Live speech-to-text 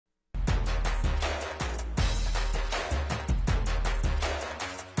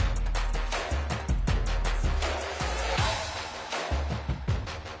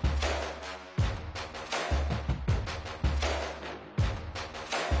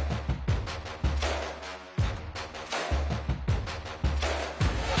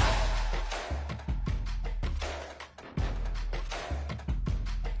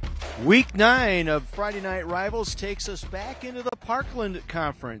Week 9 of Friday Night Rivals takes us back into the Parkland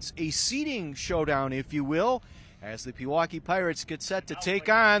Conference, a seeding showdown, if you will, as the Pewaukee Pirates get set to take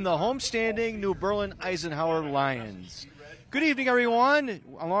on the homestanding New Berlin Eisenhower Lions. Good evening, everyone.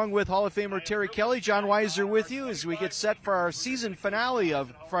 Along with Hall of Famer Terry Kelly, John Heiser with you as we get set for our season finale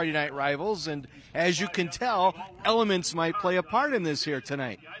of Friday Night Rivals. And as you can tell, elements might play a part in this here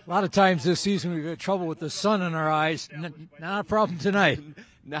tonight. A lot of times this season we've got trouble with the sun in our eyes. Not a problem tonight.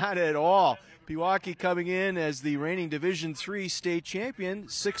 Not at all. Pewaukee coming in as the reigning Division III state champion,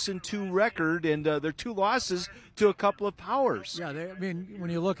 6-2 record, and their 2 losses to a couple of powers. Yeah, when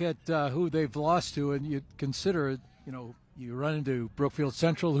you look at who they've lost to, and you consider, you run into Brookfield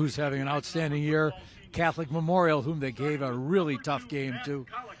Central, who's having an outstanding year, Catholic Memorial, whom they gave a really tough game to.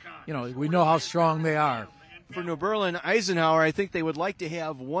 We know how strong they are. For New Berlin Eisenhower, I think they would like to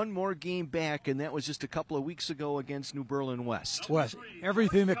have one more game back, and that was just a couple of weeks ago against New Berlin West.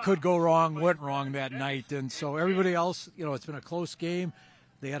 Everything that could go wrong went wrong that night, and so everybody else, it's been a close game.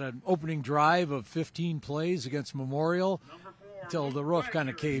 They had an opening drive of 15 plays against Memorial until the roof kind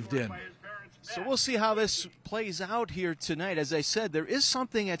of caved in. So we'll see how this plays out here tonight. As I said, there is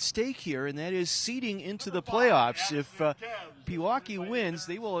something at stake here, and that is seeding into the playoffs. If Pewaukee wins,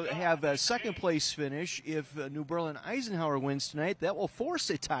 they will have a second-place finish. If New Berlin Eisenhower wins tonight, that will force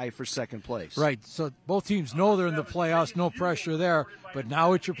a tie for second place. Right, so both teams know they're in the playoffs, no pressure there, but now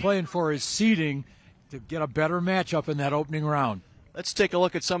what you're playing for is seeding to get a better matchup in that opening round. Let's take a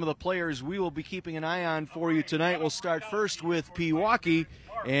look at some of the players we will be keeping an eye on for you tonight. We'll start first with Pewaukee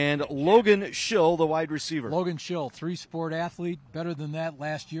and Logan Schill, the wide receiver. Logan Schill, 3-sport athlete. Better than that,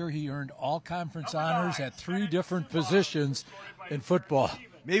 last year he earned all-conference honors at 3 different positions in football.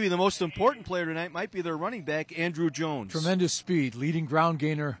 Maybe the most important player tonight might be their running back, Andrew Jones. Tremendous speed, leading ground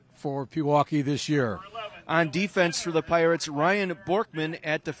gainer for Pewaukee this year. On defense for the Pirates, Ryan Borkman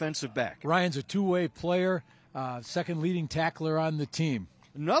at defensive back. Ryan's a two-way player, second leading tackler on the team.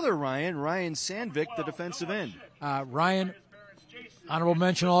 Another Ryan Sandvik, the defensive end. Ryan, honorable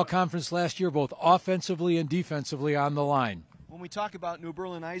mention all-conference last year, both offensively and defensively on the line. When we talk about New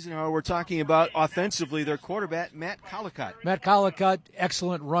Berlin Eisenhower, we're talking about offensively their quarterback, Matt Collicott. Matt Collicott,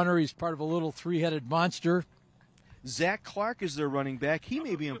 excellent runner. He's part of a little 3-headed monster. Zach Clark is their running back. He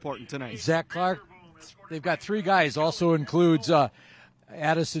may be important tonight. Zach Clark, they've got 3 guys. Also includes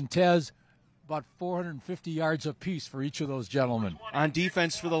Addison Tez. About 450 yards apiece for each of those gentlemen. On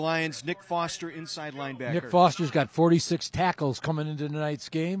defense for the Lions, Nick Foster, inside linebacker. Nick Foster's got 46 tackles coming into tonight's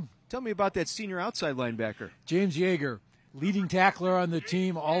game. Tell me about that senior outside linebacker. James Yeager, leading tackler on the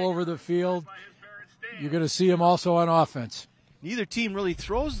team, all over the field. You're going to see him also on offense. Neither team really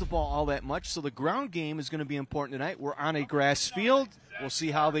throws the ball all that much, so the ground game is going to be important tonight. We're on a grass field. We'll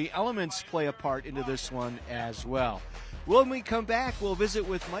see how the elements play a part into this one as well. When we come back, we'll visit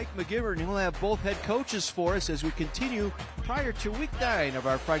with Mike McGivern, and he'll have both head coaches for us as we continue prior to Week 9 of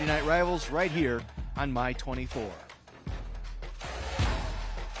our Friday Night Rivals right here on My 24.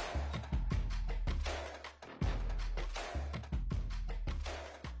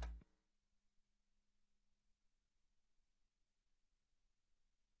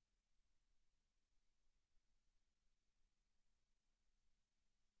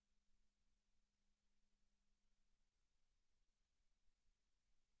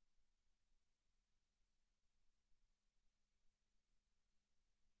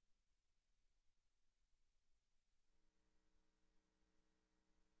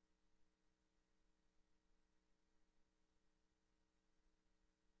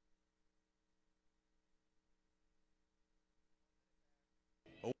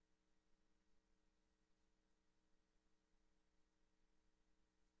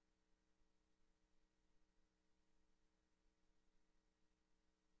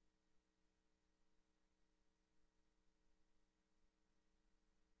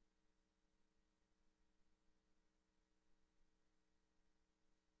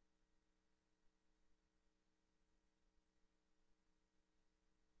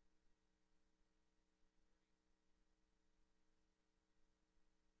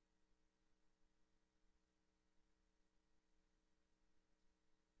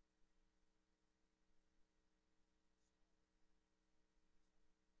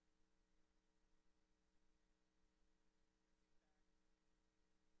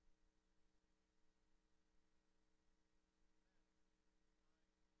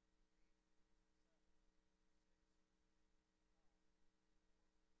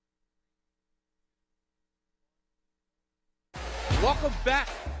 Welcome back.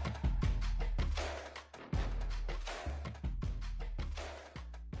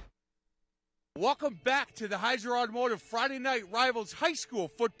 Welcome back to the Heiser Automotive Friday Night Rivals High School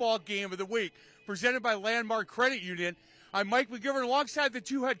Football Game of the Week, presented by Landmark Credit Union. I'm Mike McGivern alongside the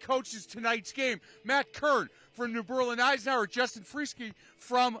two head coaches tonight's game, Matt Kern from New Berlin Eisenhower, Justin Friesky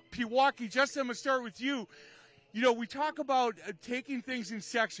from Pewaukee. Justin, I'm going to start with you. You know, we talk about taking things in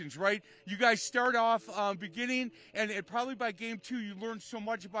sections, right? You guys start off beginning, and probably by game 2, you learn so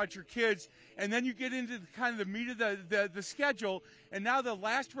much about your kids, and then you get into kind of the meat of the schedule, and now the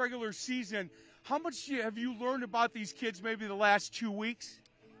last regular season. How much have you learned about these kids maybe the last 2 weeks?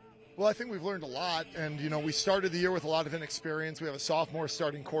 Well, I think we've learned a lot, and, you know, we started the year with a lot of inexperience. We have a sophomore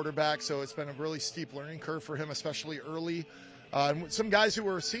starting quarterback, so it's been a really steep learning curve for him, especially early. And some guys who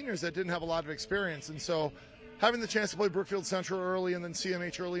were seniors that didn't have a lot of experience, and so having the chance to play Brookfield Central early and then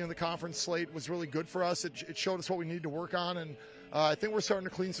CMH early in the conference slate was really good for us. It showed us what we need to work on, and I think we're starting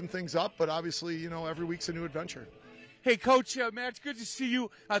to clean some things up, but obviously, you know, every week's a new adventure. Hey, Coach, Matt, it's good to see you.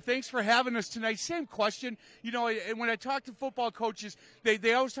 Thanks for having us tonight. Same question. You know, when I talk to football coaches,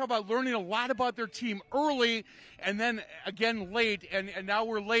 they always talk about learning a lot about their team early and then again late, and now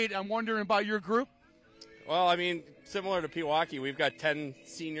we're late. I'm wondering about your group. Well, I mean, similar to Pewaukee, we've got 10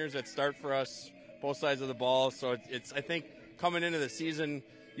 seniors that start for us both sides of the ball, so it's I think coming into the season,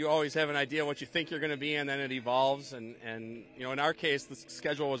 you always have an idea what you think you're going to be, and then it evolves. And you know, in our case, the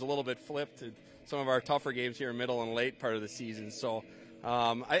schedule was a little bit flipped to some of our tougher games here in middle and late part of the season. So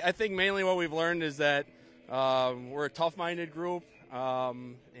I think mainly what we've learned is that we're a tough-minded group,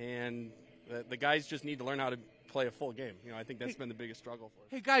 and the guys just need to learn how to play a full game. You know, I think that's been the biggest struggle for us.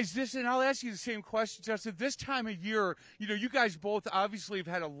 Hey, guys, and I'll ask you the same question, Justin. This time of year, you know, you guys both obviously have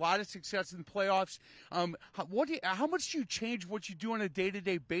had a lot of success in the playoffs. How much do you change what you do on a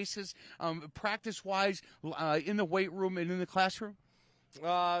day-to-day basis, practice-wise, in the weight room and in the classroom?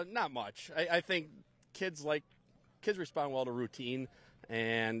 Not much. I think kids respond well to routine,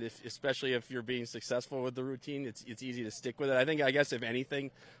 and especially if you're being successful with the routine, it's easy to stick with it. I guess if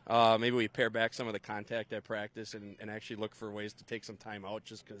anything, maybe we pare back some of the contact at practice and actually look for ways to take some time out,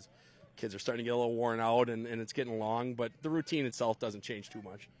 just because kids are starting to get a little worn out and it's getting long. But the routine itself doesn't change too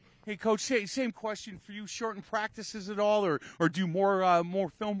much. Hey, Coach, same question for you. Shorten practices at all, or do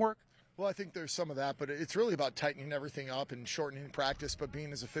more film work? Well, I think there's some of that, but it's really about tightening everything up and shortening practice, but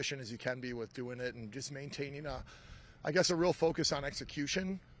being as efficient as you can be with doing it and just maintaining a real focus on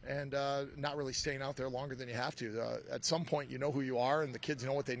execution and not really staying out there longer than you have to. At some point, you know who you are, and the kids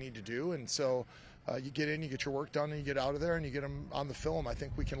know what they need to do, and so you get in, you get your work done, and you get out of there, and you get them on the film. I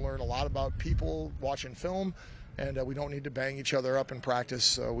think we can learn a lot about people watching film, and we don't need to bang each other up in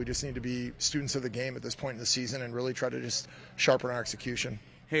practice. We just need to be students of the game at this point in the season and really try to just sharpen our execution.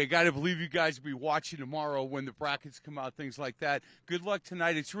 Hey, I got to believe you guys will be watching tomorrow when the brackets come out, things like that. Good luck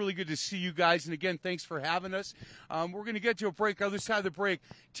tonight. It's really good to see you guys. And, again, thanks for having us. We're going to get to a break. Other side of the break,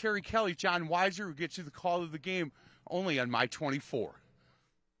 Terry Kelly, John Weiser, who gets you the call of the game only on My 24.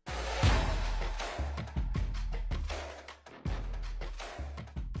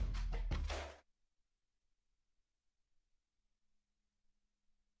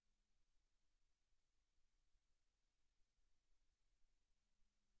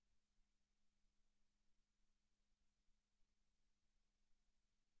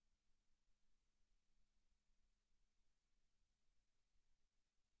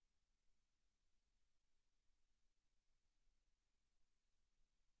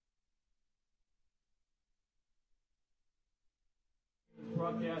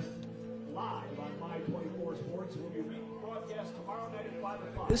 Broadcast live on My 24 Sports. Will be rebroadcast tomorrow night at 5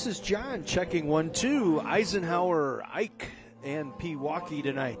 o'clock. This is John checking 1-2. Eisenhower, Ike, and Pewaukee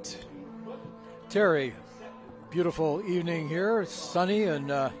tonight. Terry, beautiful evening here. It's sunny and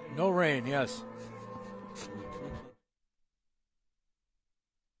no rain, yes.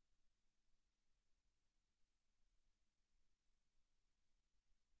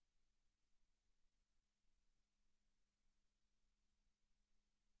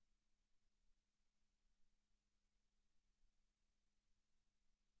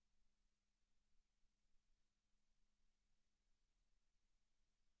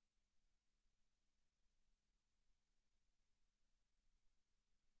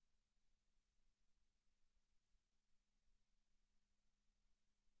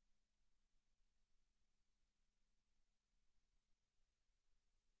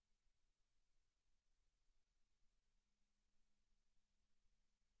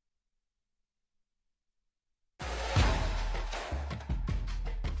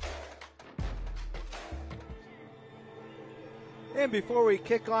 And before we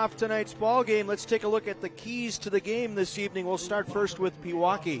kick off tonight's ball game, let's take a look at the keys to the game this evening. We'll start first with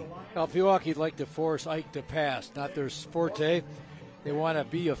Pewaukee. Well, Pewaukee'd like to force Ike to pass, not their forte. They want to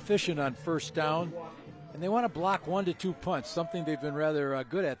be efficient on first down, and they want to block 1 to 2 punts, something they've been rather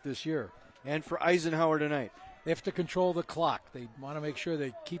good at this year. And for Eisenhower tonight, they have to control the clock. They want to make sure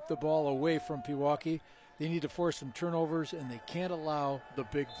they keep the ball away from Pewaukee. They need to force some turnovers, and they can't allow the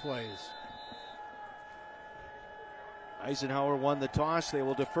big plays. Eisenhower won the toss. They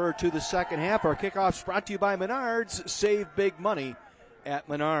will defer to the second half. Our kickoff's brought to you by Menards. Save big money at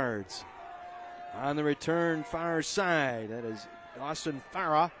Menards. On the return, far side. That is Austin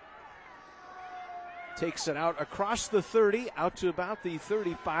Farah. Takes it out across the 30, out to about the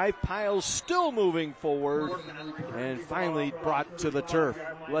 35. Piles still moving forward, and finally brought to the turf.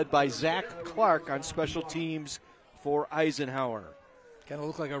 Led by Zach Clark on special teams for Eisenhower. Kind of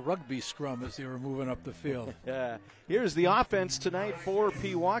looked like a rugby scrum as they were moving up the field. Yeah. Here's the offense tonight for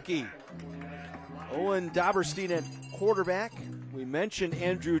Pewaukee. Owen Doberstein at quarterback. We mentioned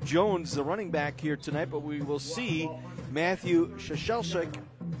Andrew Jones, the running back here tonight, but we will see Matthew Shashelsik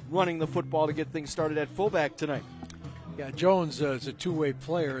running the football to get things started at fullback tonight. Yeah, Jones is a two-way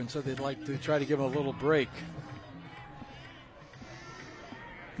player, and so they'd like to try to give him a little break.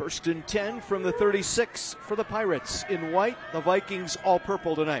 1st and 10 from the 36 for the Pirates. In white, the Vikings all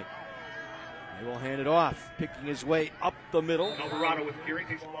purple tonight. They will hand it off, picking his way up the middle.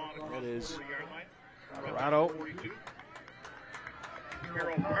 That is Colorado.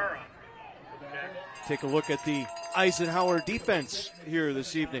 Take a look at the Eisenhower defense here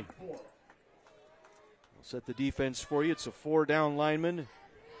this evening. We'll set the defense for you. It's a 4-down lineman.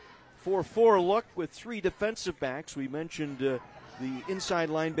 4-4 look with 3 defensive backs. We mentioned the inside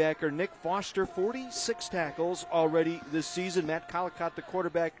linebacker, Nick Foster, 46 tackles already this season. Matt Collicott, the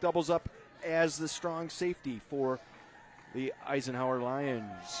quarterback, doubles up as the strong safety for the Eisenhower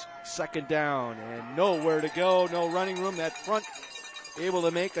Lions. 2nd down and nowhere to go, no running room. That front able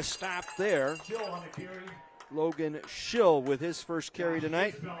to make a stop there. Logan Schill with his first carry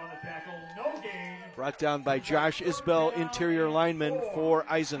tonight. Brought down by Josh Isbell, interior lineman for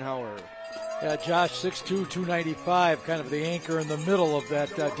Eisenhower. Yeah, Josh, 6'2", 295, kind of the anchor in the middle of that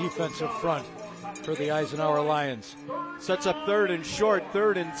defensive front for the Eisenhower Lions. Sets up 3rd and short,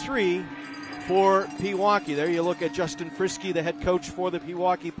 3rd and 3 for Pewaukee. There you look at Justin Frisky, the head coach for the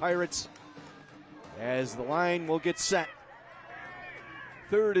Pewaukee Pirates, as the line will get set.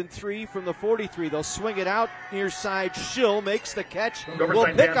 3rd and 3 from the 43. They'll swing it out near side. Schill makes the catch. Will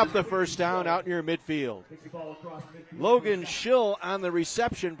pick up the first down out near midfield. Logan Schill on the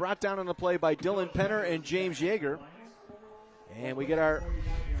reception, brought down on the play by Dylan Penner and James Yeager. And we get our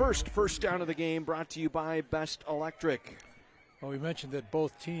first down of the game, brought to you by Best Electric. Well, we mentioned that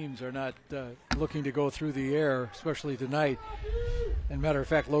both teams are not looking to go through the air, especially tonight. And matter of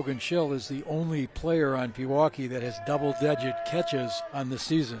fact, Logan Schill is the only player on Pewaukee that has double-digit catches on the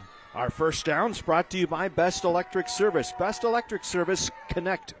season. Our first down's brought to you by Best Electric Service. Best Electric Service,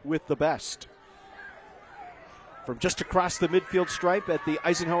 connect with the best. From just across the midfield stripe at the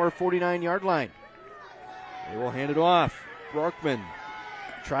Eisenhower 49-yard line. They will hand it off. Brockman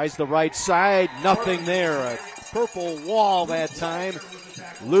tries the right side. Nothing there. A purple wall that time.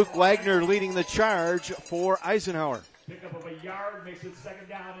 Luke Wagner leading the charge for Eisenhower. Pickup of a yard makes it 2nd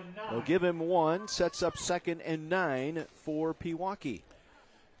down and 9. They'll give him 1, sets up 2nd and 9 for Pewaukee.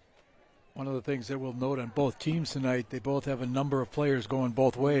 One of the things that we'll note on both teams tonight, they both have a number of players going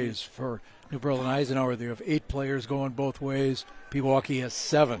both ways. For New Berlin Eisenhower, they have 8 players going both ways. Pewaukee has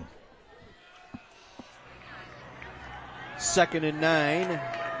 7. 2nd and 9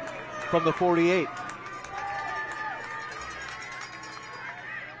 from the 48.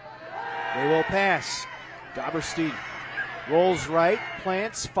 They will pass. Doberstein rolls right,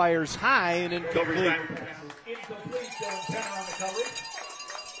 plants, fires high, and incomplete.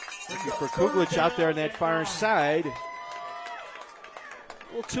 Looking for Kuglich out there on that far side. A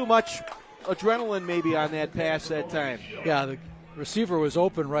little too much adrenaline maybe on that pass that time. Yeah, the receiver was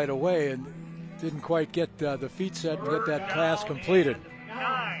open right away and didn't quite get the feet set and get that pass completed.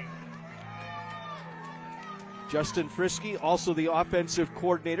 Justin Frisky, also the offensive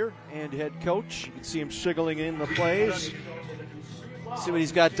coordinator and head coach. You can see him shiggling in the plays. See what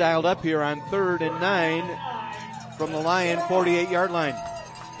he's got dialed up here on 3rd and 9 from the Lion 48-yard line.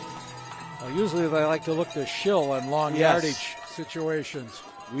 Well, usually they like to look to Schill on long yardage situations.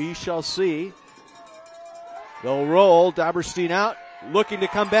 We shall see. They'll roll. Doberstein out, looking to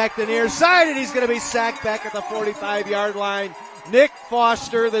come back the near side, and he's going to be sacked back at the 45-yard line. Nick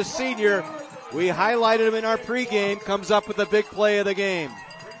Foster, the senior, we highlighted him in our pregame, comes up with the big play of the game.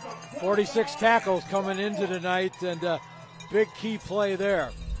 46 tackles coming into tonight, and a big key play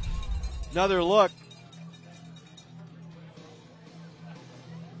there. Another look.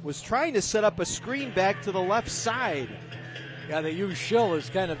 Was trying to set up a screen back to the left side. Yeah, they used Schill as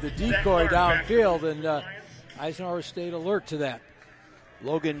kind of the decoy downfield, and Eisenhower stayed alert to that.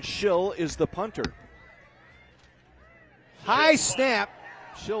 Logan Schill is the punter. High snap.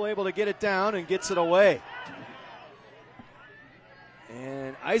 Schill able to get it down and gets it away.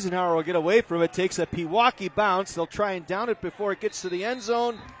 And Eisenhower will get away from it, takes a Pewaukee bounce. They'll try and down it before it gets to the end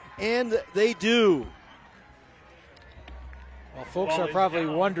zone, and they do. Well, folks are probably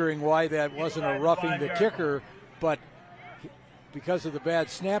wondering why that wasn't a roughing the kicker, but because of the bad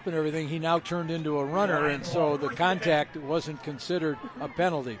snap and everything, he now turned into a runner, and so the contact wasn't considered a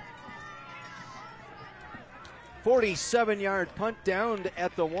penalty. 47-yard punt down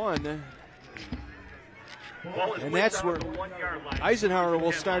at the 1. And that's where Eisenhower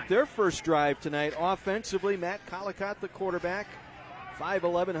will start their first drive tonight. Offensively, Matt Collicott, the quarterback,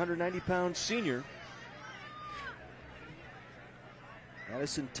 5'11", 190-pound senior.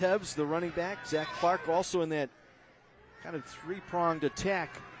 Addison Teves, the running back. Zach Clark also in that kind of three-pronged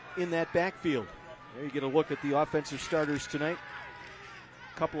attack in that backfield. There you get a look at the offensive starters tonight.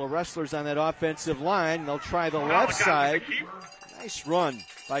 A couple of wrestlers on that offensive line. They'll try the left side. Nice run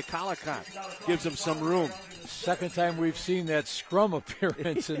by Collicott. Gives him some room. Second time we've seen that scrum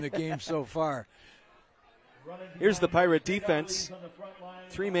appearance in the game so far. Here's the Pirate defense.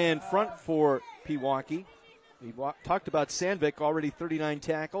 Three-man front for Pewaukee. We talked about Sandvik, already 39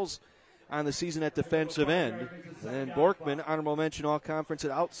 tackles on the season at defensive end. And Borkman, honorable mention all-conference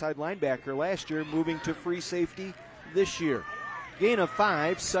at outside linebacker last year, moving to free safety this year. Gain of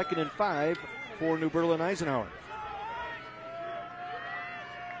 5, 2nd and 5 for New Berlin Eisenhower.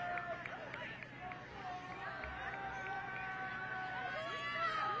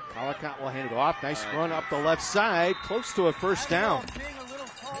 Collicott will hand it off. Nice run up the left side, close to a first down.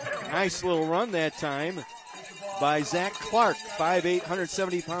 Nice little run that time by Zach Clark, 5'8",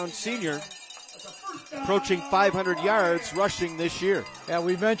 170-pound senior, approaching 500 yards rushing this year. Yeah,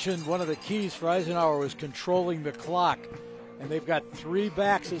 we mentioned one of the keys for Eisenhower was controlling the clock. And they've got 3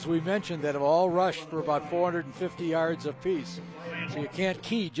 backs, as we mentioned, that have all rushed for about 450 yards apiece. So you can't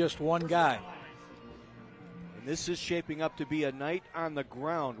key just one guy. And this is shaping up to be a night on the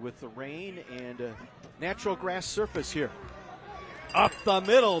ground with the rain and a natural grass surface here. Up the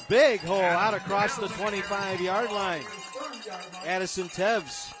middle, big hole out across the 25-yard line. Addison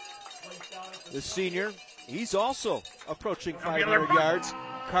Teves, the senior, he's also approaching 500 yards.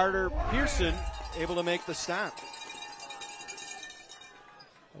 Carter Pearson able to make the stop.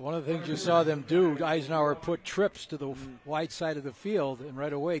 One of the things you saw them do, Eisenhower put trips to the wide side of the field and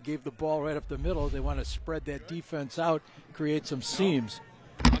right away gave the ball right up the middle. They want to spread that defense out, create some seams.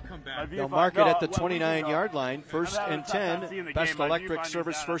 They'll mark it at the 29-yard line. 1st and 10. Best electric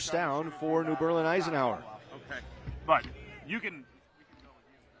service first down for New Berlin Eisenhower. Okay. But you can.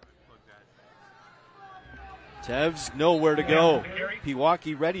 Teves nowhere to go.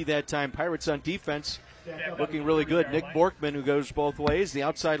 Pewaukee ready that time. Pirates on defense. Looking really good. Nick Borkman, who goes both ways, the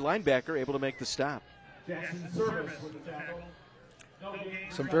outside linebacker, able to make the stop.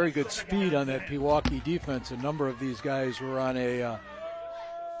 Some very good speed on that Pewaukee defense. A number of these guys were on a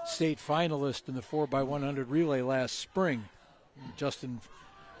state finalist in the 4x100 relay last spring. Justin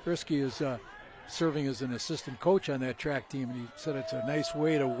Frisky is serving as an assistant coach on that track team, and he said it's a nice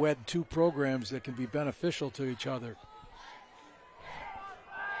way to wed 2 programs that can be beneficial to each other.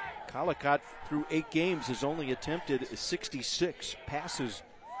 Collicott, through 8 games, has only attempted 66 passes.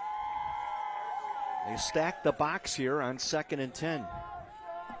 They stack the box here on 2nd and 10.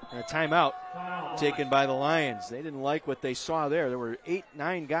 And a timeout taken by the Lions. They didn't like what they saw there. There were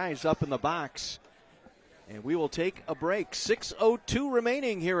 8-9 guys up in the box. And we will take a break. 6:02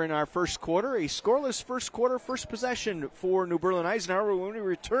 remaining here in our first quarter. A scoreless first quarter, first possession for New Berlin Eisenhower when we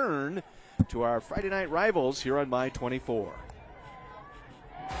return to our Friday night rivals here on My 24.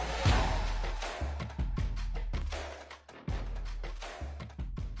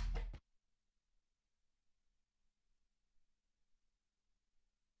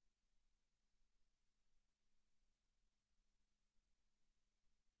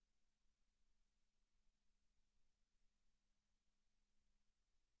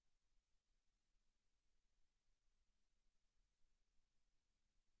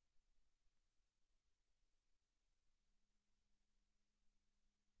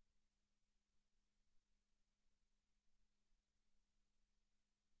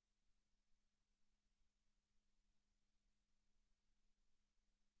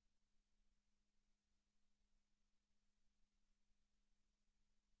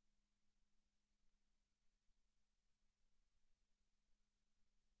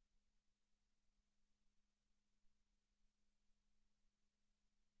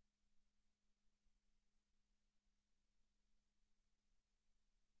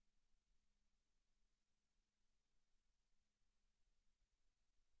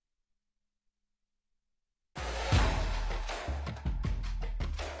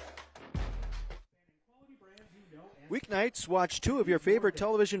 Weeknights, watch two of your favorite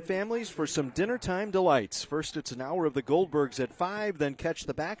television families for some dinner time delights. First, it's an hour of the Goldbergs at 5, then catch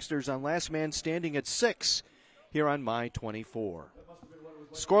the Baxters on Last Man Standing at 6 here on My 24.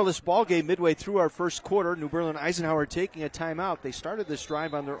 Scoreless ball game midway through our first quarter. New Berlin Eisenhower taking a timeout. They started this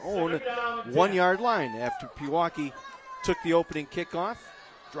drive on their own 1-yard line after Pewaukee took the opening kickoff.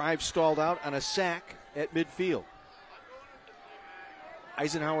 Drive stalled out on a sack at midfield.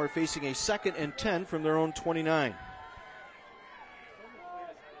 Eisenhower facing a 2nd and 10 from their own 29.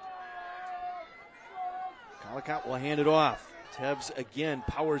 Collicott will hand it off. Tevz again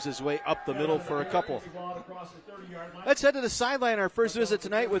powers his way up the middle for a couple. Let's head to the sideline. Our first visit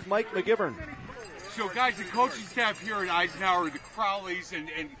tonight with Mike McGivern. So, guys, the coaching staff here at Eisenhower, the Crowleys and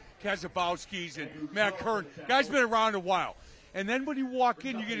Kazabowskis and Matt Kern, guys been around a while. And then when you walk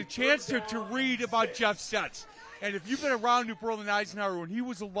in, you get a chance to read about Jeff Setz. And if you've been around New Berlin Eisenhower when he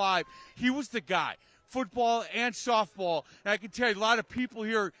was alive, he was the guy. Football and softball. And I can tell you, a lot of people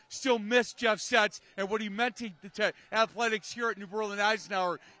here still miss Jeff Setz and what he meant to athletics here at New Berlin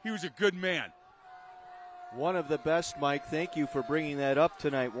Eisenhower. He was a good man. One of the best, Mike. Thank you for bringing that up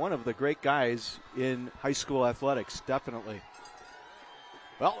tonight. One of the great guys in high school athletics, definitely.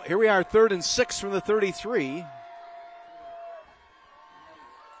 Well, here we are, 3rd and 6 from the 33.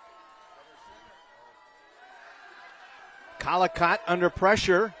 Collicott under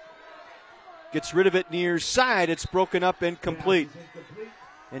pressure. Gets rid of it near side. It's broken up and complete.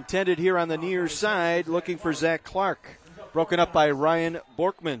 Intended here on the near side, looking for Zach Clark. Broken up by Ryan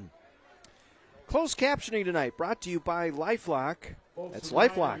Borkman. Closed captioning tonight brought to you by LifeLock. That's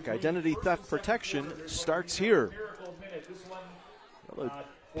LifeLock. Identity theft protection starts here. Well,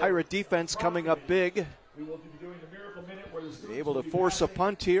 the Pirate defense coming up big. Able to force a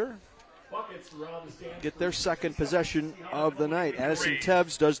punt here. Get their second possession of the night. Addison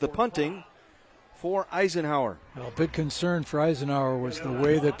Tevz does the punting for Eisenhower. Well, a big concern for Eisenhower was the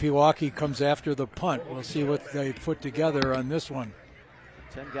way that Pewaukee comes after the punt. We'll see what they put together on this one.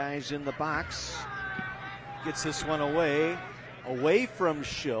 10 guys in the box. Gets this one away from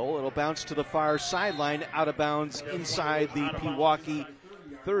Schill. It'll bounce to the far sideline, out of bounds inside the Pewaukee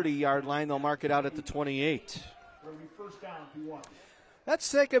 30-yard line. They'll mark it out at the 28.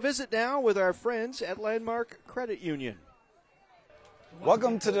 Let's take a visit now with our friends at Landmark Credit Union.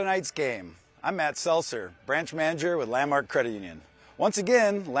 Welcome to tonight's game. I'm Matt Seltzer, branch manager with Landmark Credit Union. Once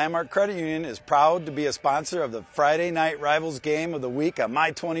again, Landmark Credit Union is proud to be a sponsor of the Friday Night Rivals game of the week on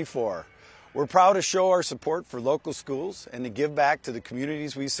My 24. We're proud to show our support for local schools and to give back to the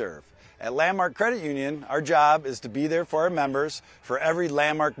communities we serve. At Landmark Credit Union, our job is to be there for our members for every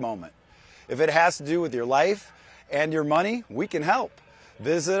landmark moment. If it has to do with your life and your money, we can help.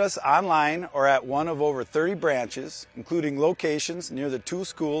 Visit us online or at one of over 30 branches, including locations near the 2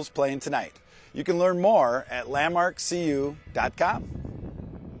 schools playing tonight. You can learn more at landmarkcu.com.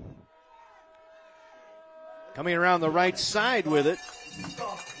 Coming around the right side with it,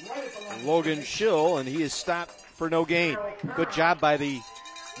 Logan Schill, and he is stopped for no gain. Good job by the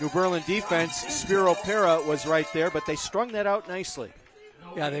New Berlin defense. Spiro Pera was right there, but they strung that out nicely.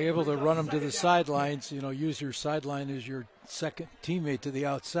 Yeah, they're able to run them to the sidelines, use your sideline as your second teammate to the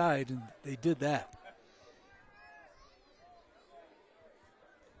outside, and they did that.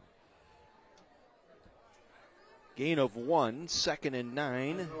 Gain of 1, 2nd and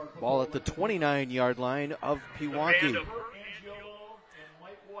 9. Ball at the 29-yard line of Pewaukee.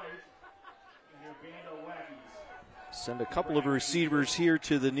 Send a couple of receivers here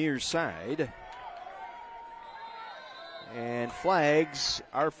to the near side. And flags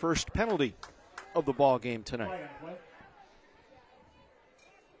our first penalty of the ball game tonight.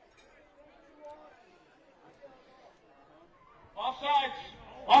 Offsides.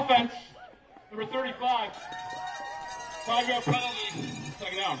 Offense. Number 35. 5-yard penalty.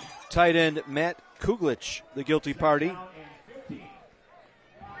 Second down. Tight end Matt Kuglich, the guilty party.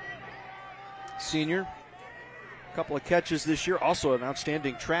 Senior. A couple of catches this year. Also an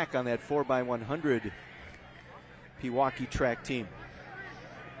outstanding track on that 4x100 Pewaukee track team.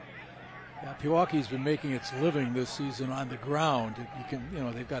 Yeah, Pewaukee's been making its living this season on the ground.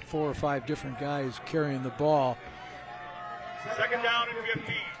 They've got 4 or 5 different guys carrying the ball. Second down and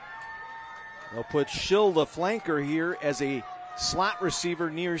 15. They'll put Schill, the flanker, here as a slot receiver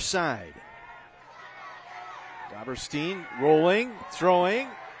near side. Doberstein rolling, throwing.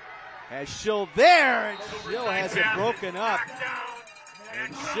 Has Schill there, and Schill has it broken up.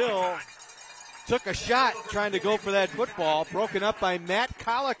 And Schill took a shot trying to go for that football, broken up by Matt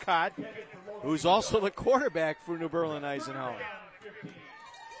Collicott, who's also the quarterback for New Berlin Eisenhower.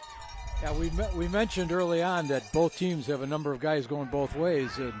 Yeah, we mentioned early on that both teams have a number of guys going both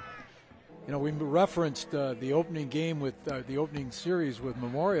ways, and You know, we referenced the opening game with the opening series with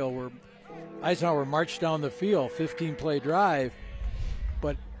Memorial, where Eisenhower marched down the field, 15-play drive,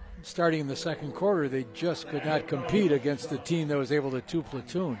 but starting in the second quarter, they just could not compete against the team that was able to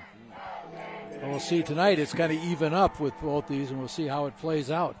two-platoon. And we'll see tonight, it's kind of even up with both these, and we'll see how it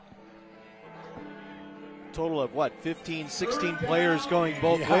plays out. Total of what, 15, 16 players going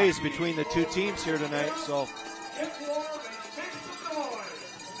both ways between the two teams here tonight. So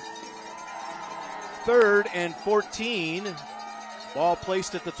 3rd and 14. Ball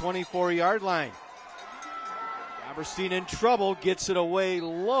placed at the 24-yard line. Aberstein in trouble, gets it away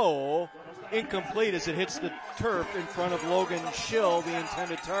low. Incomplete as it hits the turf in front of Logan Schill, the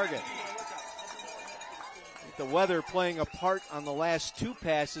intended target. The weather playing a part on the last two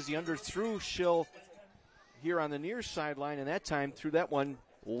passes. He underthrew Schill here on the near sideline, and that time threw that one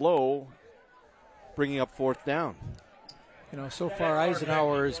low, bringing up 4th down. You know, so far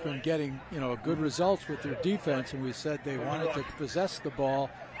Eisenhower has been getting, good results with their defense, and we said they wanted to possess the ball,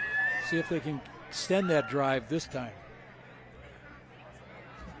 see if they can extend that drive this time.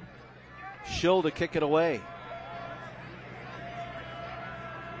 Schill to kick it away.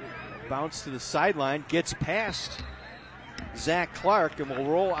 Bounce to the sideline, gets past Zach Clark and will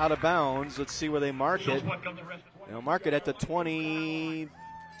roll out of bounds. Let's see where they mark it. They'll mark it at the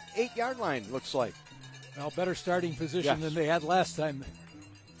 28-yard line, looks like. Well, better starting position than they had last time.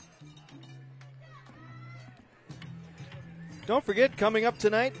 Don't forget, coming up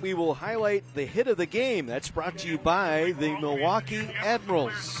tonight, we will highlight the hit of the game. That's brought to you by the Milwaukee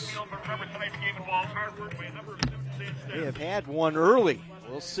Admirals. They have had one early.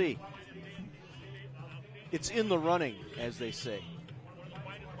 We'll see. It's in the running, as they say.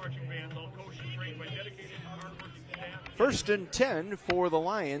 1st and 10 for the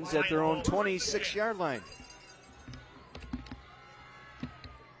Lions at their own 26-yard line.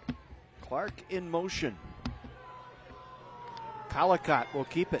 Clark in motion. Collicott will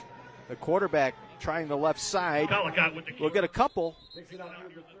keep it. The quarterback trying the left side. We'll get a couple.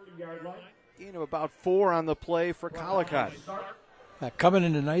 Gain of about 4 on the play for Collicott. Coming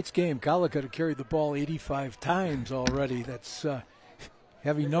into tonight's game, Collicott had carried the ball 85 times already. That's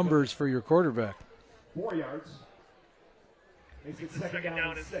heavy numbers for your quarterback. 4 yards. Makes it second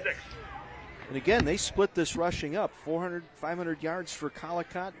down and 6. And again, they split this rushing up. 500 yards for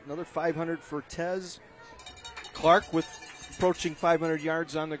Collicott, another 500 for Tez. Clark with approaching 500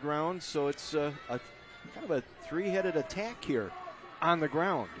 yards on the ground, so it's kind of a three-headed attack here on the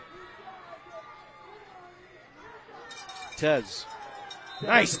ground. Tez.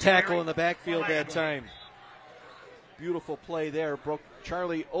 Nice tackle in the backfield that time. Beautiful play there. Broke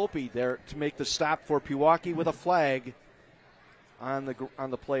Charlie Opie there to make the stop for Pewaukee with a flag on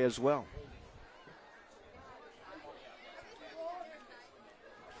the play as well.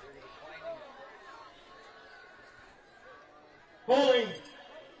 Holding.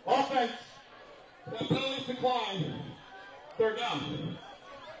 Offense. The penalties decline. 3rd down.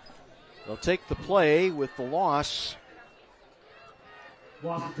 They'll take the play with the loss.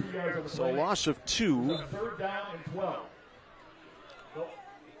 Loss of 2 yards on the So play. a loss of 2. 3rd down and 12. Nope.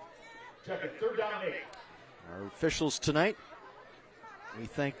 Check it. 3rd down and 8. Our officials tonight, we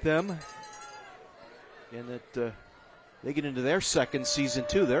thank them. And that they get into their second season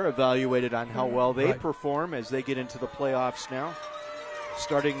too. They're evaluated on how well they perform as they get into the playoffs now,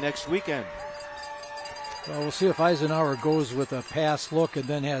 starting next weekend. Well, we'll see if Eisenhower goes with a pass look and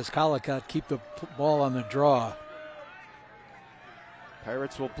then has Collicott keep the ball on the draw.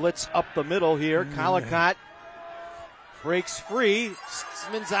 Pirates will blitz up the middle here. Collicott breaks free.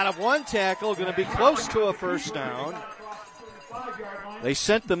 Spins out of one tackle, going to be close to a first down. They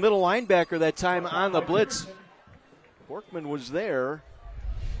sent the middle linebacker that time on the blitz. Borkman was there.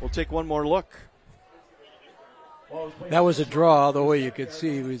 We'll take one more look. That was a draw, the way you could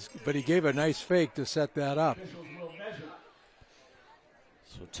see, but he gave a nice fake to set that up.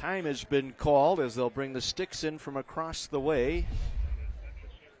 So time has been called as they'll bring the sticks in from across the way.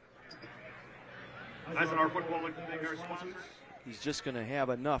 Eisenhower football like to thank our sponsors. He's just going to have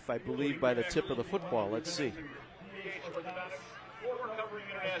enough, I believe, by the tip of the football. Let's see.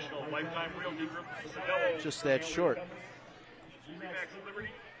 Just that short.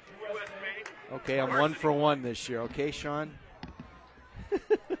 Okay, I'm 1 for 1 this year. Okay, Sean?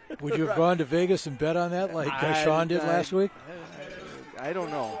 Would you have gone to Vegas and bet on that like Sean did last week? I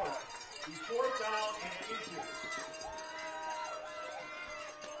don't know.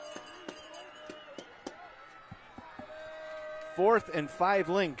 Fourth and 5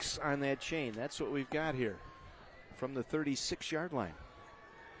 links on that chain. That's what we've got here from the 36-yard line.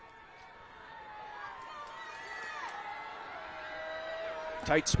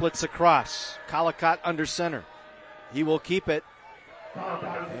 Tight splits across. Collicott under center. He will keep it.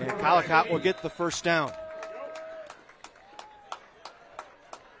 And Collicott will get the first down.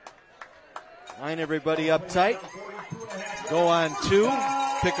 Line everybody up tight. Go on 2.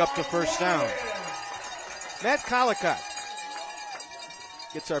 Pick up the first down. Matt Collicott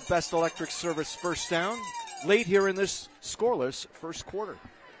gets our best electric service first down late here in this scoreless first quarter.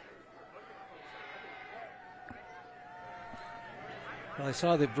 Well, I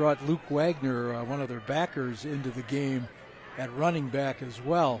saw they brought Luke Wagner, one of their backers, into the game at running back as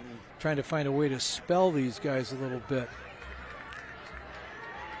well, trying to find a way to spell these guys a little bit.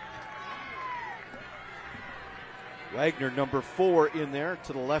 Wagner, number 4 in there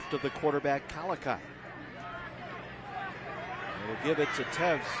to the left of the quarterback, Collicott. They'll give it to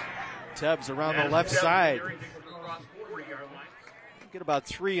Tevz. Tevz around the left side. Get about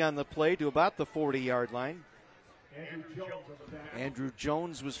 3 on the play to about the 40-yard line. Andrew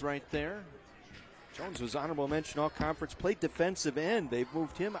Jones was right there. Jones was honorable mention all conference, played defensive end. They've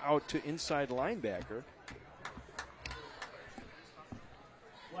moved him out to inside linebacker.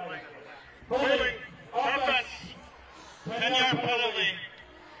 Holding, offense, 10-yard penalty,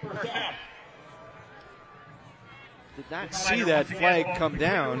 first down. Did not see that flag come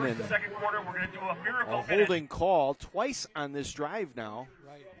down, and Second quarter, we're going to do a miracle a holding call twice on this drive now.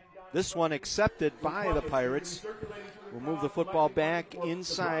 This one accepted by the Pirates. We'll move the football back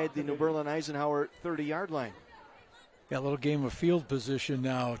inside the New Berlin Eisenhower 30-yard line. Yeah, a little game of field position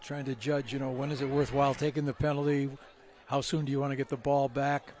now, trying to judge, when is it worthwhile taking the penalty? How soon do you want to get the ball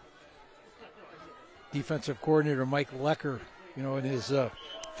back? Defensive coordinator Mike Lecker, in his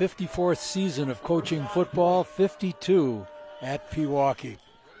 54th season of coaching football, 52 at Pewaukee.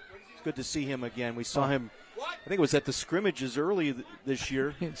 It's good to see him again. We saw him, I think it was at the scrimmages early this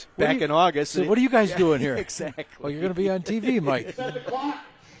year, back in August. So what are you guys doing here? Exactly. Well, you're going to be on TV, Mike. Set the clock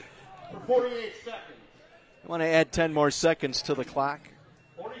for 48 seconds. I want to add 10 more seconds to the clock.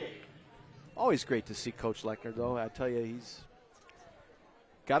 48. Always great to see Coach Lecker, though. I tell you, he's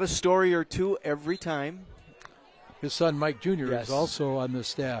got a story or two every time. His son, Mike Jr., is also on the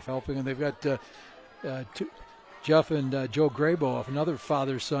staff helping, and they've got Jeff and Joe Graybo, another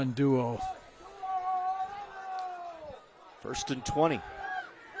father-son duo. 1st and 20.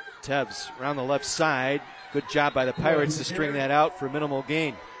 Tevz around the left side. Good job by the Pirates to string that out for minimal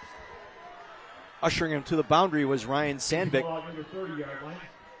gain. Ushering him to the boundary was Ryan Sandvik. Under 30-yard line.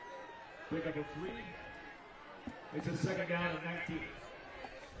 Pick up a 3. It's a second down and 19.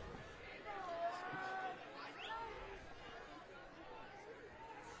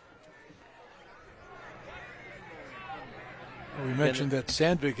 We mentioned that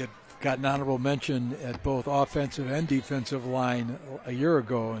Sandvik had got an honorable mention at both offensive and defensive line a year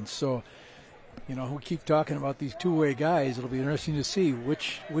ago, and so, we keep talking about these two-way guys. It'll be interesting to see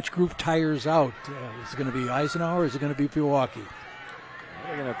which group tires out. Is it going to be Eisenhower or is it going to be Pewaukee?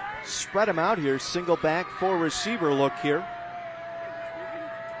 They're going to spread them out here. Single back, 4 receiver look here.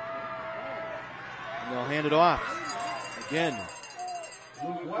 And they'll hand it off. Again.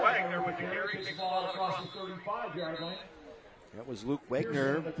 Luke Wagner with the carry, takes the ball across the 35-yard line. That was Luke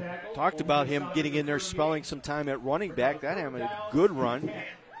Wagner. Talked about him getting in there, spelling some time at running back. That having a good run.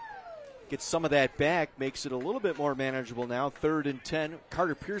 Gets some of that back, makes it a little bit more manageable now. 3rd and 10.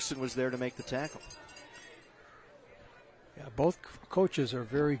 Carter Pearson was there to make the tackle. Yeah, both coaches are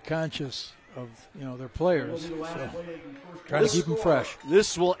very conscious of their players, so trying to keep them fresh.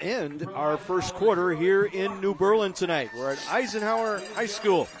 This will end our first quarter here in New Berlin tonight. We're at Eisenhower High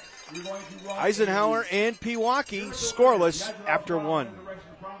School. Eisenhower and Pewaukee scoreless after 1.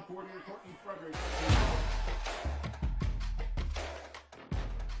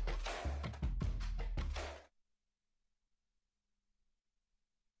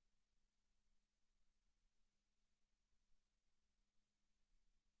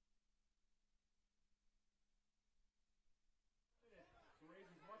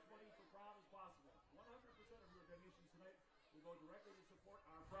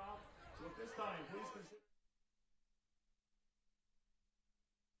 So at this time, please consider.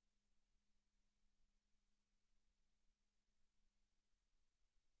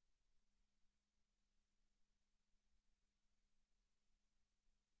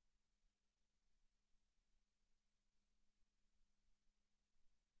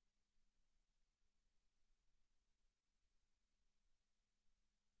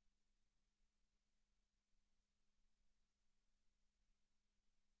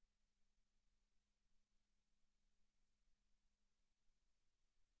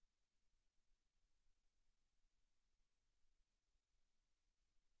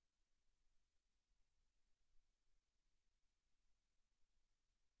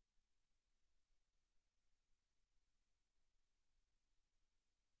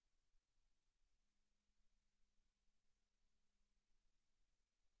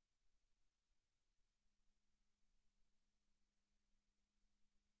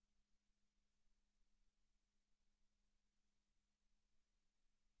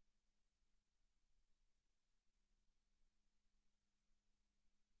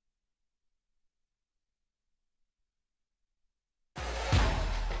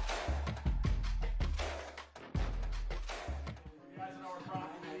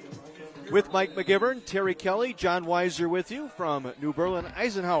 With Mike McGivern, Terry Kelly, John Weiser with you from New Berlin,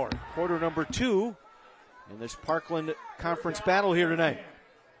 Eisenhower. Quarter number 2 in this Parkland Conference battle here tonight.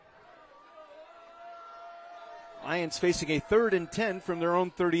 Lions facing a 3rd and 10 from their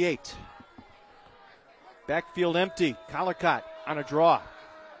own 38. Backfield empty. Collicott on a draw.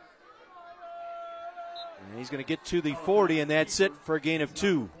 And he's going to get to the 40, and that's it for a gain of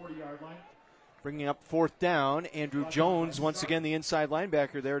 2. Bringing up 4th down, Andrew Jones, once again the inside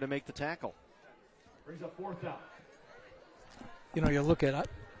linebacker there to make the tackle. Brings up 4th down. You know, you look at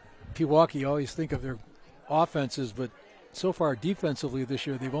Pewaukee, you always think of their offenses, but so far defensively this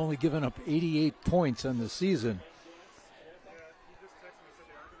year, they've only given up 88 points on the season.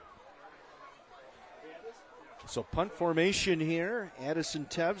 So punt formation here. Addison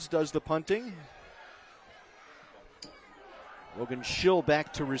Teves does the punting. Logan Schill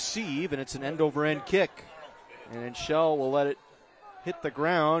back to receive, and it's an end-over-end kick. And then Schill will let it hit the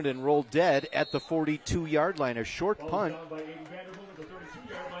ground and roll dead at the 42-yard line. A short punt,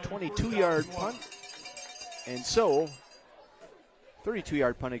 22-yard punt. And so,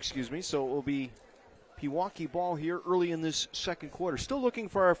 32-yard punt, excuse me. So it will be Pewaukee ball here early in this second quarter. Still looking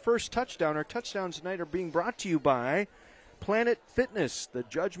for our first touchdown. Our touchdowns tonight are being brought to you by Planet Fitness, the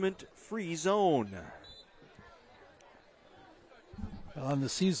judgment-free zone. On the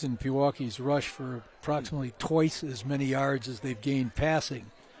season, Pewaukee's rushed for approximately twice as many yards as they've gained passing.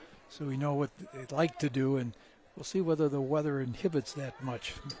 So we know what they'd like to do, and we'll see whether the weather inhibits that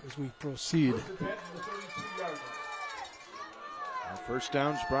much as we proceed. Our first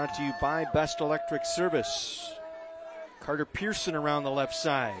down's brought to you by Best Electric Service. Carter Pearson around the left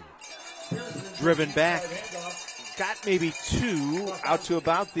side. Driven back. Got maybe 2 out to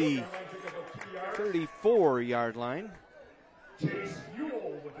about the 34-yard line.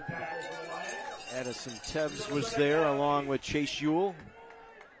 Addison Teves was there along with Chase Ewell.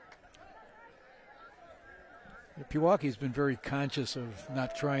 Pewaukee's been very conscious of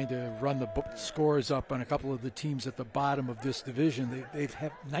not trying to run the scores up on a couple of the teams at the bottom of this division. They've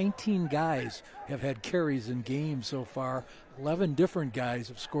had 19 guys have had carries in games so far. 11 different guys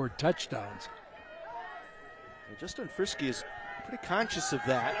have scored touchdowns. Justin Frisky is pretty conscious of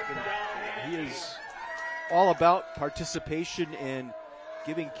that. He is all about participation and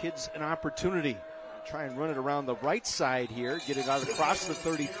giving kids an opportunity. Try and run it around the right side here, getting out across the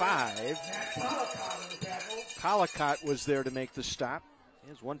 35. Collicott was there to make the stop. He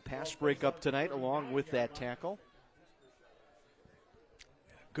has one pass breakup tonight along with that tackle.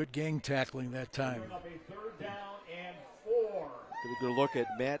 Good gang tackling that time. Get a good look at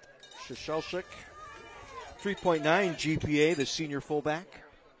Matt Shashelchik. 3.9 GPA, the senior fullback.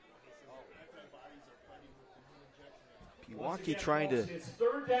 Pewaukee trying to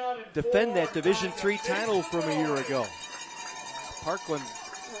defend that Division III title from a year ago. Parkland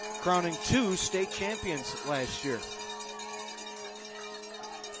crowning 2 state champions last year.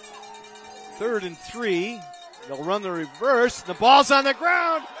 3rd and 3. They'll run the reverse. The ball's on the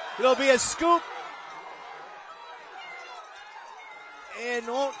ground. It'll be a scoop. And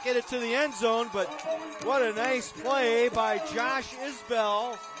won't get it to the end zone, but what a nice play by Josh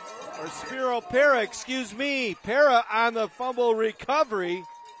Isbell. Or Spiro Pera, excuse me. Pera on the fumble recovery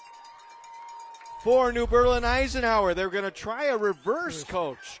for New Berlin Eisenhower. They're going to try a reverse,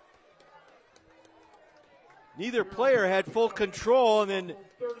 coach. Neither player had full control, and then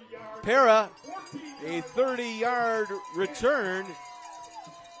Pera, a 30-yard return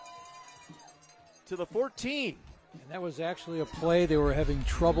to the 14. And that was actually a play they were having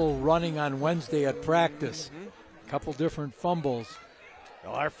trouble running on Wednesday at practice. A couple different fumbles.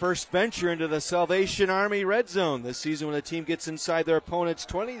 Well, our first venture into the Salvation Army Red Zone. This season when a team gets inside their opponent's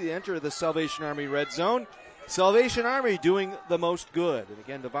 20, they enter the Salvation Army Red Zone. Salvation Army doing the most good. And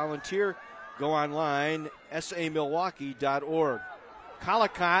again, to volunteer, go online, samilwaukee.org.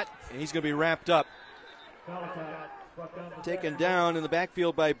 Collicott, and he's going to be wrapped up. Taken down in the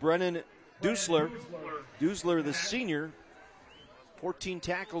backfield by Brennan Dusler. Dusler, the senior, 14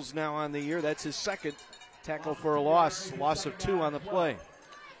 tackles now on the year. That's his second tackle for a loss of 2 on the play.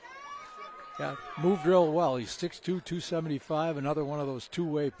 Yeah, moved real well. He's 6'2", 275, another one of those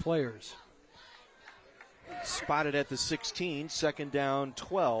two-way players. Spotted at the 16, second down,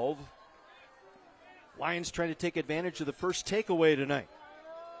 12. Lions trying to take advantage of the first takeaway tonight.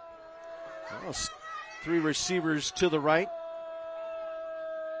 Well, 3 receivers to the right.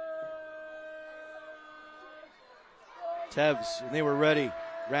 Teves, and they were ready.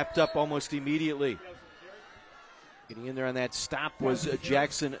 Wrapped up almost immediately. Getting in there on that stop was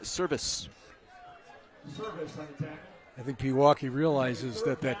Jackson Service. I think Pewaukee realizes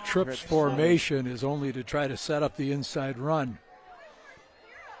that trips formation is only to try to set up the inside run.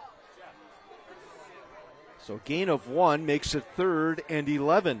 So gain of 1 makes it 3rd and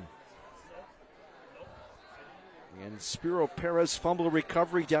 11. And Spiro Perez fumble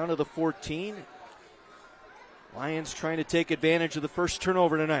recovery down to the 14. Lions trying to take advantage of the first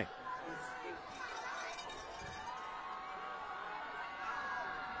turnover tonight.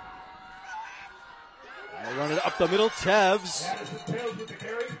 They run it up the middle. Tevz.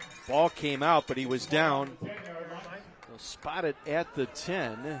 Ball came out, but he was down. They'll spot it at the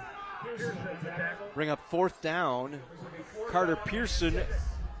 10. Bring up 4th down. Carter Pearson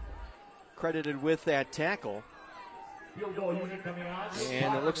credited with that tackle.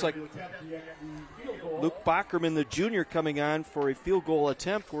 And it looks like Luke Bockerman, the junior, coming on for a field goal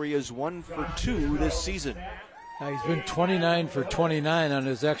attempt where he is 1 for 2 this season. He's been 29 for 29 on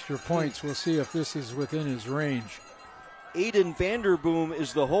his extra points. We'll see if this is within his range. Aiden Vanderboom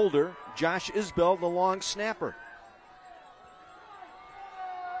is the holder. Josh Isbell, the long snapper.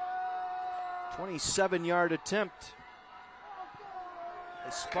 27-yard attempt.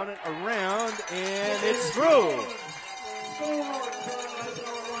 They spun it around, and it's through.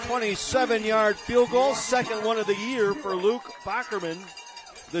 27-yard field goal, second one of the year for Luke Bockerman,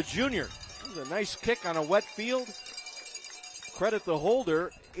 the junior. It was a nice kick on a wet field. Credit the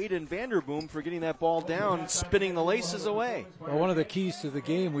holder, Aiden Vanderboom, for getting that ball down, spinning the laces away. Well, one of the keys to the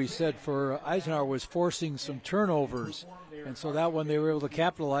game, we said, for Eisenhower was forcing some turnovers. And so that one they were able to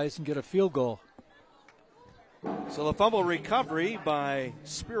capitalize and get a field goal. So the fumble recovery by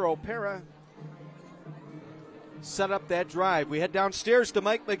Spiro Pera set up that drive. We head downstairs to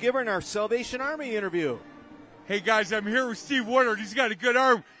Mike McGivern, our Salvation Army interview. Hey, guys, I'm here with Steve Woodard. He's got a good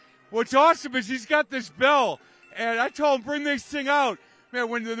arm. What's awesome is he's got this bell, and I told him, bring this thing out. Man,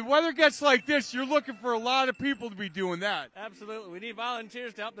 when the weather gets like this, you're looking for a lot of people to be doing that. Absolutely. We need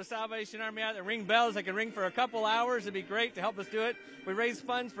volunteers to help the Salvation Army out and ring bells. They can ring for a couple hours. It'd be great to help us do it. We raise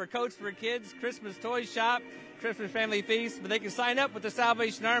funds for Coats for Kids, Christmas Toy Shop, Christmas Family Feast, but they can sign up with the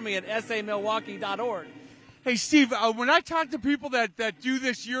Salvation Army at samilwaukee.org. Hey, Steve, when I talk to people that do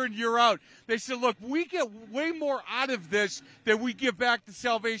this year in, year out, they said, look, we get way more out of this than we give back to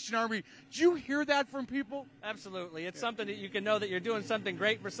Salvation Army. Do you hear that from people? Absolutely. It's something that you can know that you're doing something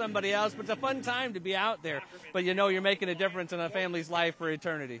great for somebody else, but it's a fun time to be out there. But you know you're making a difference in a family's life for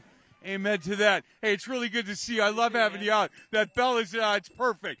eternity. Amen to that. Hey, it's really good to see you. I love having you out. That bell is it's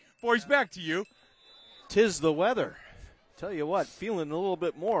perfect. Boys, back to you. 'Tis the weather. Tell you what, feeling a little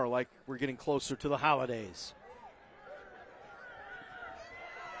bit more like we're getting closer to the holidays.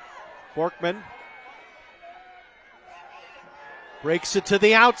 Borkman breaks it to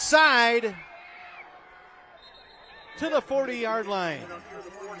the outside, to the 40-yard line.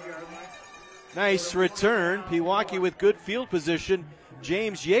 Nice return. Pewaukee with good field position.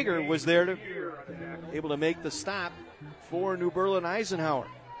 James Yeager was there, able to make the stop for New Berlin Eisenhower.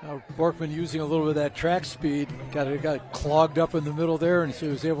 Now, Borkman using a little bit of that track speed, got clogged up in the middle there, and so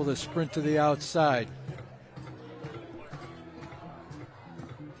he was able to sprint to the outside.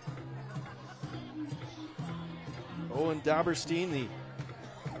 Owen Dauberstein, the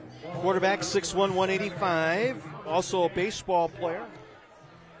quarterback, 6'1", 185, also a baseball player.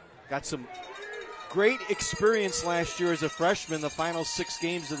 Got some great experience last year as a freshman, the final 6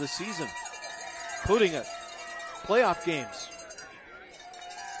 games of the season, including playoff games.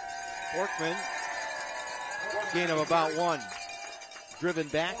 Borkman, gain of about 1. Driven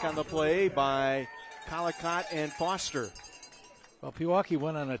back on the play by Collicott and Foster. Well, Pewaukee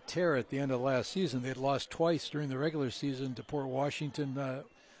went on a tear at the end of last season. They had lost twice during the regular season to Port Washington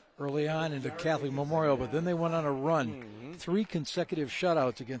early on and to Catholic Memorial, but then they went on a run. 3 consecutive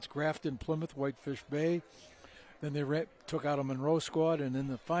shutouts against Grafton, Plymouth, Whitefish Bay. Then they took out a Monroe squad, and in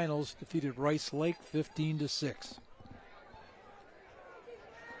the finals defeated Rice Lake 15-6.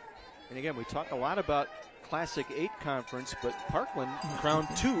 And again, we talk a lot about Classic 8 conference, but Parkland crowned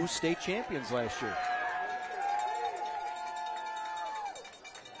 2 state champions last year.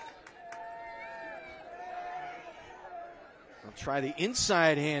 I'll try the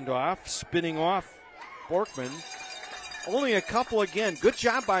inside handoff, spinning off Borkman. Only a couple again. Good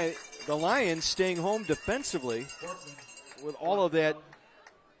job by the Lions staying home defensively with all of that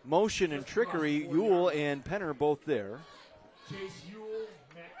motion and trickery. Ewell and Penner both there.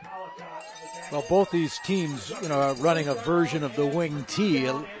 Well, both these teams, are running a version of the wing T,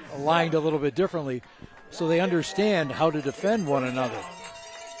 aligned a little bit differently, so they understand how to defend one another.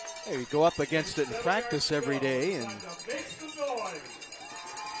 Hey, you go up against it in practice every day, and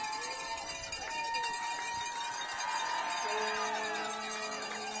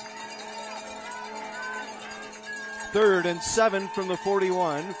third and 7 from the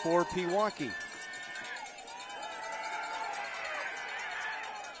 41 for Pewaukee.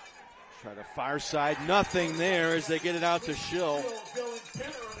 Try the far side, nothing there as they get it out to Schill.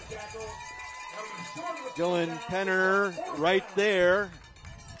 Dylan Penner right there.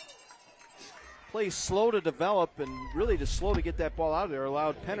 Play slow to develop and really just slow to get that ball out of there.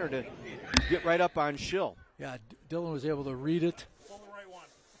 Allowed Penner to get right up on Schill. Yeah, Dylan was able to read it.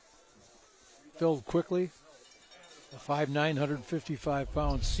 Filled quickly. A 5'9",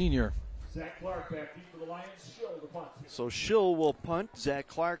 155-pound senior. Zach Clark back deep for the Lions. Schill the punt. So Schill will punt. Zach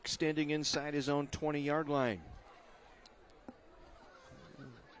Clark standing inside his own 20-yard line.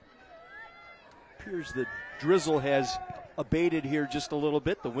 Appears the drizzle has abated here just a little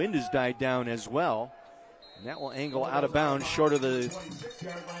bit. The wind has died down as well. And that will angle out of bounds short of the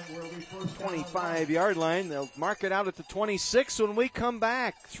 25-yard line. They'll mark it out at the 26 when we come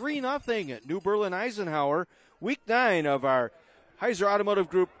back. 3-0 at New Berlin Eisenhower. Week 9 of our Heiser Automotive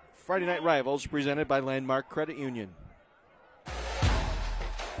Group Friday Night Rivals presented by Landmark Credit Union.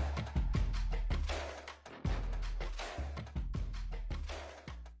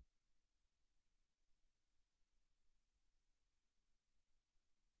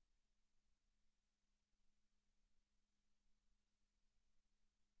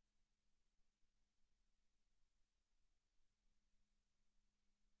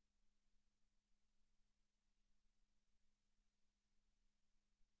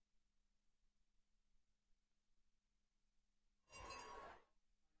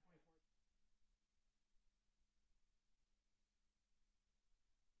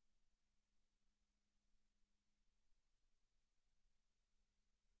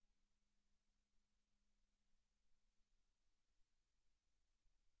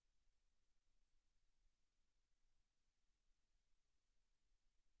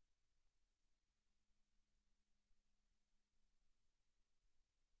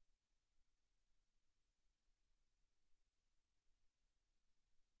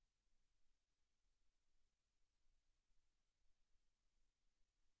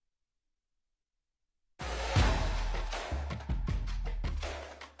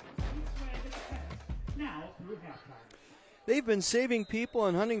 They've been saving people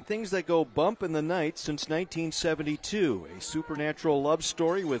and hunting things that go bump in the night since 1972. A supernatural love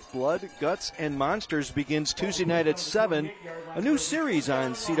story with blood, guts, and monsters begins Tuesday night at 7. A new series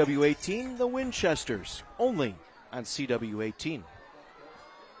on CW18, The Winchesters, only on CW18.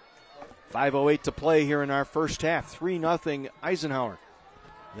 5:08 to play here in our first half. 3-0 Eisenhower.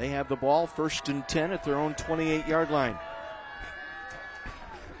 They have the ball, 1st and 10 at their own 28-yard line.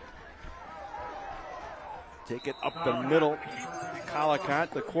 Take it up the middle.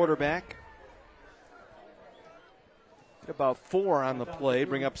 Collicott, the quarterback. Get about 4 on the play.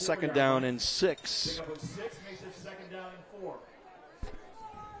 Bring up 2nd down and 6.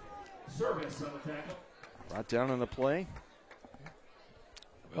 Service on the tackle. Brought down on the play.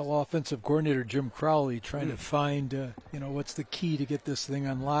 Well, offensive coordinator Jim Crowley trying to find, what's the key to get this thing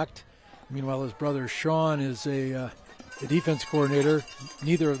unlocked. Meanwhile, his brother Sean is the defense coordinator.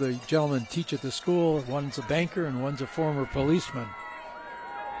 Neither of the gentlemen teach at the school. One's a banker and one's a former policeman.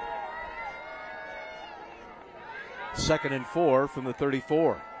 2nd and 4 from the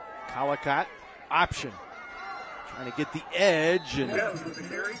 34. Collicott, option. Trying to get the edge, and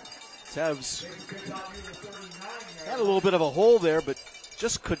Tevs had a little bit of a hole there, but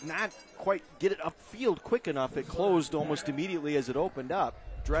just could not quite get it upfield quick enough. It closed almost immediately as it opened up.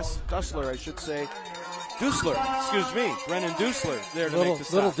 Dusler, I should say. Dusler, excuse me, Brennan Dusler there to make the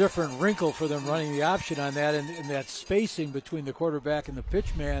stop. Little different wrinkle for them running the option on that, and that spacing between the quarterback and the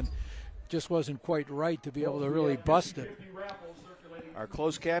pitch man just wasn't quite right to be able to really bust it. Our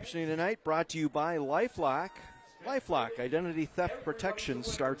closed captioning tonight brought to you by LifeLock. LifeLock, identity theft protection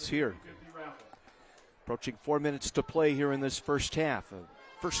starts here. Approaching 4 minutes to play here in this first half.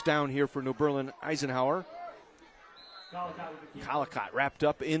 First down here for New Berlin Eisenhower. Collicott wrapped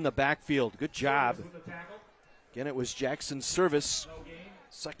up in the backfield. Good job. Again, it was Jackson's Service.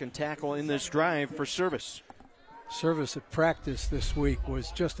 2nd tackle in this drive for Service. Service at practice this week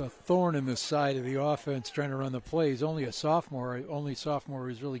was just a thorn in the side of the offense trying to run the plays. Only sophomore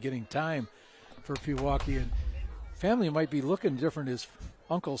who's really getting time for Pewaukee. And family might be looking different. His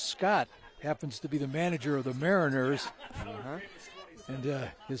Uncle Scott happens to be the manager of the Mariners. And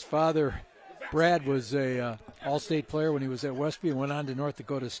his father, Brad, was a all-state player when he was at Westby and went on to North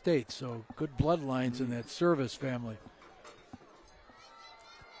Dakota State. So good bloodlines in that Service family.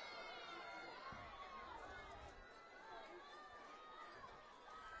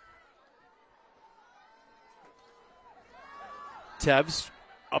 Tevs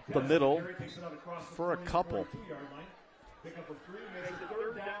up the middle for a couple.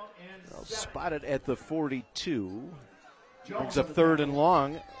 They'll spot it at the 42. Brings up 3rd and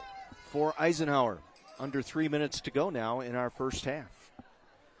long for Eisenhower. Under 3 minutes to go now in our first half.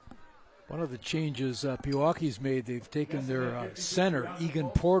 One of the changes Pewaukee's made, they've taken their center, Egan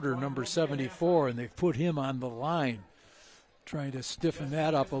Porter, number 74, and they've put him on the line, trying to stiffen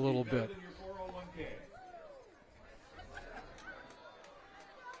that up a little bit.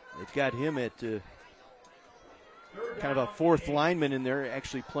 They've got him at kind of a fourth lineman in there,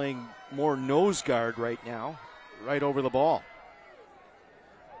 actually playing more nose guard right now, right over the ball.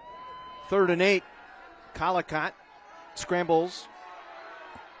 3rd and 8. Collicott scrambles.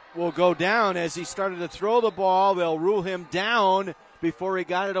 Will go down as he started to throw the ball. They'll rule him down before he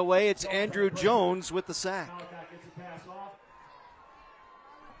got it away. It's Andrew Jones with the sack.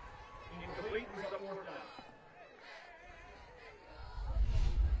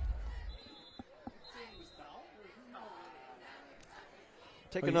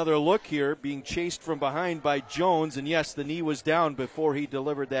 Take another look here, being chased from behind by Jones, and yes, the knee was down before he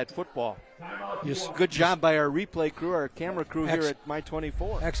delivered that football. Yes. Good job by our replay crew, our camera crew here at My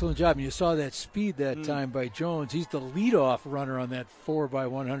 24. Excellent job, and you saw that speed that time by Jones. He's the leadoff runner on that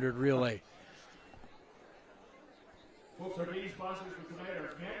 4x100 relay.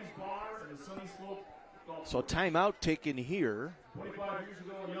 So timeout taken here.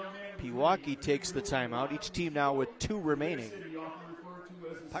 Pewaukee takes the timeout. Each team now with 2 remaining.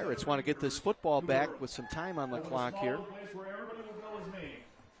 Pirates want to get this football back with some time on the clock here.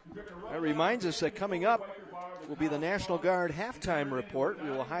 That reminds us that coming up will be the National Guard halftime report. We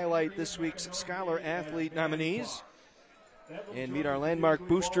will highlight this week's Scholar Athlete nominees and meet our landmark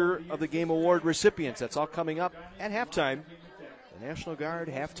Booster of the Game Award recipients. That's all coming up at halftime. The National Guard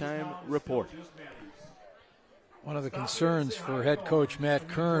halftime report. One of the concerns for head coach Matt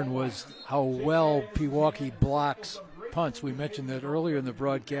Kern was how well Pewaukee blocks punts. We mentioned that earlier in the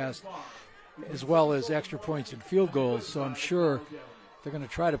broadcast, as well as extra points and field goals. So I'm sure they're going to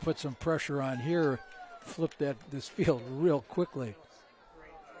try to put some pressure on here, flip this field real quickly.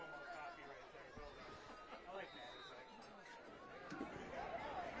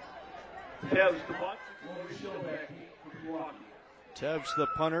 Tev's the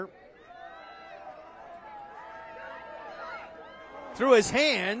punter. Through his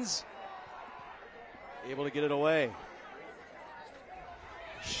hands. Able to get it away.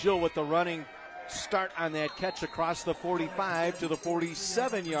 Schill with the running start on that catch across the 45 to the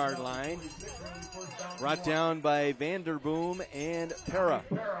 47-yard line. Brought down by Vanderboom and Para.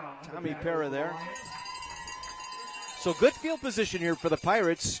 Tommy Para there. So good field position here for the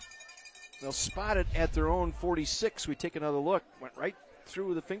Pirates. They'll spot it at their own 46. We take another look. Went right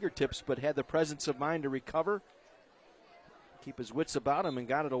through the fingertips, but had the presence of mind to recover. Keep his wits about him and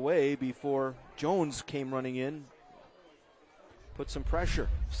got it away before Jones came running in. Put some pressure.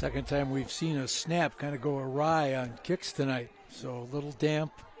 Second time we've seen a snap kind of go awry on kicks tonight. So a little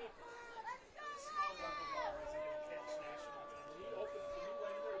damp.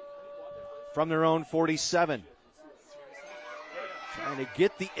 From their own 47. Trying to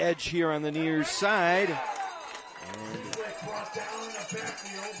get the edge here on the near side. And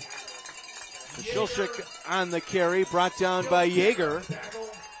Shilchik on the carry, brought down by Yeager.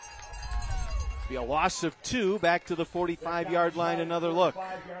 Be a loss of 2, back to the 45-yard line, another look.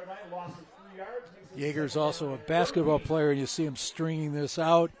 Yeager's also a basketball player, and you see him stringing this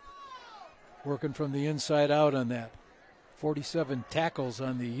out, working from the inside out on that. 47 tackles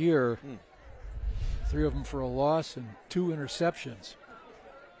on the year, 3 of them for a loss and 2 interceptions.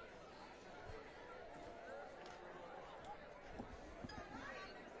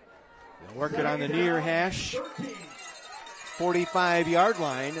 Working on the near hash. 45-yard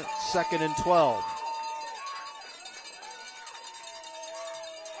line, 2nd and 12.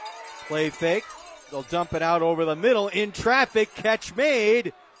 Play fake. They'll dump it out over the middle. In traffic, catch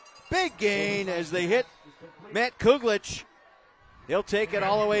made. Big gain as they hit Matt Kuglich. He'll take it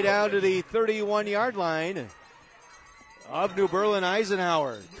all the way down to the 31-yard line of New Berlin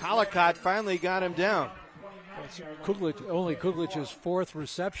Eisenhower. Collicott finally got him down. Only Kuglich's 4th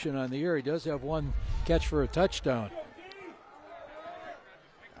reception on the year. He does have 1 catch for a touchdown.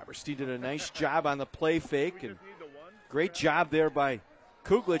 Aberstein did a nice job on the play fake, and great job there by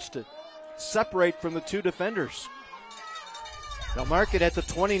Kuglich to separate from the 2 defenders. They'll mark it at the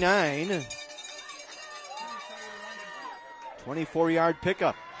 29. 24-yard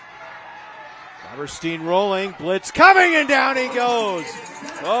pickup. Aberstein rolling, blitz coming, and down he goes.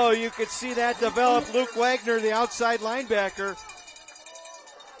 Oh, you could see that develop. Luke Wagner, the outside linebacker,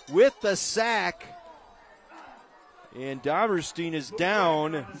 with the sack. And Aberstein is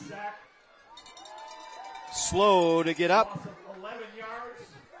down. Slow to get up.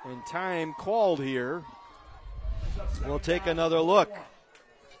 And time called here. We'll take another look.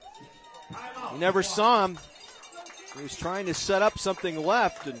 You never saw him. He was trying to set up something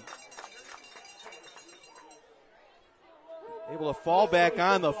left and able to fall back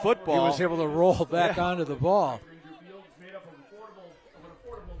on the football. He was able to roll back onto the ball.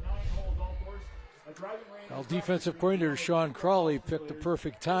 Well, defensive coordinator Sean Crawley picked the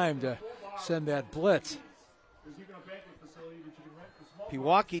perfect time to send that blitz.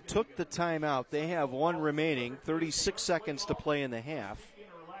 Pewaukee took the timeout. They have one remaining, 36 seconds to play in the half.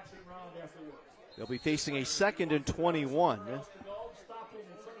 They'll be facing a 2nd and 21.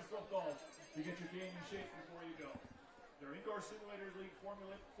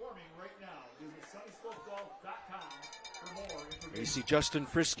 You see Justin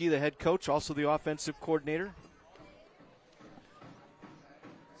Frisky, the head coach, also the offensive coordinator.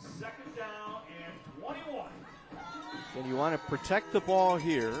 2nd down and 21. And you want to protect the ball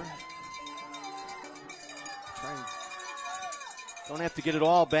here. Don't have to get it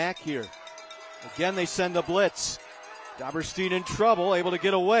all back here. Again, they send a blitz. Doberstein in trouble, able to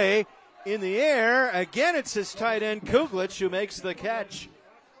get away. In the air, again it's his tight end Kuglich who makes the catch.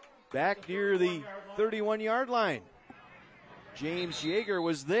 Back near the 31-yard line. James Yeager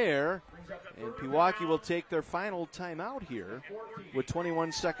was there, and Pewaukee will take their final timeout here with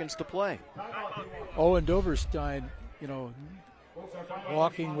 21 seconds to play. Owen Doberstein,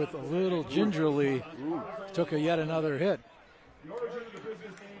 walking with a little gingerly, took yet another hit.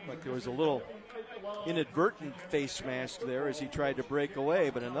 But there was a little inadvertent face mask there as he tried to break away,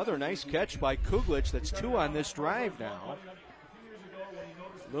 but another nice catch by Kuglich. That's 2 on this drive now.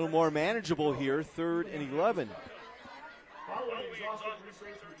 A little more manageable here, 3rd and 11.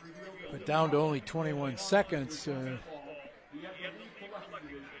 But down to only 21 seconds.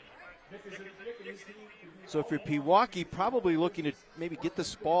 So if you're Pewaukee, probably looking to maybe get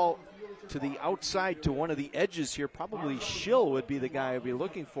this ball to the outside to one of the edges here. Probably Schill would be the guy I'd be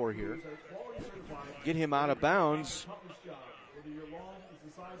looking for here. Get him out of bounds.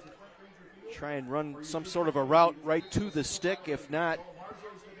 Try and run some sort of a route right to the stick. If not,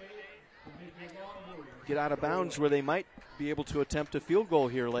 get out of bounds where they might be able to attempt a field goal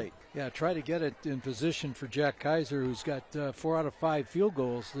here late. Yeah, try to get it in position for Jack Heiser, who's got 4 out of 5 field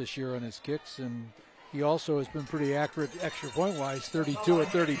goals this year on his kicks, and he also has been pretty accurate extra point-wise, 32 of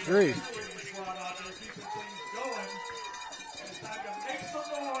 33.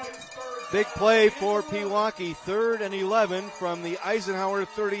 Big play for Pewaukee, 3rd and 11 from the Eisenhower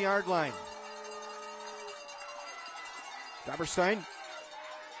 30-yard line. Doberstein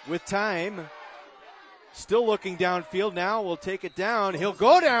with time. Still looking downfield now. Will take it down. He'll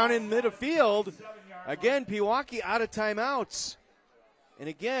go down in midfield. Again, Pewaukee out of timeouts. And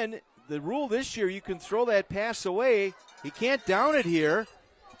again, the rule this year, you can throw that pass away. He can't down it here.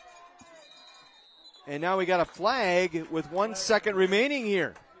 And now we got a flag with 1 second remaining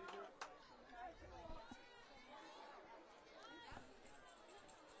here.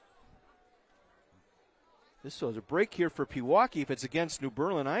 This was a break here for Pewaukee if it's against New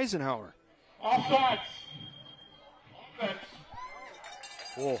Berlin Eisenhower. Offsides. Offense.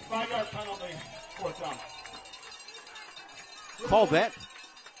 Whoa. 5-yard penalty. 4th down. Called that.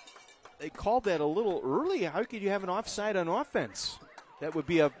 They called that a little early. How could you have an offside on offense? That would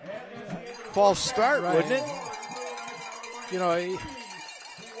be a false start, right, wouldn't it?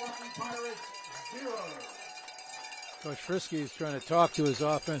 Coach Frisky is trying to talk to his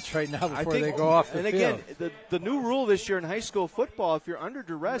offense right now before they go off the field. And again, the new rule this year in high school football, if you're under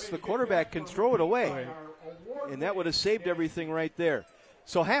duress, the quarterback can throw it away. Right. And that would have saved everything right there.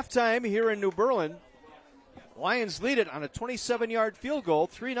 So halftime here in New Berlin. Lions lead it on a 27-yard field goal,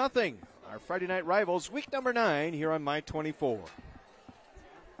 3-0. Our Friday night rivals, week number 9 here on My 24.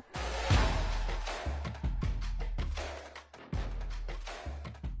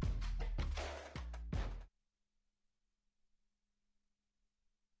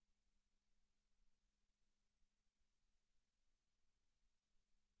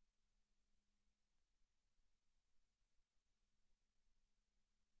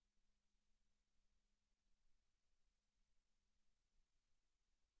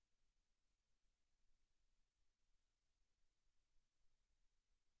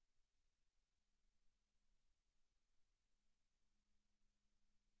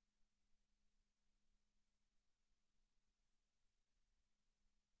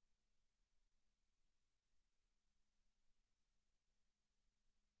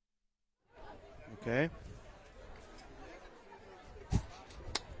 Okay.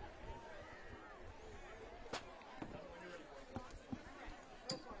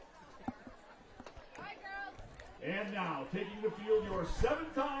 And now, taking the field, your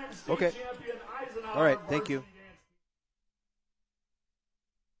 7-time state champion Eisenhower. All right, thank you.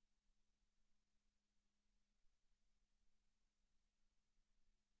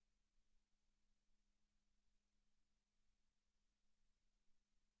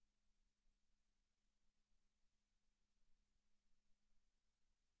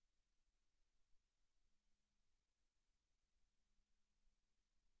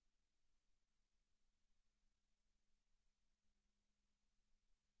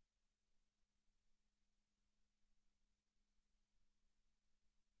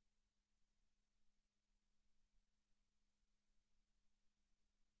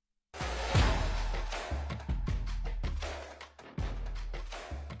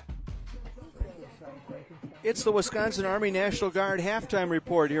 It's the Wisconsin Army National Guard halftime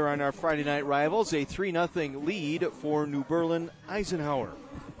report here on our Friday Night Rivals. A 3-0 lead for New Berlin Eisenhower.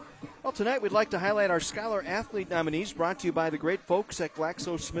 Well, tonight we'd like to highlight our Scholar Athlete nominees brought to you by the great folks at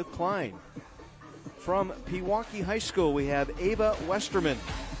GlaxoSmithKline. From Pewaukee High School, we have Ava Westerman.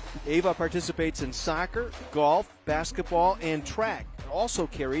 Ava participates in soccer, golf, basketball, and track. Also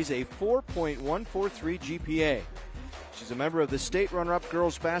carries a 4.143 GPA. She's a member of the state runner-up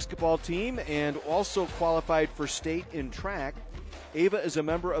girls basketball team and also qualified for state in track. Ava is a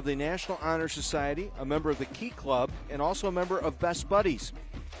member of the National Honor Society, a member of the Key Club, and also a member of Best Buddies.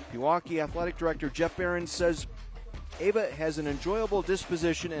 Pewaukee Athletic Director Jeff Barron says Ava has an enjoyable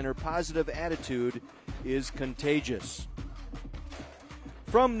disposition and her positive attitude is contagious.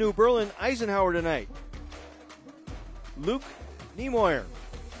 From New Berlin Eisenhower tonight, Luke Niemoyer.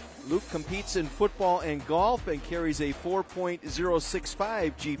 Luke competes in football and golf and carries a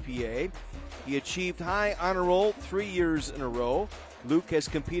 4.065 GPA. He achieved high honor roll 3 years in a row. Luke has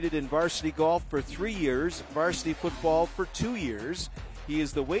competed in varsity golf for 3 years, varsity football for 2 years. He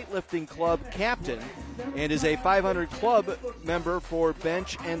is the weightlifting club captain and is a 500 club member for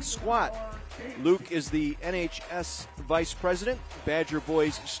bench and squat. Luke is the NHS vice president, Badger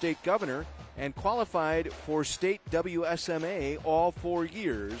Boys state governor, and qualified for state WSMA all 4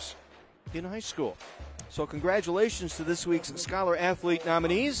 years in high school. So congratulations to this week's Scholar Athlete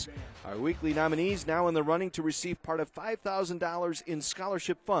nominees. Our weekly nominees now in the running to receive part of $5,000 in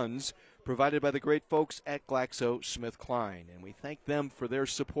scholarship funds provided by the great folks at GlaxoSmithKline. And we thank them for their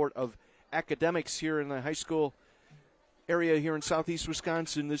support of academics here in the high school area here in southeast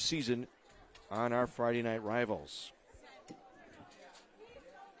Wisconsin this season on our Friday Night Rivals.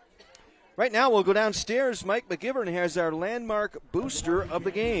 Right now, we'll go downstairs. Mike McGivern has our landmark booster of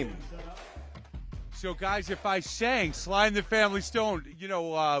the game. So, guys, if I sang Sly and the Family Stone,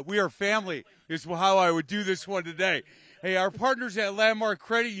 we are family is how I would do this one today. Hey, our partners at Landmark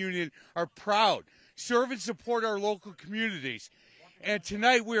Credit Union are proud, serve and support our local communities. And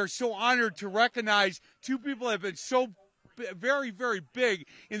tonight we are so honored to recognize two people that have been so very, very big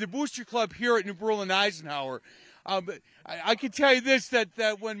in the Booster Club here at New Berlin Eisenhower. I can tell you this,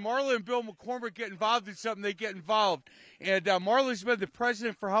 that when Marla and Bill McCormick get involved in something, they get involved. And Marla's been the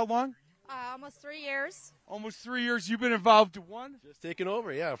president for how long? Almost 3 years. Almost 3 years. You've been involved in one? Just taking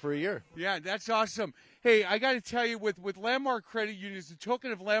over, yeah, for a year. Yeah, that's awesome. Hey, I got to tell you, with Landmark Credit Union, as a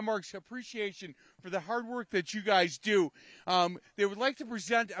token of Landmark's appreciation for the hard work that you guys do, they would like to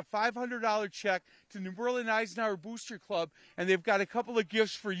present a $500 check to New Berlin Eisenhower Booster Club, and they've got a couple of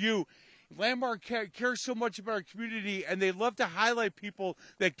gifts for you. Landmark cares so much about our community, and they love to highlight people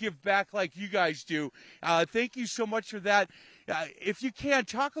that give back like you guys do. Thank you so much for that. If you can,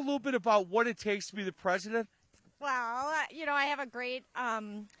 talk a little bit about what it takes to be the president. Well, I have a great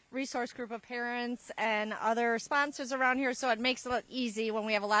resource group of parents and other sponsors around here, so it makes it easy when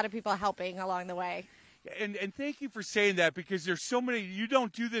we have a lot of people helping along the way. And thank you for saying that, because there's so many. You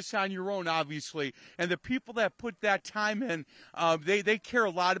don't do this on your own, obviously, and the people that put that time in, they care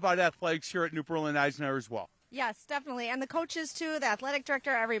a lot about athletics here at New Berlin Eisenhower as well. Yes, definitely, and the coaches too, the athletic director,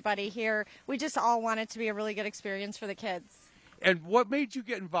 everybody here. We just all want it to be a really good experience for the kids. And what made you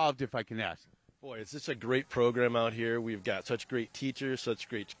get involved, if I can ask? Boy, it's just a great program out here. We've got such great teachers, such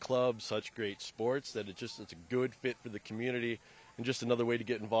great clubs, such great sports that it's a good fit for the community and just another way to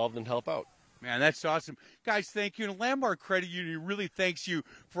get involved and help out. Man, that's awesome. Guys, thank you. And Landmark Credit Union really thanks you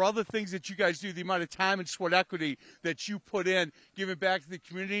for all the things that you guys do, the amount of time and sweat equity that you put in, giving back to the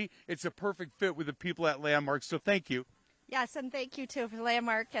community. It's a perfect fit with the people at Landmark, so thank you. Yes, and thank you, too, for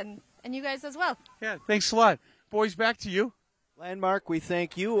Landmark and you guys as well. Yeah, thanks a lot. Boys, back to you. Landmark, we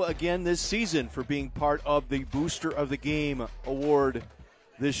thank you again this season for being part of the Booster of the Game award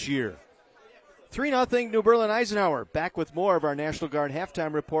this year. 3-0 New Berlin Eisenhower. Back with more of our National Guard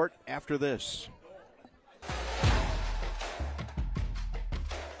halftime report after this.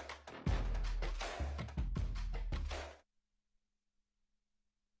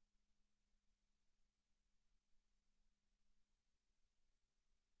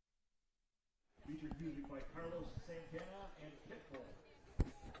 Featured music by Carlos Santana and Pitbull.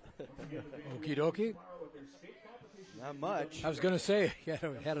 Okie dokie. Not much. I was going to say, you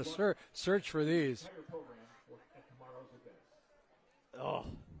had to search for these. Oh.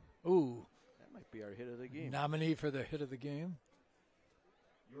 Ooh. That might be our hit of the game. Nominee for the hit of the game.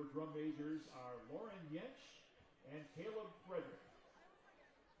 Your drum majors are Lauren Yench and Caleb Frederick.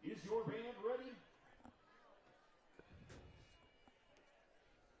 Is your band ready?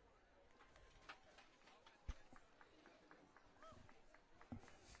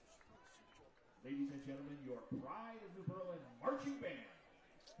 Ladies and gentlemen, your Pride of New Berlin Marching Band.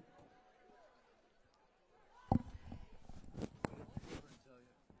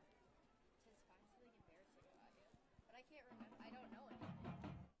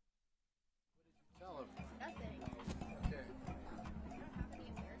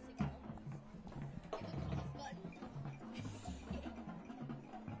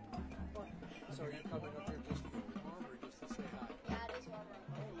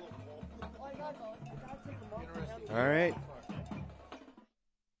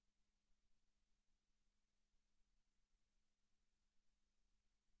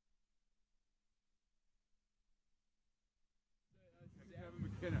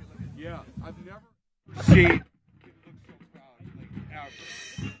 Yeah, I've never seen it look so proud, like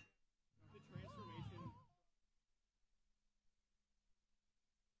ever.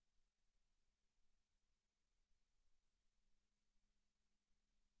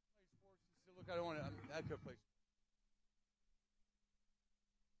 Look, I don't want to. I could play.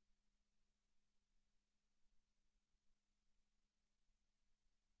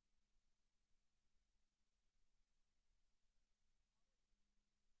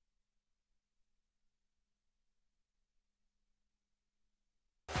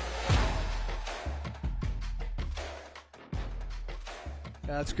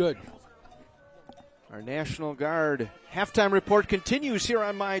 That's good. Our National Guard halftime report continues here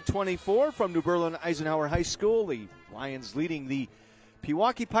on My 24 from New Berlin Eisenhower High School. The Lions leading the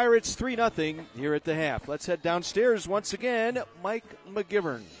Pewaukee Pirates 3-0 here at the half. Let's head downstairs once again. Mike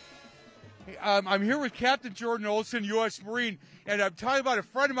McGivern. Hey, I'm here with Captain Jordan Olson, U.S. Marine, and I'm talking about a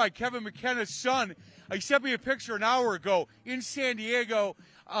friend of mine, Kevin McKenna's son. He sent me a picture an hour ago in San Diego.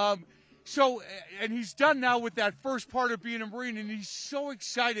 And he's done now with that first part of being a Marine, and he's so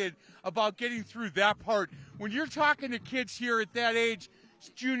excited about getting through that part. When you're talking to kids here at that age,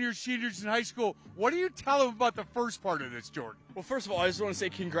 juniors, seniors in high school, what do you tell them about the first part of this, Jordan? Well, first of all, I just want to say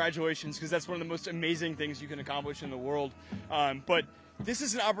congratulations, because that's one of the most amazing things you can accomplish in the world. But this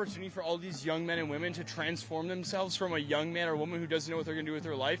is an opportunity for all these young men and women to transform themselves from a young man or woman who doesn't know what they're going to do with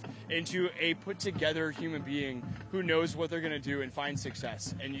their life into a put-together human being who knows what they're going to do and find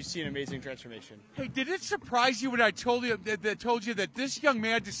success. And you see an amazing transformation. Hey, did it surprise you when I told you that this young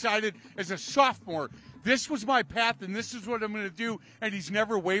man decided as a sophomore, this was my path and this is what I'm going to do, and he's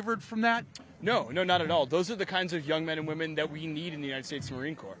never wavered from that? No, not at all. Those are the kinds of young men and women that we need in the United States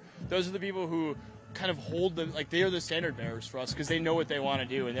Marine Corps. Those are the people who kind of hold they are the standard bearers for us, because they know what they want to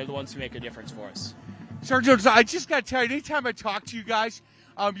do, and they're the ones who make a difference for us. Sergeant, I just got to tell you, anytime I talk to you guys,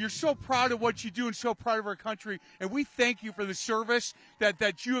 you're so proud of what you do and so proud of our country, and we thank you for the service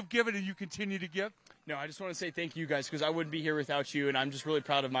that you have given and you continue to give. No, I just want to say thank you guys, because I wouldn't be here without you, and I'm just really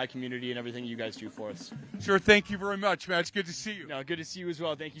proud of my community and everything you guys do for us. Sure, thank you very much, man. It's good to see you. No, good to see you as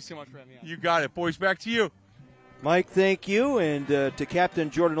well. Thank you so much for having me on. You got it. Boys, back to you. Mike, thank you, and to Captain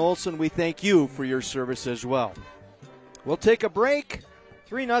Jordan Olson, we thank you for your service as well. We'll take a break.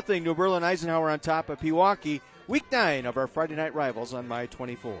 3-0 New Berlin Eisenhower on top of Pewaukee. Week 9 of our Friday night rivals on My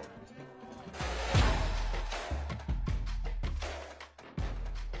 24.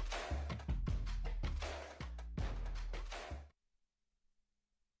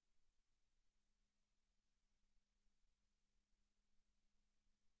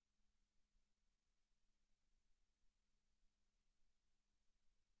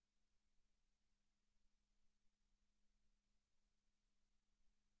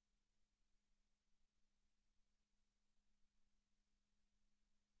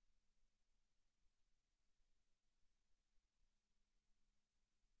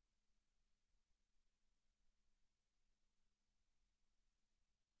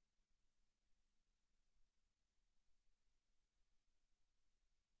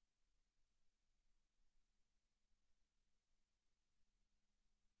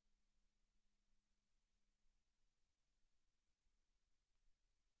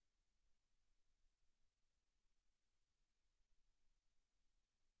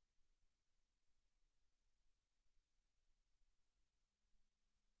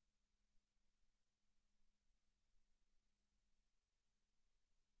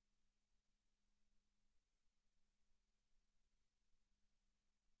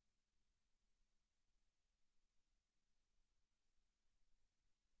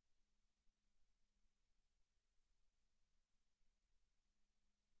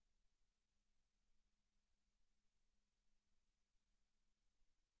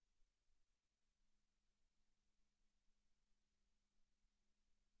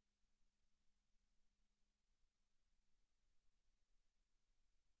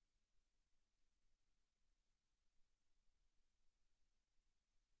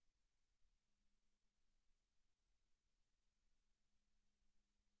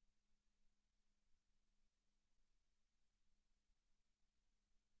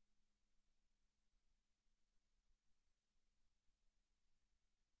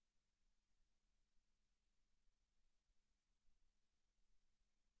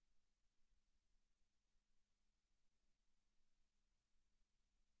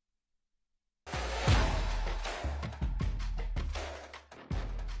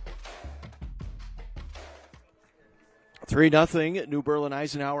 Three 0 New Berlin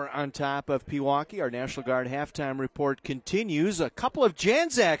Eisenhower on top of Pewaukee. Our National Guard halftime report continues. A couple of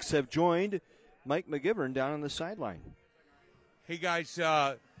Janzaks have joined Mike McGivern down on the sideline. Hey, guys,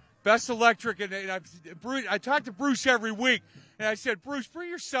 Best Electric, and I talk to Bruce every week, and I said, Bruce, bring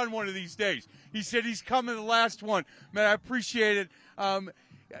your son one of these days. He said he's coming the last one. Man, I appreciate it.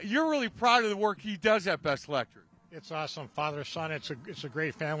 You're really proud of the work he does at Best Electric. It's awesome, father-son. It's a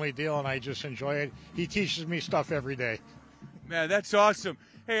great family deal, and I just enjoy it. He teaches me stuff every day. Man, that's awesome.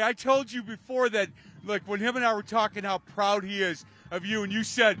 Hey, I told you before that, like, when him and I were talking how proud he is of you, and you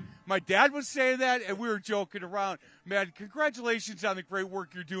said, my dad was saying that, and we were joking around. Man, congratulations on the great work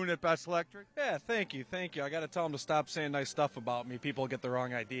you're doing at Best Electric. Yeah, thank you. I got to tell him to stop saying nice stuff about me. People get the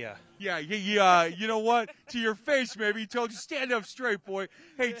wrong idea. Yeah, you know what? To your face, maybe. He told you, stand up straight, boy.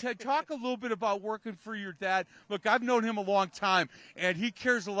 Hey, talk a little bit about working for your dad. Look, I've known him a long time, and he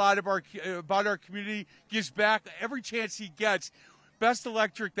cares a lot about our community, gives back every chance he gets. Best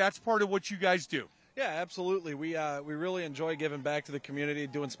Electric, that's part of what you guys do. Yeah, absolutely. We really enjoy giving back to the community,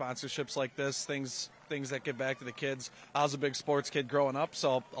 doing sponsorships like this, things that give back to the kids. I was a big sports kid growing up,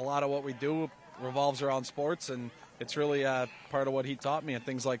 so a lot of what we do revolves around sports, and it's really part of what he taught me and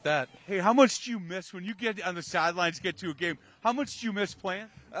things like that. Hey, how much do you miss when you get on the sidelines, get to a game? How much do you miss playing?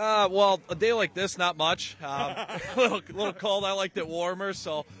 Well, a day like this, not much. A little cold. I liked it warmer.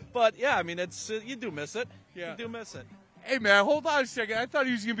 So, but yeah, I mean, you do miss it. Yeah. You do miss it. Hey, man, hold on a second. I thought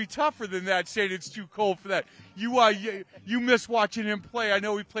he was going to be tougher than that, saying it's too cold for that. You miss watching him play. I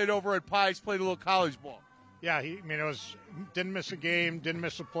know he played over at Pies, played a little college ball. Yeah, didn't miss a game, didn't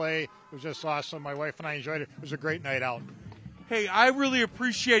miss a play. It was just awesome. My wife and I enjoyed it. It was a great night out. Hey, I really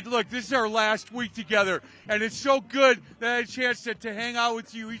appreciate, look, this is our last week together, and it's so good that I had a chance to hang out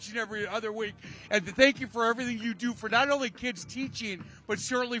with you each and every other week. And thank you for everything you do for not only kids teaching, but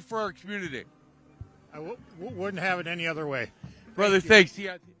certainly for our community. I wouldn't have it any other way. Brother, thanks.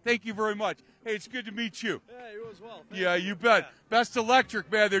 Yeah, thank you very much. Hey, it's good to meet you. Yeah, you as well. Yeah, you bet. Best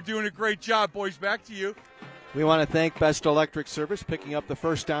Electric, man, they're doing a great job, boys. Back to you. We want to thank Best Electric Service picking up the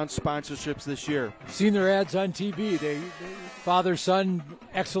First Down sponsorships this year. Seen their ads on TV. They father-son,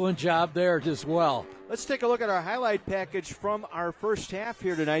 excellent job there as well. Let's take a look at our highlight package from our first half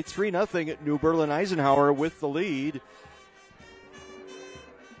here tonight. 3-0 at New Berlin Eisenhower with the lead.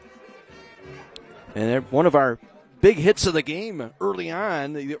 And one of our big hits of the game early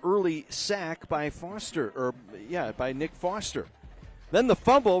on, the early sack by by Nick Foster. Then the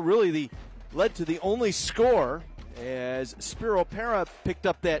fumble really led to the only score as Spiro Pera picked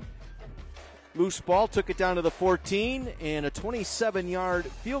up that loose ball, took it down to the 14, and a 27-yard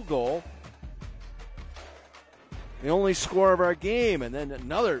field goal. The only score of our game, and then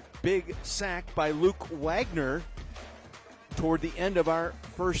another big sack by Luke Wagner toward the end of our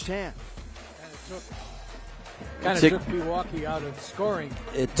first half. Kind of took Pewaukee out of scoring.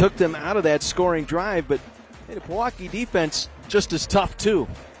 It took them out of that scoring drive, but the Pewaukee defense just as tough, too.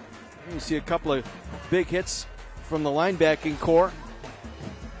 You see a couple of big hits from the linebacking core.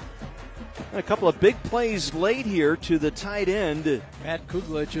 And a couple of big plays late here to the tight end. Matt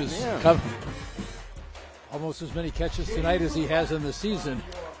Kuglich is almost as many catches tonight as he has in the season.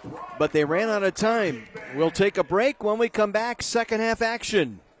 But they ran out of time. We'll take a break. When we come back, second half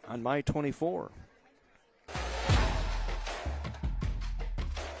action on My 24.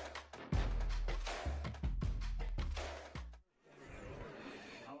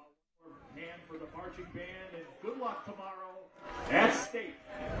 Hand for the marching band, and good luck tomorrow at State.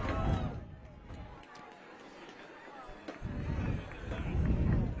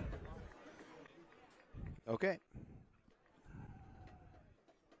 Okay.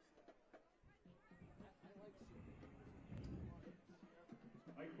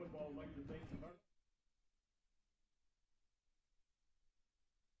 Football like to think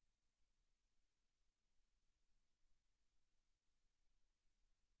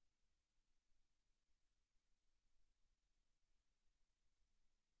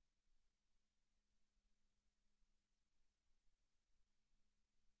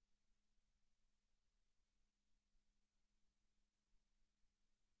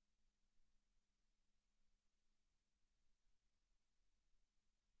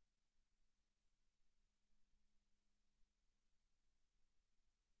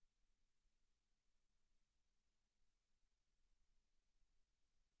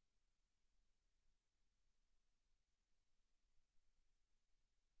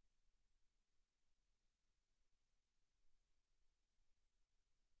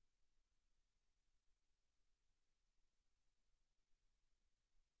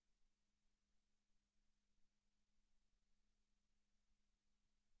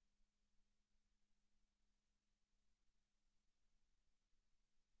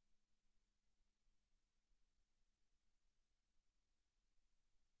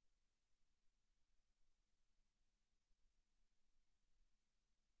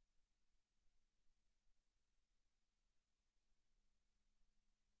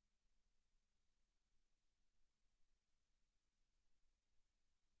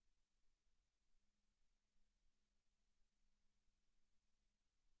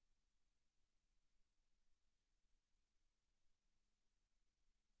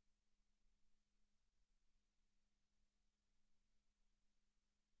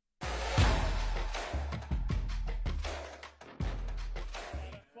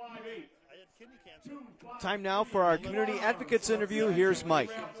Time now for our community advocates interview. Here's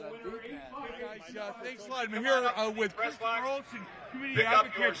Mike. Thanks a lot. I'm here with Christopher Olson, community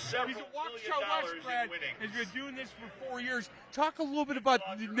advocate. He's at Waukesha West, Brad. Has been doing this for 4 years. Talk a little bit about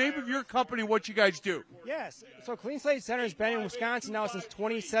the name of your company, what you guys do. Yes. So Clean Slate Center has been in Wisconsin now since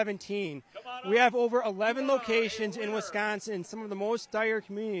 2017. We have over 11 locations in Wisconsin, some of the most dire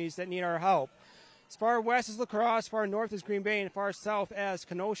communities that need our help. As far west as La Crosse, as far north as Green Bay, and as far south as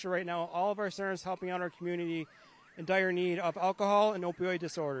Kenosha right now, all of our centers helping out our community in dire need of alcohol and opioid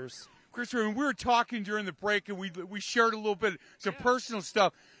disorders. Christopher, we were talking during the break, and we shared a little bit, some personal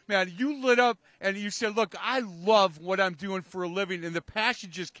stuff. Man, you lit up, and you said, look, I love what I'm doing for a living, and the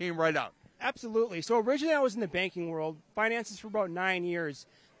passion just came right out. Absolutely. So originally I was in the banking world, finances for about 9 years.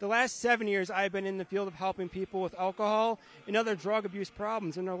 The last 7 years I've been in the field of helping people with alcohol and other drug abuse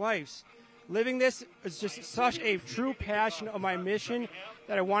problems in their lives. Living this is just such a true passion of my mission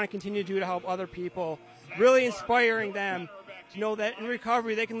that I want to continue to do to help other people, really inspiring them to know that in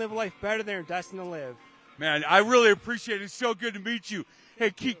recovery they can live a life better than they're destined to live. Man, I really appreciate it. It's so good to meet you.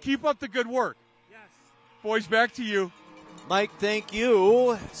 Hey, keep up the good work. Yes. Boys, back to you. Mike, thank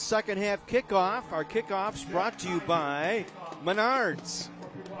you. Second half kickoff. Our kickoff's brought to you by Menards.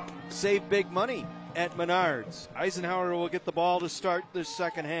 Save big money at Menards. Eisenhower will get the ball to start the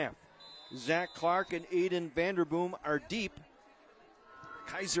second half. Zach Clark and Aiden Vanderboom are deep.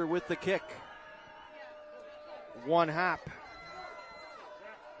 Heiser with the kick. One hop.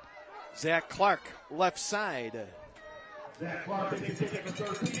 Zach Clark, left side.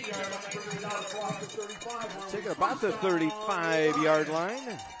 Taking about the 35-yard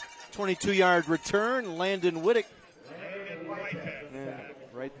line. 22-yard return. Landon Whittick.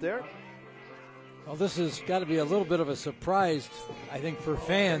 Right there. Well, this has got to be a little bit of a surprise, I think, for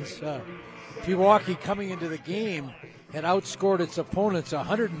fans. Pewaukee coming into the game had outscored its opponents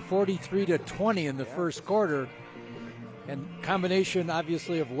 143-20 in the first quarter. And combination,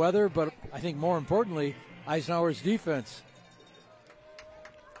 obviously, of weather, but I think more importantly, Eisenhower's defense.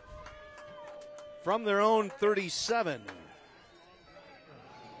 From their own 37.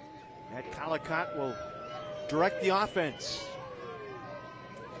 Matt Collicott will direct the offense.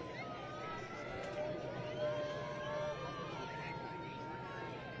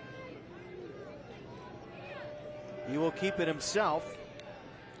 He will keep it himself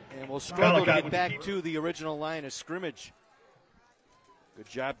and will struggle to get back to the original line of scrimmage. Good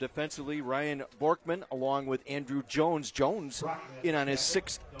job defensively, Ryan Borkman, along with Andrew Jones. Jones in on his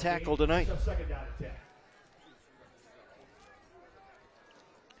sixth tackle tonight.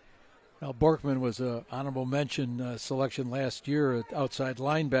 Now, Borkman was an honorable mention selection last year at outside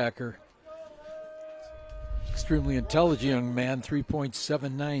linebacker. Extremely intelligent young man,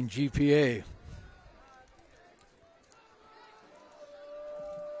 3.79 GPA.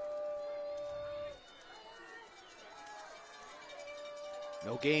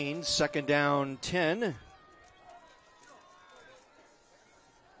 No gains, second down 10. And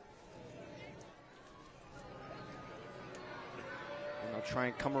I'll try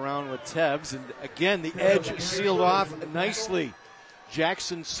and come around with Tevz. And again, the edge sealed off nicely.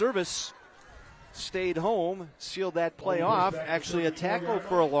 Jackson Service stayed home, sealed that play off. Actually a tackle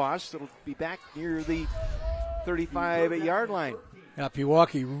for a loss. It'll be back near the 35-yard line. Yeah,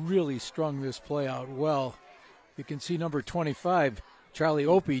 Pewaukee really strung this play out well. You can see number 25, Charlie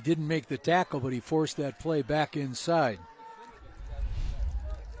Opie, didn't make the tackle, but he forced that play back inside.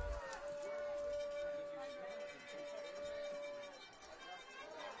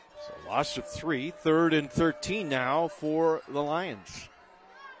 So loss of 3, 3rd and 13 now for the Lions.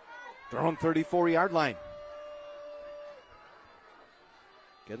 Their own 34-yard line.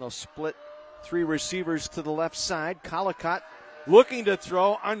 Again, they'll split 3 receivers to the left side. Collicott looking to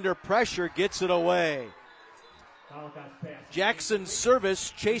throw under pressure, gets it away. Jackson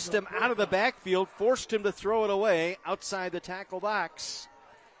Service chased him out of the backfield, forced him to throw it away outside the tackle box.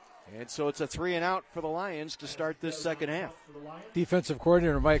 And so it's a 3 and out for the Lions to start this second half. Defensive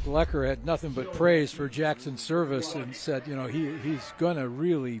coordinator Mike Lecker had nothing but praise for Jackson Service and said, you know, he's going to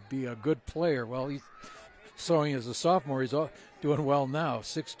really be a good player. Well, he's showing as a sophomore, he's doing well now.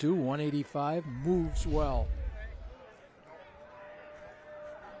 6'2", 185, moves well.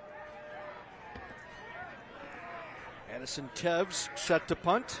 Addison Tevz set to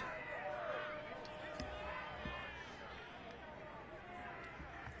punt.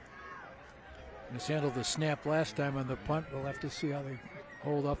 Mishandled the snap last time on the punt. We'll have to see how they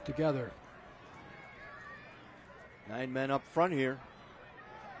hold up together. 9 men up front here.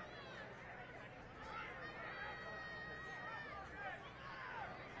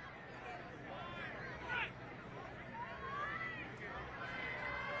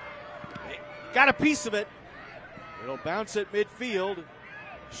 got a piece of it. It'll bounce at midfield.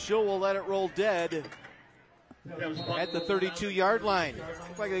 Schill will let it roll dead at the 32-yard line.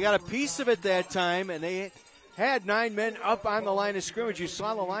 Looks like they got a piece of it that time, and they had 9 men up on the line of scrimmage. You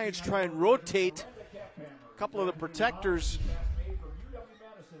saw the Lions try and rotate a couple of the protectors.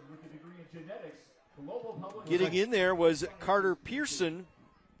 Getting in there was Carter Pearson.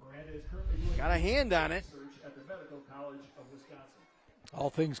 Got a hand on it. All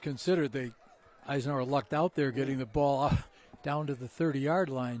things considered, Eisenhower lucked out there getting the ball down to the 30-yard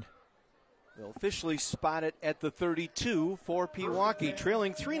line. They'll officially spot it at the 32 for Pewaukee,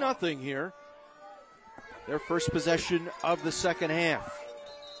 trailing 3-0 here. Their first possession of the second half.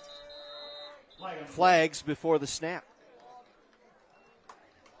 Flags before the snap.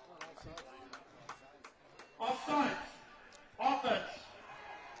 Offside. Offense.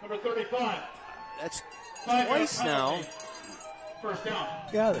 Number 35. That's twice now. First down.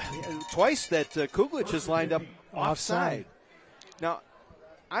 Yeah, twice that Kuglich has lined up offside. Now,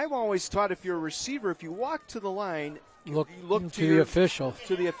 I've always thought if you're a receiver, if you walk to the line, you look to the official.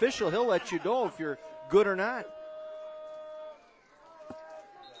 To the official, he'll let you know if you're good or not.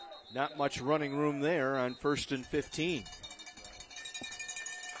 Not much running room there on 1st and 15.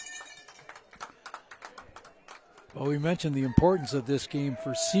 Well, we mentioned the importance of this game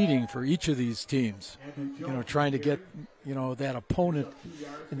for seeding for each of these teams. Trying to get, that opponent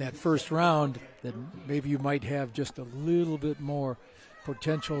in that first round that maybe you might have just a little bit more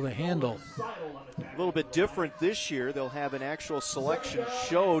potential to handle. A little bit different this year. They'll have an actual selection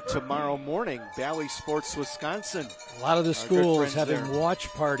show tomorrow morning. Valley Sports Wisconsin. A lot of the schools having watch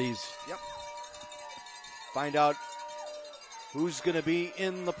parties. Yep. Find out who's going to be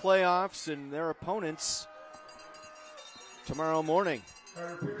in the playoffs and their opponents tomorrow morning.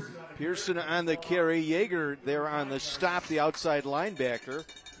 Pearson on the carry. Yeager there on the stop, the outside linebacker.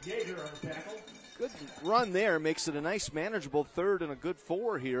 Good run there. Makes it a nice, manageable 3rd and a good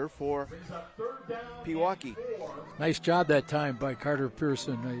 4 here for Pewaukee. Nice job that time by Carter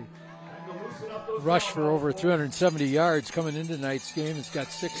Pearson. A rush for over 370 yards coming into tonight's game. It's got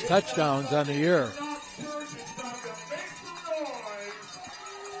 6 touchdowns on the year.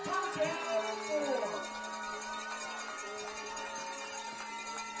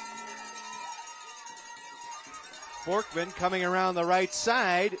 Forkman coming around the right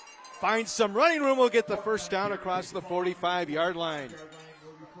side. Finds some running room. Will get the first down across the 45-yard line.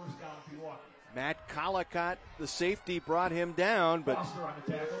 Matt Collicott, the safety, brought him down, but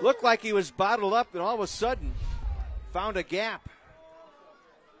looked like he was bottled up and all of a sudden found a gap.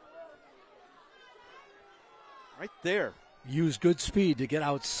 Right there. Use good speed to get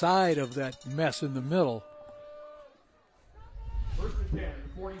outside of that mess in the middle. 1st and 10,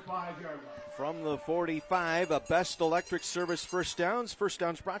 45-yard line. From the 45, a Best Electric Service first downs. First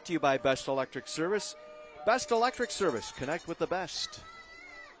downs brought to you by Best Electric Service. Best Electric Service. Connect with the best.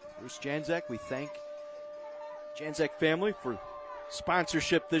 Bruce Janczak, we thank Janczak family for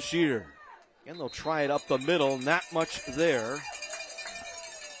sponsorship this year. And they'll try it up the middle. Not much there.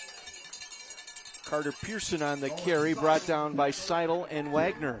 Carter Pearson on the carry, brought down by Seidel and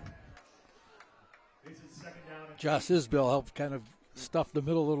Wagner. Josh Isbell helped kind of stuff the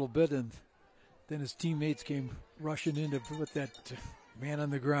middle a little bit, and then his teammates came rushing in to put that man on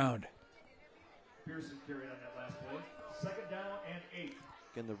the ground. Pearson carried on that last play. 2nd down and 8.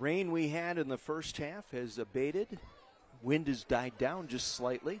 Again, the rain we had in the first half has abated. Wind has died down just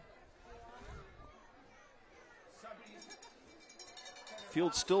slightly.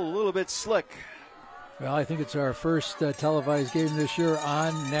 Field's still a little bit slick. Well, I think it's our first televised game this year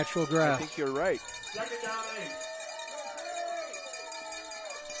on natural grass. I think you're right. 2nd down and 8.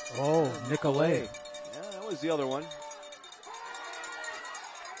 Oh, Nicolay. Yeah, that was the other one.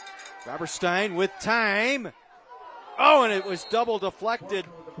 Robert Stein with time. Oh, and it was double deflected.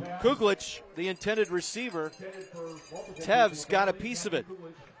 Kuglich, the intended receiver. Tev's got a piece of it.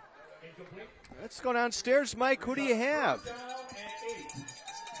 Let's go downstairs, Mike. Who do you have?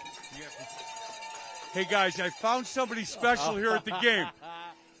 Hey, guys, I found somebody special here at the game.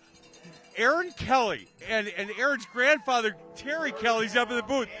 Aaron Kelly and Aaron's grandfather, Terry Kelly's up in the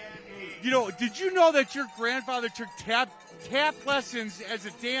booth. Did you know that your grandfather took tap lessons as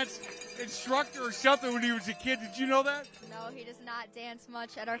a dance instructor or something when he was a kid? Did you know that? No, he does not dance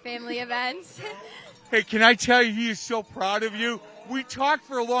much at our family events. Hey, can I tell you, he is so proud of you. We talked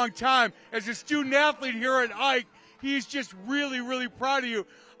for a long time. As a student athlete here at Ike, he is just really, really proud of you.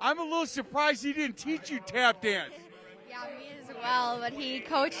 I'm a little surprised he didn't teach you tap dance. Yeah, me as well, but he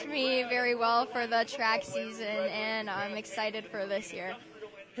coached me very well for the track season, and I'm excited for this year.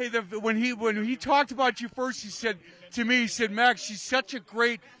 Hey, when he talked about you first, he said to me, he said, Max, she's such a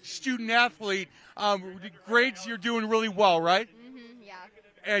great student athlete. Grades, you're doing really well, right? Mm-hmm,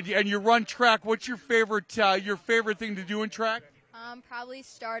 yeah. And you run track. What's your favorite thing to do in track? Probably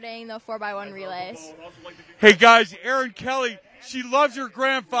starting the 4x1 relays. Hey guys, Erin Kelly, she loves her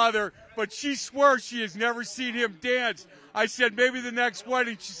grandfather, but she swears she has never seen him dance. I said maybe the next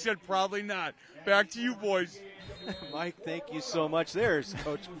wedding. She said probably not. Back to you, boys. Mike, thank you so much. There's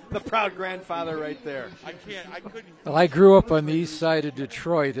Coach, the proud grandfather right there. I couldn't. Well, I grew up on the east side of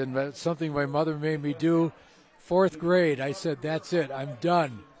Detroit, and that's something my mother made me do. 4th grade, I said, that's it. I'm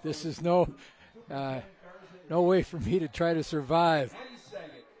done. This is no way for me to try to survive.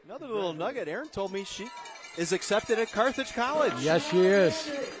 Another little nugget. Erin told me she is accepted at Carthage College. Yes, she is.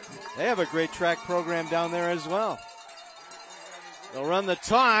 They have a great track program down there as well. They'll run the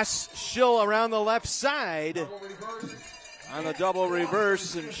toss. Schill around the left side on the double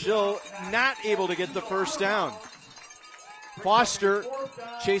reverse, and Schill not able to get the first down. Foster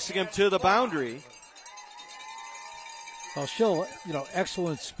chasing him to the boundary. Well, Schill,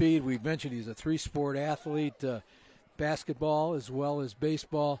 excellent speed. We've mentioned he's a 3-sport athlete, basketball as well as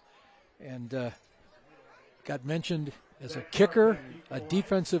baseball, and got mentioned as a kicker, a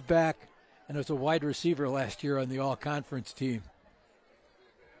defensive back, and as a wide receiver last year on the all-conference team.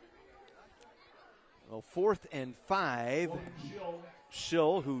 Well, 4th and 5.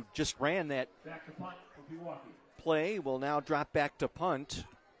 Schill, who just ran that play, will now drop back to punt.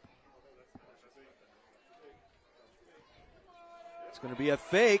 It's going to be a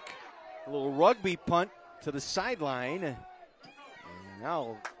fake, a little rugby punt to the sideline. And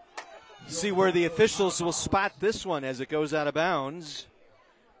now see where the officials will spot this one as it goes out of bounds.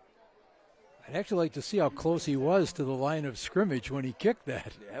 I'd actually like to see how close he was to the line of scrimmage when he kicked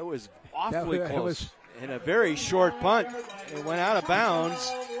that. Yeah, it was awfully close. In a very short punt, it went out of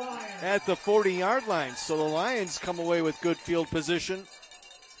bounds at the 40-yard line. So the Lions come away with good field position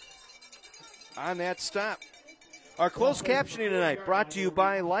on that stop. Our closed captioning tonight brought to you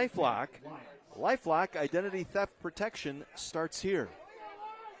by LifeLock. LifeLock identity theft protection starts here.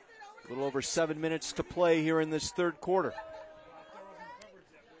 A little over 7 minutes to play here in this third quarter.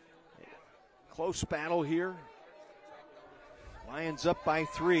 Close battle here. Lions up by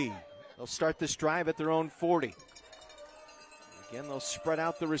 3. They'll start this drive at their own 40. Again, they'll spread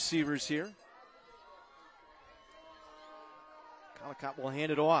out the receivers here. Collicott will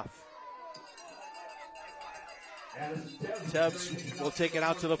hand it off. Tubbs will take it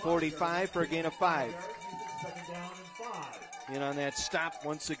out to the 45 for a gain of 5. In on that stop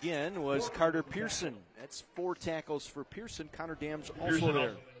once again was Carter Pearson. That's 4 tackles for Pearson. Connor Dams also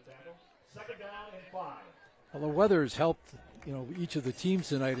there. Well, the weather's helped, each of the teams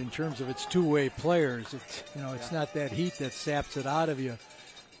tonight in terms of its two-way players. It's not that heat that saps it out of you.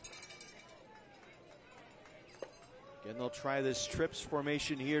 Again, they'll try this trips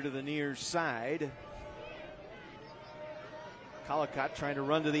formation here to the near side. Collicott trying to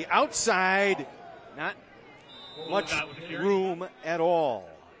run to the outside. Not much room at all.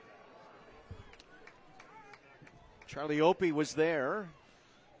 Charlie Opie was there.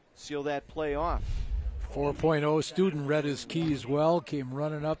 Seal that play off. 4.0 student read his keys well, came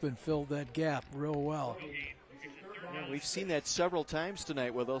running up and filled that gap real well. Yeah, we've seen that several times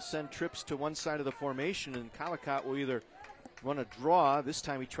tonight where they'll send trips to one side of the formation and Collicott will either run a draw. This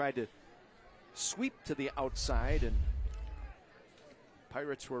time he tried to sweep to the outside and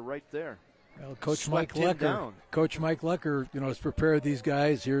Pirates were right there. Well, Coach Mike Lecker, has prepared these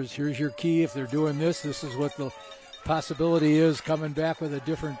guys. Here's your key. If they're doing this, this is what the possibility is, coming back with a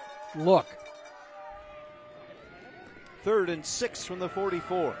different look. 3rd and 6 from the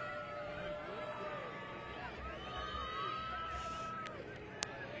 44.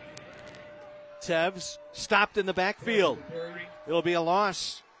 Tevz stopped in the backfield. It'll be a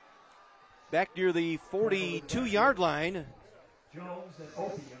loss back near the 42-yard line.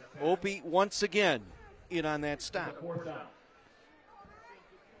 Opie once again in on that stop.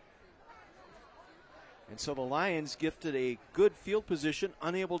 And so the Lions gifted a good field position,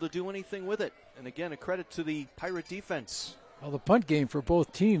 unable to do anything with it. And again, a credit to the Pirate defense. Well, the punt game for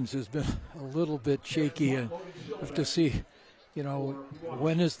both teams has been a little bit shaky, and have to see,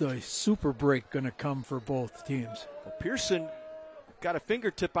 when is the super break going to come for both teams? Well, Pearson got a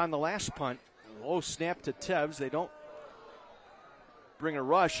fingertip on the last punt. Low snap to Tevz. They don't bring a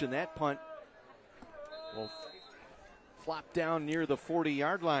rush, and that punt will flop down near the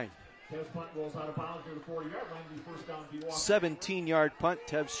 40-yard line. 17-yard punt.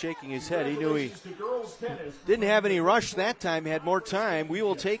 Tevz shaking his head. He knew he didn't have any rush that time. Had more time. We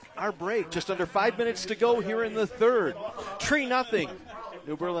will take our break. Just under 5 minutes to go here in the third. 3-0.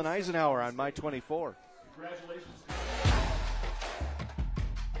 New Berlin Eisenhower on my 24. Congratulations.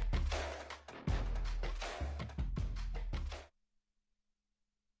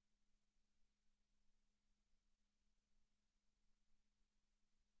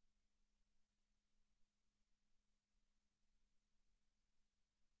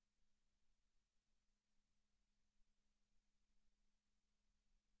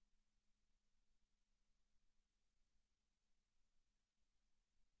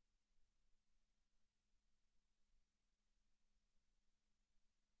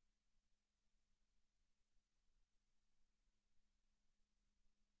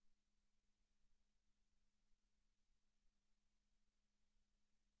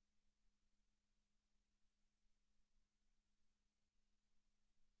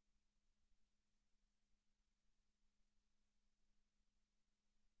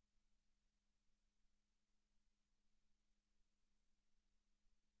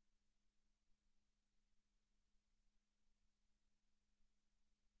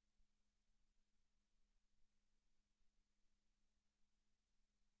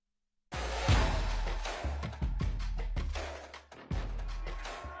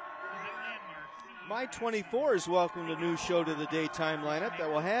 My 24's welcomed a new show to the daytime lineup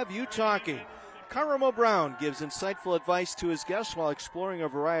that will have you talking. Karamo Brown gives insightful advice to his guests while exploring a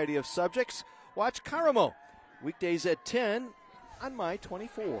variety of subjects. Watch Karamo weekdays at 10 on my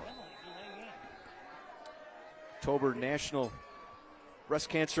 24. October National Breast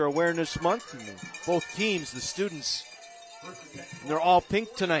Cancer Awareness Month. And both teams, the students, they're all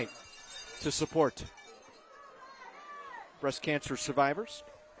pink tonight to support breast cancer survivors.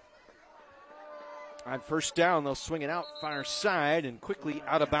 On first down, they'll swing it out far side and quickly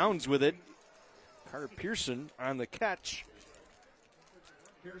out of bounds with it. Carter Pearson on the catch.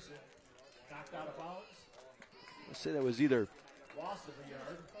 Pearson knocked out of bounds. Let's say that was either Lost of a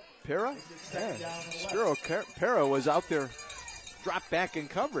yard. Para? Yeah. Spiro Para was out there, dropped back in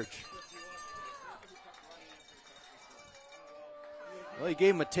coverage. Well, he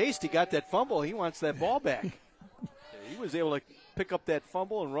gave him a taste. He got that fumble. He wants that ball back. He was able to pick up that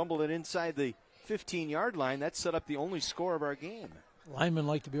fumble and rumble it inside the 15-yard line. That set up the only score of our game. Linemen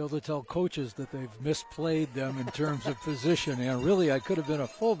like to be able to tell coaches that they've misplayed them in terms of position. And really, I could have been a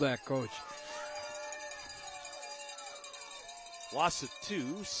fullback coach. Loss of 2,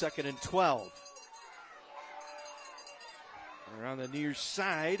 2nd and 12. Around the near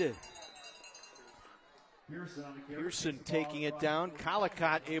side. Pearson taking it down.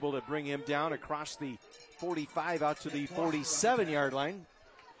 Collicott able to bring him down across the 45 out to the 47-yard line.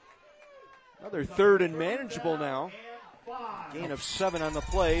 Another 3rd and manageable now. Gain of 7 on the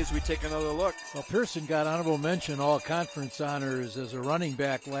play as we take another look. Well, Pearson got honorable mention, all conference honors as a running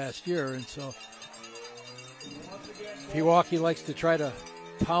back last year, and so Pewaukee likes to try to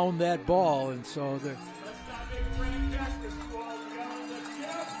pound that ball, and so the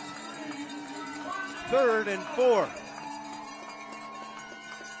 3rd and 4.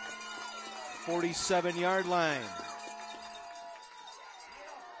 47-yard line.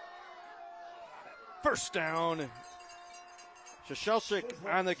 First down. Shashelsik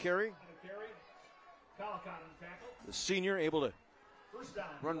on the carry. The senior able to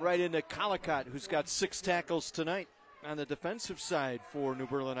run right into Collicott, who's got 6 tackles tonight on the defensive side for New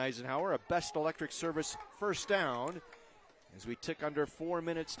Berlin Eisenhower. A best electric service first down as we tick under 4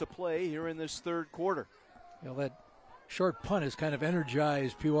 minutes to play here in this 3rd quarter. You know, that short punt has kind of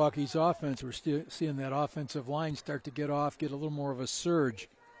energized Pewaukee's offense. We're still seeing that offensive line start to get off, get a little more of a surge.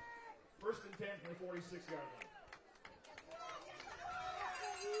 1st and 10 from the 46-yard line.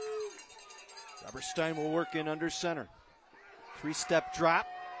 Robert Stein will work in under center. 3-step drop.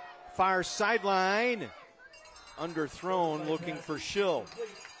 Far sideline. Underthrown, looking for Schill.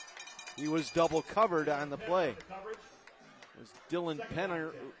 He was double covered on the play. It was Dylan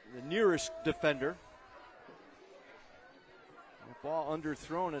Penner, the nearest defender. The ball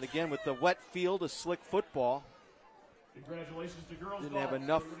underthrown, and again with the wet field, a slick football. Congratulations to girls. Didn't have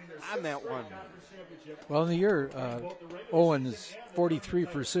enough on that one. Well, in the year, Owen is 43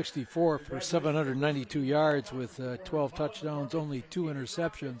 for 64 for 792 yards with 12 touchdowns, only 2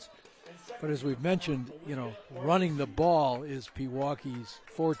 interceptions. But as we've mentioned, you know, running the ball is Pewaukee's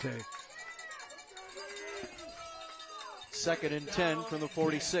forte. 2nd and 10 from the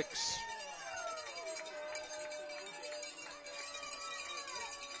 46.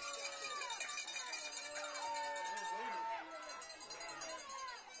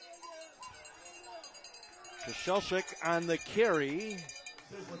 Shelsik on the carry.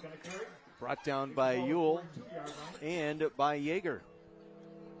 Brought down by Ewell and by Yeager.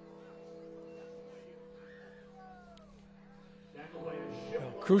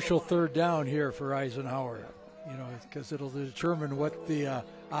 crucial third down here for Eisenhower, because it'll determine what the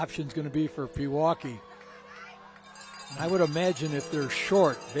option's going to be for Pewaukee. And I would imagine if they're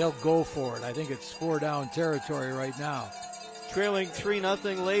short, they'll go for it. I think it's 4-down territory right now. Trailing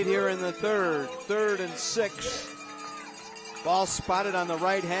 3-0 late here in the third. 3rd and 6. Ball spotted on the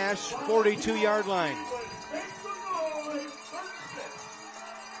right hash, 42-yard line.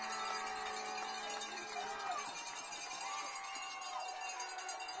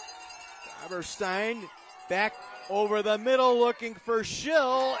 Eberstein back over the middle looking for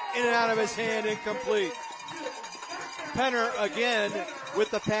Schill. In and out of his hand, incomplete. Penner again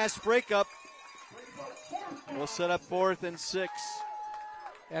with the pass breakup. We'll set up 4th and 6.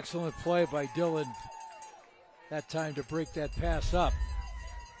 Excellent play by Dillon. That time to break that pass up.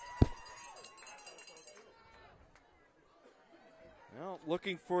 Well,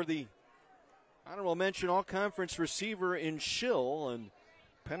 looking for the honorable mention all-conference receiver in Schill, and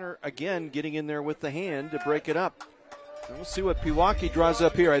Penner again getting in there with the hand to break it up. And we'll see what Pewaukee draws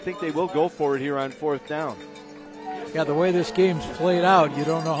up here. I think they will go for it here on 4th down. Yeah, the way this game's played out, you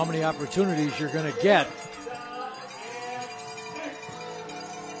don't know how many opportunities you're going to get.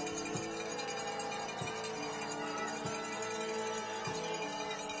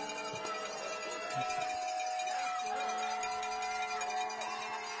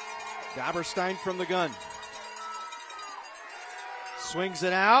 Eberstein from the gun. Swings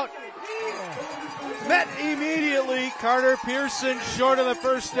it out. Met immediately. Carter Pearson short of the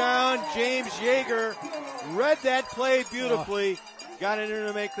first down. James Yeager read that play beautifully. Got it in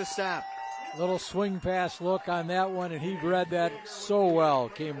to make the stop. Little swing pass look on that one, and he read that so well.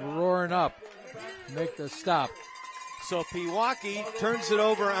 Came roaring up to make the stop. So Pewaukee turns it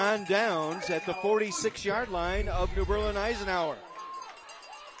over on downs at the 46-yard line of New Berlin Eisenhower.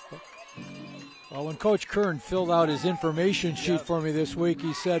 Well, when Coach Kern filled out his information sheet for me this week,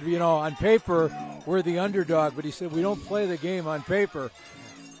 he said, on paper, we're the underdog, but he said, we don't play the game on paper.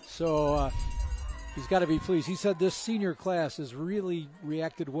 So he's got to be pleased. He said this senior class has really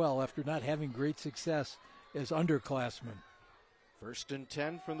reacted well after not having great success as underclassmen. 1st and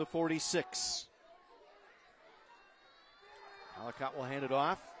 10 from the 46. Alcott will hand it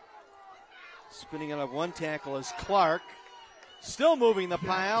off. Spinning out of one tackle is Clark. Still moving the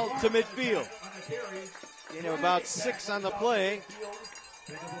pile to midfield. Gain of about 6 on the play.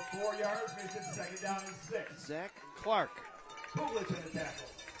 4 yards, makes it 2nd down and 6. Zach Clark.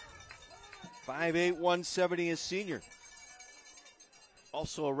 5'8", 170 is senior.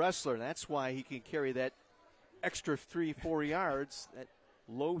 Also a wrestler. That's why he can carry that extra 3-4 yards. That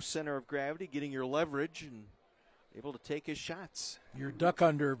low center of gravity, getting your leverage and able to take his shots. Your duck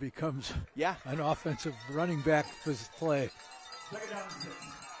under becomes an offensive running back play.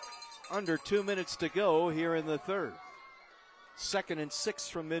 Under 2 minutes to go here in the third. 2nd and 6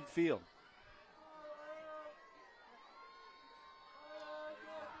 from midfield.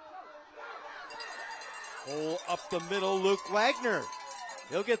 Hole up the middle, Luke Wagner.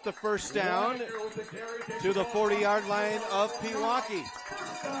 He'll get the first down to the 40-yard line of Pewaukee.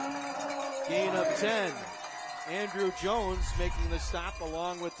 Gain of 10. Andrew Jones making the stop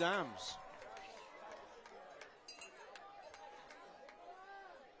along with Doms.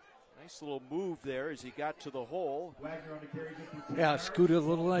 Nice little move there as he got to the hole. Yeah, scooted a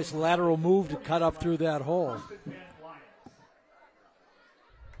little nice lateral move to cut up through that hole.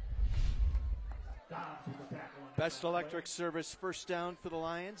 Best Electric Service first down for the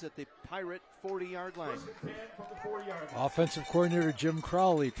Lions at the Pirate 40-yard line. Offensive coordinator Jim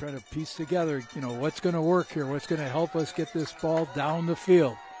Crowley trying to piece together, what's going to work here, what's going to help us get this ball down the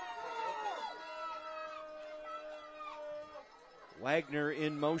field. Wagner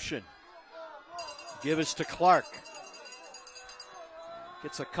in motion. Give us to Clark.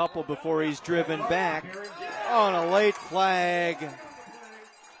 Gets a couple before he's driven back. On a late flag.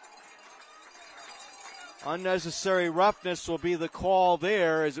 Unnecessary roughness will be the call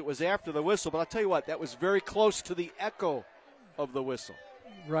there, as it was after the whistle. But I'll tell you what, that was very close to the echo of the whistle.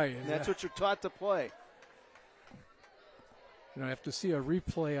 Right. And that's what you're taught to play. I have to see a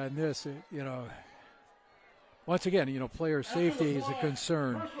replay on this, Once again, player safety is a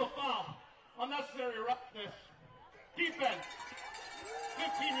concern. Personal foul, unnecessary roughness, defense,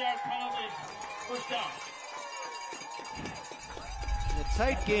 15-yard penalty, first down. In a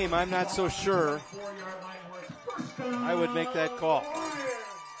tight game, I'm not so sure I would make that call.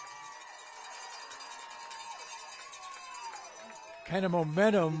 Kind of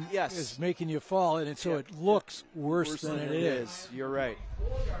momentum is making you fall, and so it looks worse than it is. You're right.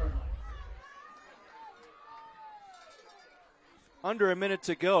 Under a minute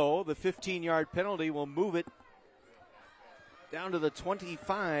to go, the 15-yard penalty will move it down to the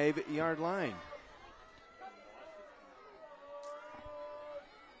 25-yard line.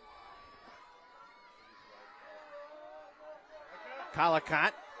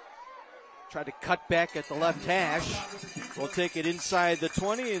 Collicott tried to cut back at the left hash. We'll take it inside the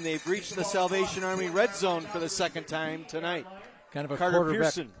 20, and they've reached the Salvation Army red zone for the second time tonight. Kind of a Carter quarterback,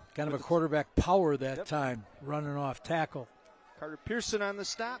 Pearson. kind of a quarterback power that time, running off tackle. Carter Pearson on the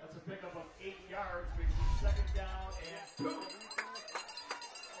stop. That's a pickup of 8 yards, makes it second down and 2.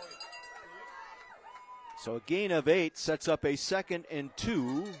 So a gain of 8 sets up a 2nd and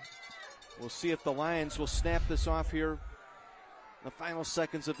 2. We'll see if the Lions will snap this off here in the final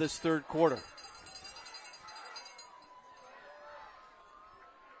seconds of this third quarter.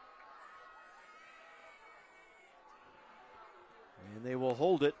 And they will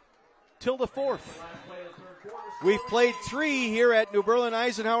hold it till the 4th. We've played 3 here at New Berlin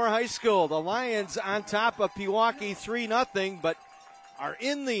Eisenhower High School. The Lions on top of Pewaukee 3-0, but are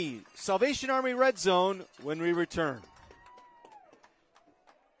in the Salvation Army red zone when we return.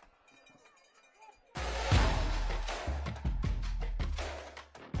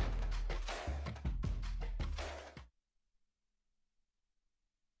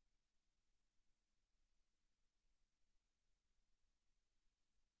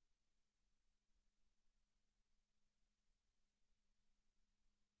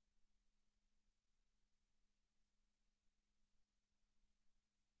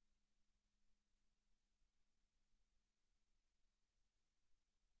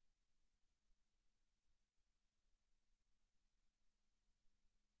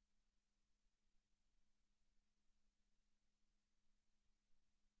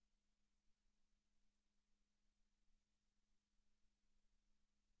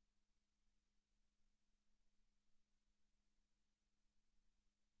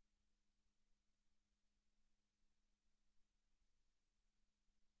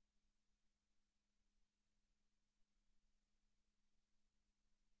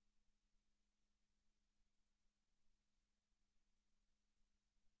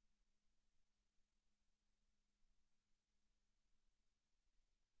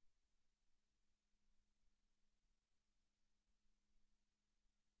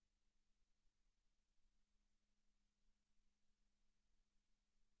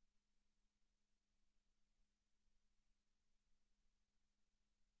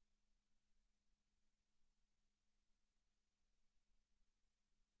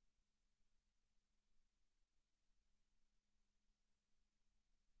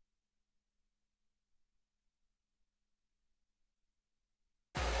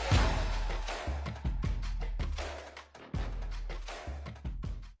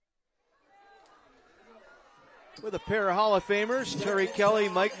 With a pair of Hall of Famers, Terry Kelly,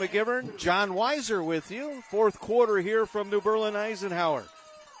 Mike McGivern, John Weiser with you. Fourth quarter here from New Berlin Eisenhower.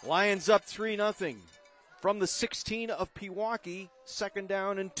 Lions up 3-0 from the 16 of Pewaukee, 2nd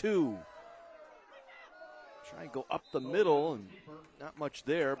down and 2. Try and go up the middle, and not much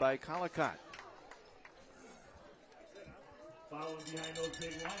there by Collicott. Following behind those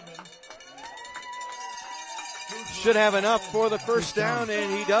big linemen. Should have enough for the first down,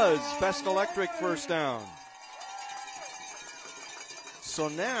 and he does. Best Electric first down. So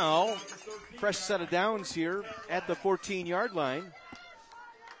now, fresh set of downs here at the 14-yard line.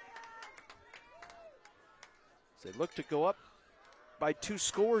 They look to go up by 2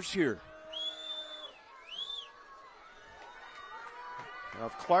 scores here. Now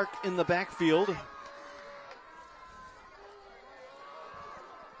Clark in the backfield.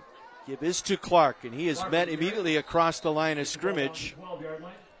 Give is to Clark, and he is met immediately across the line of scrimmage.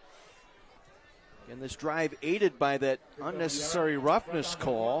 And this drive aided by that unnecessary roughness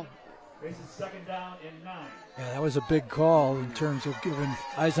call. Second down and 9. Yeah, that was a big call in terms of giving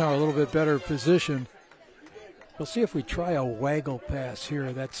Eisenhower a little bit better position. We'll see if we try a waggle pass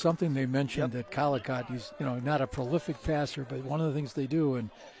here. That's something they mentioned that Collicott, he's not a prolific passer, but one of the things they do, and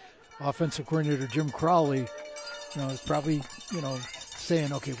offensive coordinator Jim Crowley, is probably,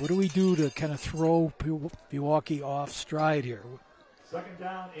 saying, okay, what do we do to kind of throw Pewaukee off stride here? Second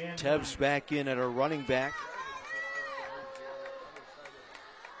down and Tev's back in at a running back,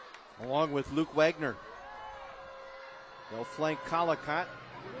 along with Luke Wagner. They'll flank Collicott,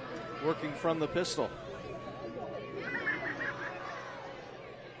 working from the pistol.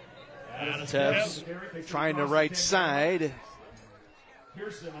 Tev's trying the right side.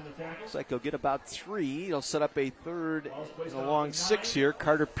 Looks like he'll get about 3. He'll set up a 3rd and a long 6 here.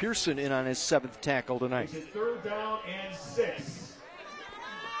 Carter Pearson in on his 7th tackle tonight. Third down and 6.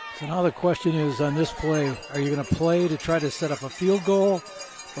 So now the question is on this play, are you going to play to try to set up a field goal,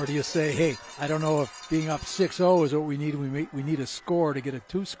 Or do you say, hey, I don't know if being up 6-0 is what we need. We need a score to get a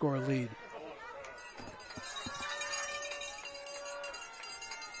 2-score lead.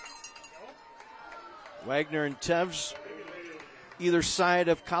 Wagner and Tevz, either side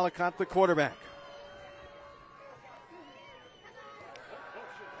of Collicott, the quarterback.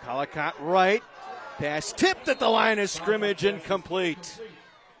 Collicott right. Pass tipped at the line of scrimmage, incomplete.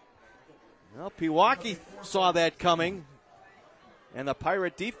 Well, Pewaukee saw that coming, and the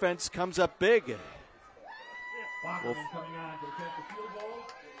Pirate defense comes up big.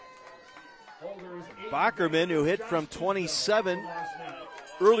 Bockerman, who hit from 27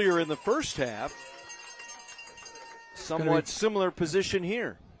 earlier in the first half, somewhat similar position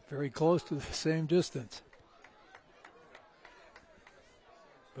here. Very close to the same distance.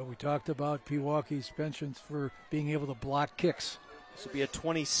 But we talked about Pewaukee's penchant for being able to block kicks. This will be a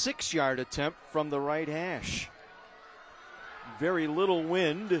 26-yard attempt from the right hash. Very little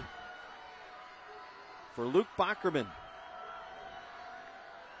wind for Luke Bockerman.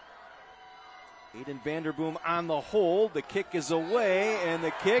 Aiden Vanderboom on the hold. The kick is away, and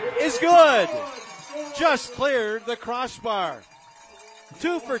the kick is good. Just cleared the crossbar.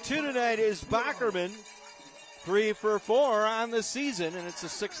 2 for 2 tonight is Bockerman. 3 for 4 on the season, and it's a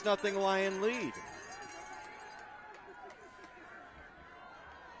 6-0 Lion lead.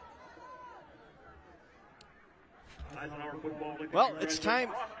 Well, it's time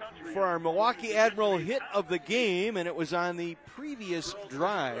for our Milwaukee Admiral hit of the game, and it was on the previous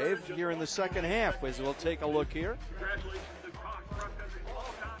drive here in the second half, as we'll take a look here.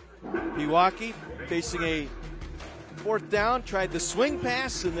 Pewaukee facing a 4th down, tried the swing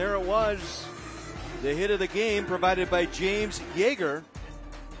pass, and there it was. The hit of the game provided by James Yeager.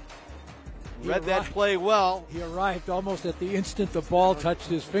 Read that play well. He arrived almost at the instant the ball touched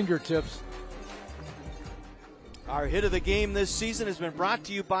his fingertips. Our hit of the game this season has been brought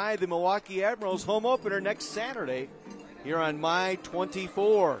to you by the Milwaukee Admirals home opener next Saturday here on My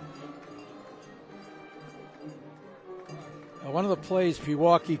 24. One of the plays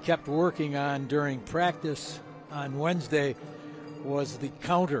Pewaukee kept working on during practice on Wednesday was the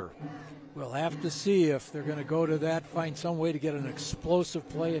counter. We'll have to see if they're going to go to that, find some way to get an explosive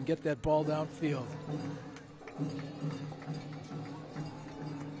play and get that ball downfield.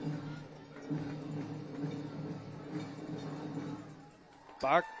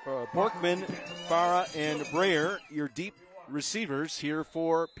 Borkman, Farah, and Breyer, your deep receivers here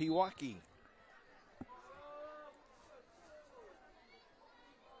for Pewaukee.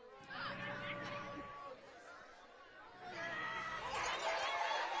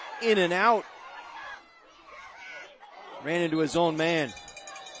 In and out. Ran into his own man.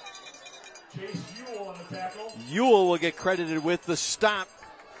 Ewell will get credited with the stop.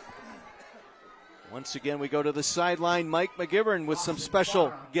 Once again, we go to the sideline. Mike McGivern with some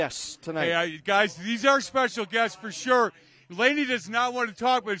special guests tonight. Hey, guys, these are special guests for sure. Lainey does not want to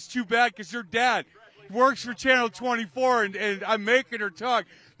talk, but it's too bad because her dad works for Channel 24, and I'm making her talk.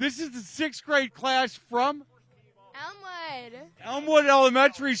 This is the 6th grade class from Elmwood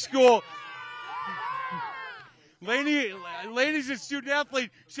Elementary School. Lainey's a student athlete.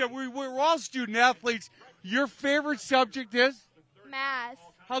 She said we're all student athletes. Your favorite subject is? Math.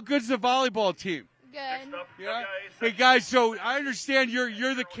 How good's the volleyball team? Good. Yeah. Hey guys, so I understand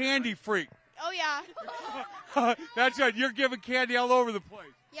you're the candy freak. Oh yeah. That's right. You're giving candy all over the place.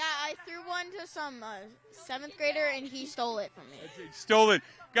 Yeah, I threw one to some 7th grader and he stole it from me. Stole it.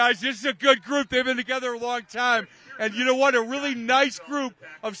 Guys, this is a good group. They've been together a long time. And you know what? A really nice group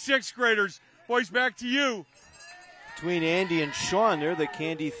of 6th graders. Boys, back to you. Between Andy and Sean, they're the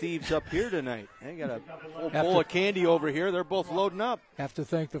candy thieves up here tonight. They got a whole bowl of candy over here. They're both loading up. Have to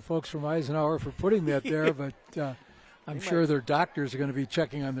thank the folks from Eisenhower for putting that there, but I'm sure their doctors are going to be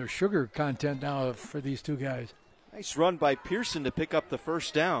checking on their sugar content now for these two guys. Nice run by Pearson to pick up the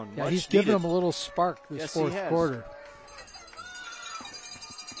first down. Yeah, he's given them a little spark this fourth quarter.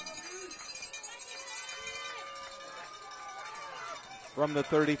 From the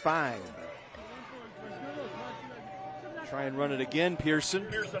 35. Try and run it again, Pearson.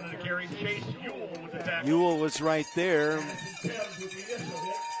 Ewell was right there.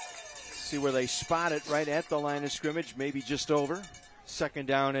 See where they spot it, right at the line of scrimmage, maybe just over. 2nd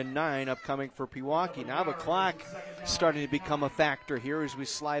down and 9 upcoming for Pewaukee. Now the clock starting to become a factor here as we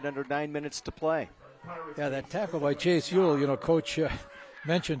slide under 9 minutes to play. Yeah, that tackle by Chase Ewell, Coach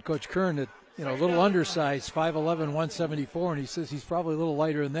mentioned, Coach Kern, that, a little undersized, 5'11", 174, and he says he's probably a little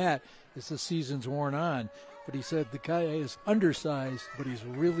lighter than that as the season's worn on. But he said the guy is undersized, but he's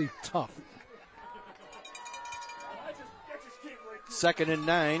really tough. 2nd and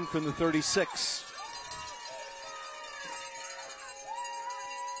 9 from the 36.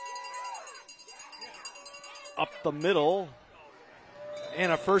 up the middle,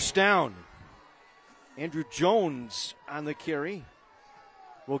 and a first down. Andrew Jones on the carry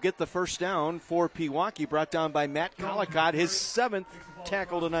will get the first down for Pewaukee, brought down by Matt Collicott, his 7th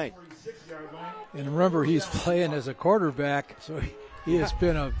tackle tonight. And remember, he's playing as a quarterback, so he has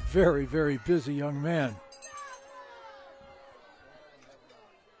been a very, very busy young man.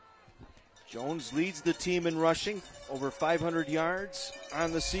 Jones leads the team in rushing, over 500 yards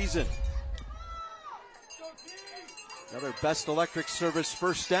on the season. Another Best Electric Service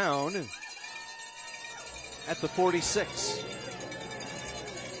first down at the 46.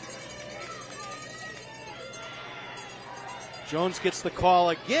 Jones gets the call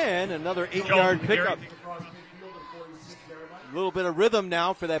again, another 8-yard pickup. A little bit of rhythm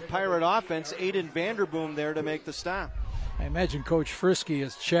now for that Pirate offense. Aiden Vanderboom there to make the stop. I imagine Coach Frisky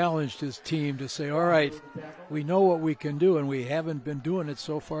has challenged his team to say, all right, we know what we can do, and we haven't been doing it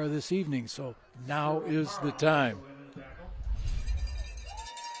so far this evening, so now is the time.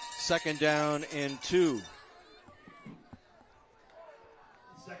 2nd down and 2.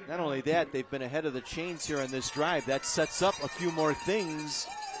 Not only that, they've been ahead of the chains here on this drive. That sets up a few more things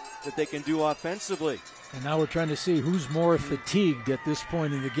that they can do offensively. And now we're trying to see who's more fatigued at this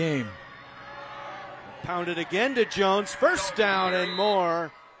point in the game. Pounded again to Jones. First down and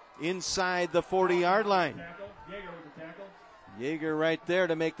more inside the 40-yard line. Yeager right there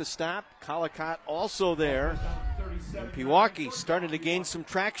to make the stop. Collicott also there. And Pewaukee starting to gain some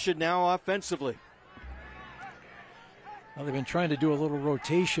traction now offensively. Well, they've been trying to do a little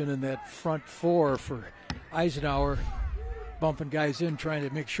rotation in that front four for Eisenhower, bumping guys in, trying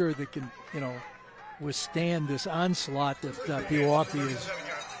to make sure they can, withstand this onslaught that Pewaukee is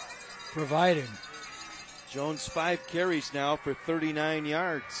providing. Jones 5 carries now for 39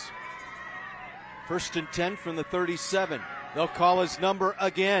 yards. 1st and 10 from the 37. They'll call his number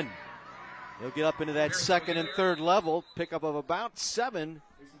again. He'll get up into that 2nd and 3rd level. Pickup of about 7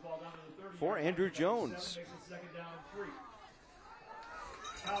 for Andrew Jones.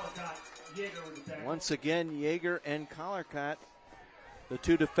 Once again, Yeager and Collicott, the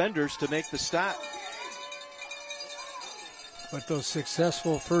two defenders, to make the stop. But those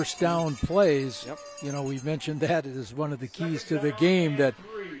successful first down plays, we've mentioned that is one of the keys to the game that,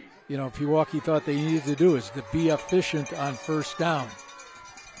 Pewaukee thought they needed to do, is to be efficient on first down.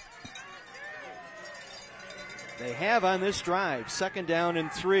 They have on this drive, 2nd down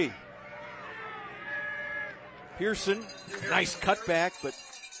and 3. Pearson, nice cutback, but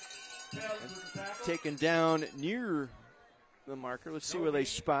taken down near the marker. Let's see where they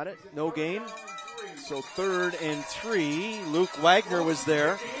spot it. No gain. So 3rd and 3. Luke Wagner was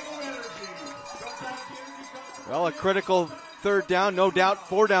there. Well, a critical 3rd down. No doubt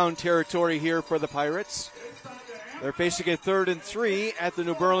 4-down territory here for the Pirates. They're facing a 3rd and 3 at the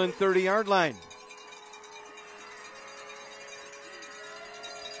New Berlin 30-yard line.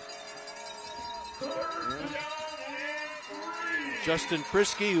 Justin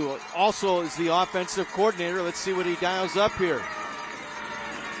Frisky, who also is the offensive coordinator. Let's see what he dials up here.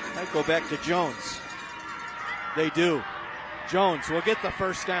 Might go back to Jones. They do. Jones will get the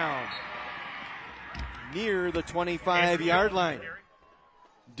first down near the 25-yard line.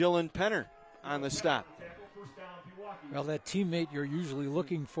 Dylan Penner on the stop. Well, that teammate you're usually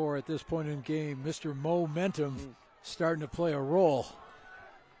looking for at this point in the game, Mr. Momentum, starting to play a role.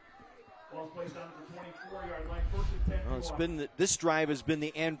 Well, this drive has been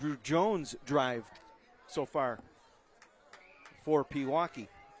the Andrew Jones drive so far for Pewaukee.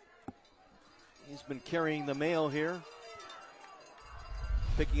 He's been carrying the mail here,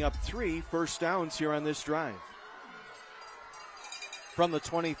 picking up 3 first downs here on this drive. From the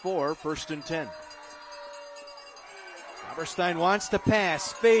 24, 1st and 10. Haberstein wants to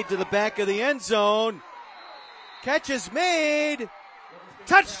pass. Fade to the back of the end zone. Catch is made.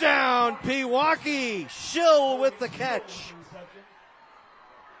 Touchdown, Pewaukee. Schill with the catch.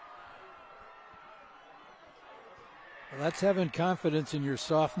 Well, that's having confidence in your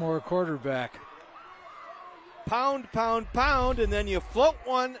sophomore quarterback. Pound, pound, pound, and then you float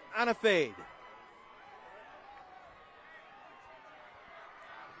one on a fade.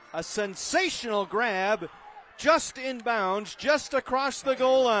 A sensational grab just inbounds, just across the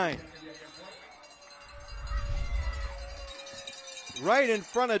goal line. Right in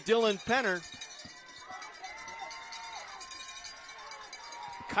front of Dylan Penner.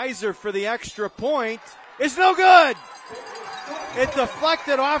 Heiser for the extra point. It's no good. It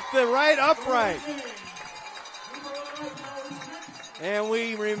deflected off the right upright. And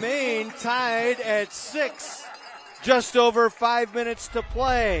we remain tied at 6. Just over 5 minutes to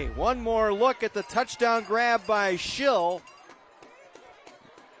play. One more look at the touchdown grab by Schill.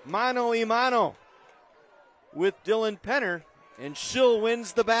 Mano y mano. with Dylan Penner, and Schill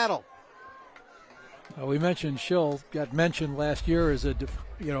wins the battle. We mentioned Schill got mentioned last year as a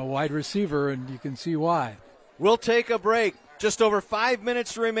wide receiver, and you can see why. We'll take a break. Just over 5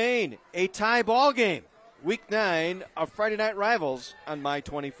 minutes remain. A tie ball game. Week 9 of Friday Night Rivals on My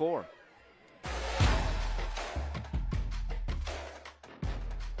 24.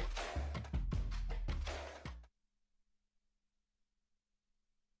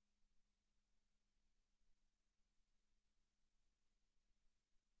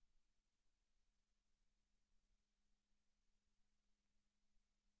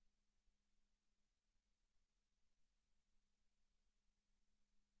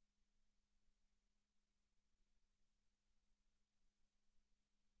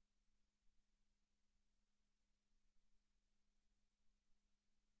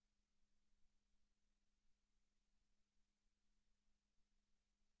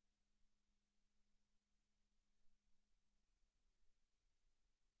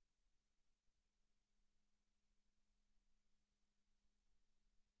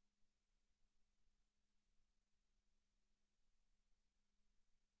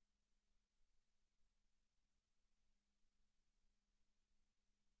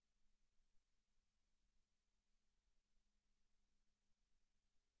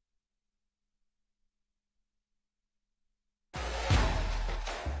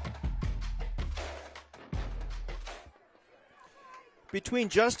 Between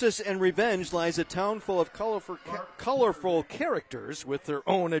justice and revenge lies a town full of colorful characters with their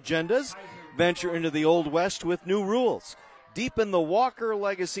own agendas. Venture into the Old West with new rules. Deepen the Walker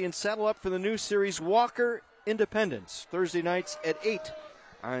legacy and saddle up for the new series Walker Independence. Thursday nights at 8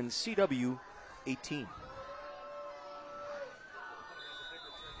 on CW 18.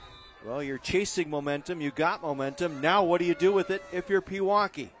 Well, you're chasing momentum. You got momentum. Now what do you do with it if you're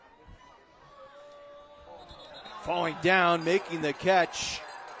Pewaukee? Falling down, making the catch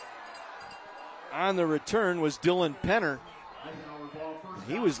on the return was Dylan Penner.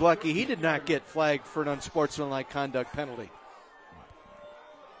 He was lucky he did not get flagged for an unsportsmanlike conduct penalty.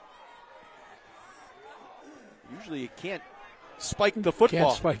 Usually you can't spike the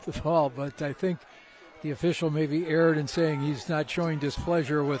football. Can't spike the ball, but I think the official maybe erred in saying he's not showing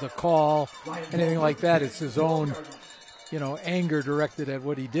displeasure with a call, anything like that. It's his own, anger directed at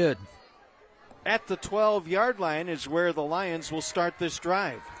what he did. At the 12-yard line is where the Lions will start this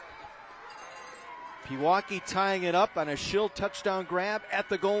drive. Pewaukee tying it up on a Schill touchdown grab at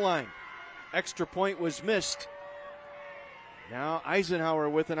the goal line. Extra point was missed. Now Eisenhower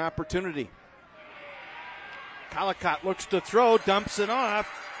with an opportunity. Collicott looks to throw, dumps it off.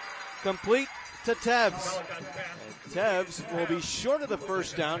 Complete to Tevz. And Tevz will be short of the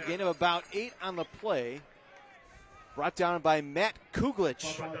first down, gain of about 8 on the play. Brought down by Matt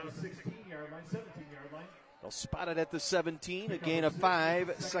Kuglich. They'll spot it at the 17, a gain of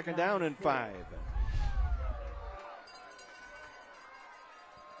 5, second down and 5.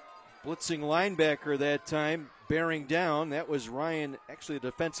 Blitzing linebacker that time, bearing down. That was Ryan, actually the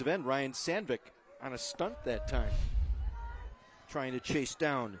defensive end, Ryan Sandvik, on a stunt that time. Trying to chase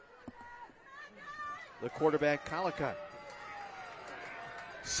down the quarterback, Collicott.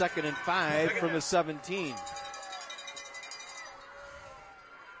 2nd and 5 from the 17.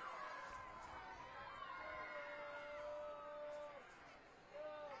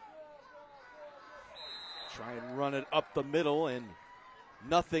 Try and run it up the middle, and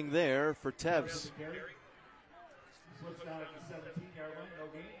nothing there for Tevz.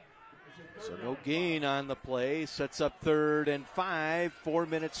 So no gain on the play. Sets up 3rd and 5. 4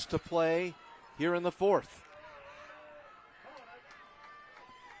 minutes to play here in the 4th.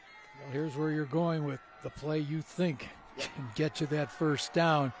 Well, here's where you're going with the play you think can get you that first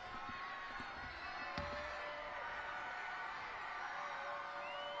down.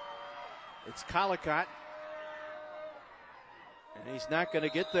 It's Collicott. And he's not going to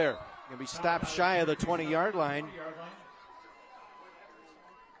get there. Going to be stopped shy of the 20-yard line.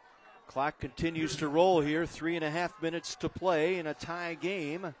 Clock continues to roll here. 3.5 minutes to play in a tie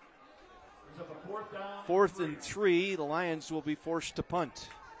game. 4th and 3. The Lions will be forced to punt.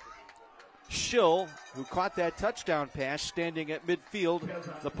 Schill, who caught that touchdown pass, standing at midfield,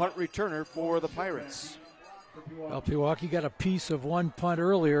 the punt returner for the Pirates. Well, Pewaukee got a piece of one punt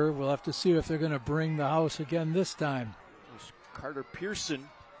earlier. We'll have to see if they're going to bring the house again this time. Carter Pearson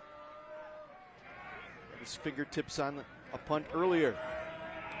had his fingertips on a punt earlier.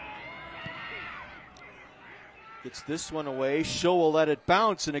 Gets this one away. Schill will let it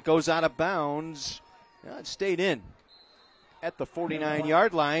bounce, and it goes out of bounds. Well, it stayed in at the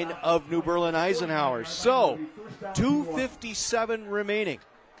 49-yard line of New Berlin Eisenhower. So, 2:57 remaining.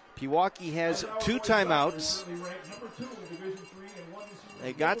 Pewaukee has 2 timeouts.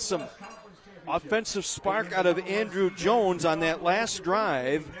 They got some offensive spark out of Andrew Jones on that last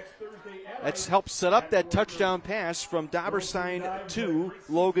drive. That's helped set up that touchdown pass from Doberstein to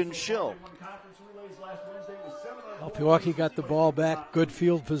Logan Schill. Well, Pewaukee got the ball back, good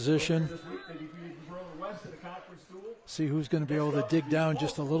field position. See who's going to be able to dig down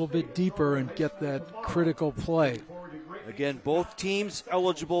just a little bit deeper and get that critical play. Again, both teams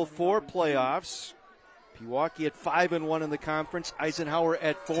eligible for playoffs. Pewaukee at 5-1 in the conference, Eisenhower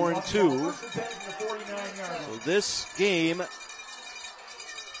at 4-2. So this game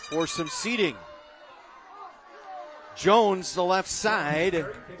for some seeding. Jones, the left side,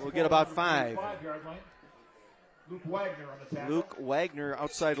 will get about 5. Luke Wagner,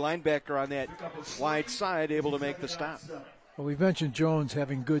 outside linebacker on that wide side, able to make the stop. Well, we mentioned Jones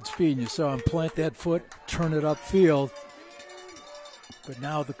having good speed. You saw him plant that foot, turn it upfield. But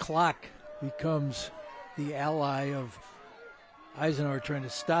now the clock becomes the ally of Eisenhower trying to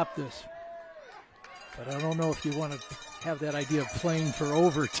stop this. But I don't know if you want to have that idea of playing for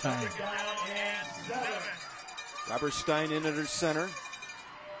overtime. Doberstein in under center.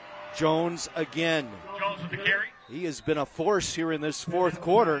 Jones again. Jones with the carry. He has been a force here in this fourth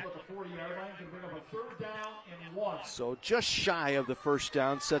quarter. So just shy of the first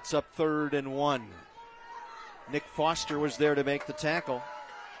down, sets up 3rd and 1. Nick Foster was there to make the tackle.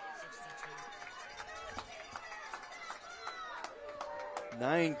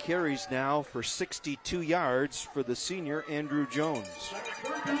 Nine carries now for 62 yards for the senior Andrew Jones.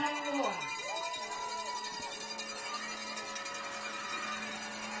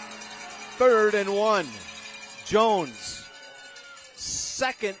 3rd and 1. Jones,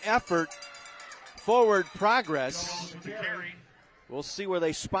 second effort, forward progress. We'll see where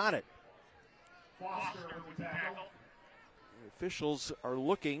they spot it. The officials are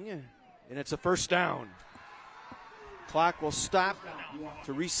looking, and it's a first down. Clock will stop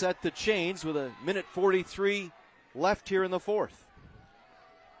to reset the chains with 1:43 left here in the fourth.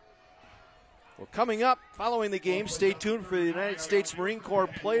 Well, coming up, following the game, stay tuned for the United States Marine Corps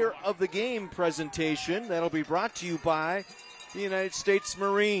Player of the Game presentation. That'll be brought to you by the United States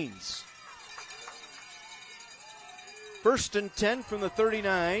Marines. 1st and 10 from the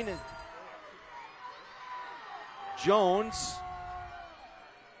 39. Jones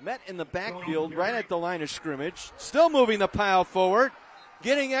met in the backfield right at the line of scrimmage. Still moving the pile forward,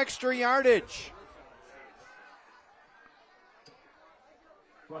 getting extra yardage.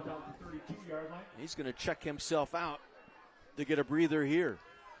 He's going to check himself out to get a breather here.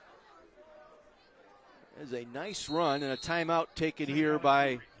 There's a nice run and a timeout taken here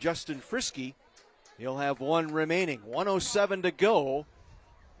by Justin Frisky. He'll have 1 remaining. 1:07 to go.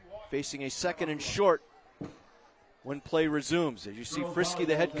 Facing a 2nd and short when play resumes. As you see Frisky,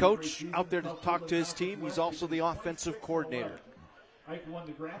 the head coach, out there to talk to his team. He's also the offensive coordinator.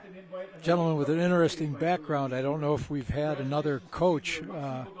 Gentleman with an interesting background. I don't know if we've had another coach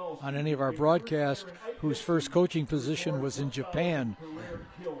on any of our broadcasts whose first coaching position was in Japan.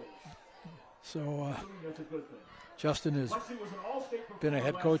 So Justin has been a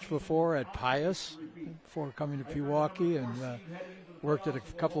head coach before at Pius, before coming to Pewaukee, and worked at a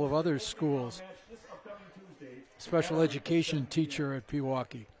couple of other schools. Special education teacher at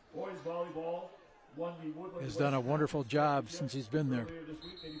Pewaukee. Has done a wonderful job since he's been there.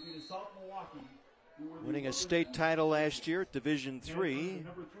 Winning a state title last year at Division III.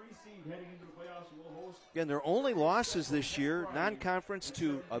 Again, their only losses this year, non-conference,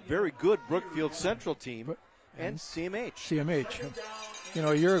 to a very good Brookfield Central team and CMH. CMH. You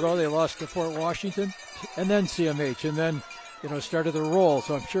know, a year ago they lost to Fort Washington and then CMH, and then, you know, started the roll.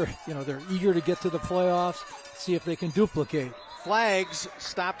 So I'm sure, you know, they're eager to get to the playoffs, see if they can duplicate. Flags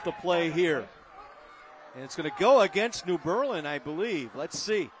stop the play here. And it's going to go against New Berlin, I believe. Let's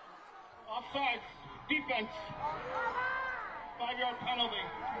see. Offside, defense, 5-yard penalty,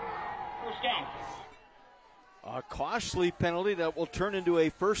 first down. A costly penalty that will turn into a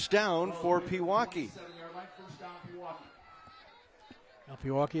first down for Pewaukee. Now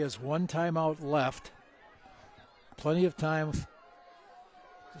Pewaukee has 1 timeout left. Plenty of time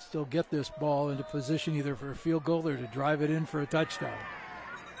to still get this ball into position either for a field goal or to drive it in for a touchdown.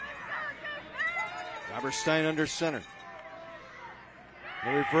 Doberstein under center.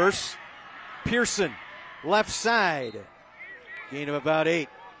 The reverse. Pearson, left side. Gain of about 8.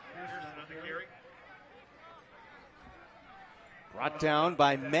 Brought down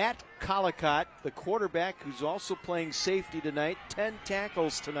by Matt Collicott, the quarterback who's also playing safety tonight. 10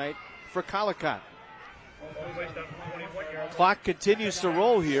 tackles tonight for Collicott. Clock continues to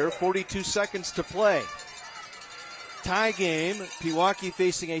roll here. 42 seconds to play. tie game. Pewaukee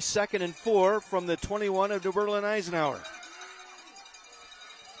facing a 2nd and 4 from the 21 of New Berlin Eisenhower.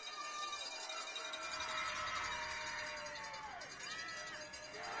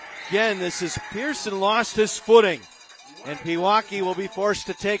 Again, this is Pearson lost his footing, and Pewaukee will be forced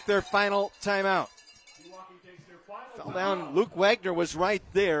to take their final timeout. Fell down. Luke Wagner was right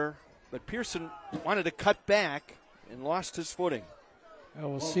there, but Pearson wanted to cut back and lost his footing.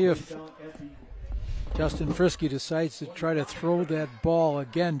 We'll see if Justin Frisky decides to try to throw that ball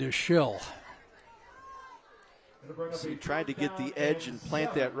again to Schill. So he tried to get the edge and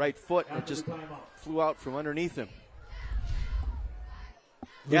plant that right foot, and it just flew out from underneath him.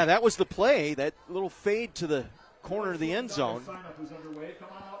 Yeah, that was the play, that little fade to the corner of the end zone.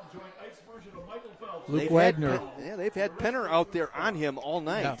 Luke Wagner. They've had Penner out there on him all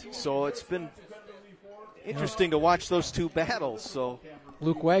night, so it's been interesting to watch those two battles. So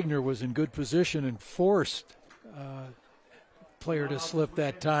Luke Wagner was in good position and forced player to slip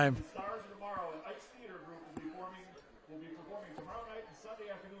that time.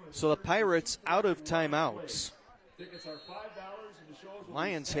 So the Pirates out of timeouts.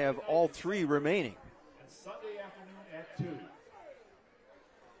 Lions have all 3 remaining.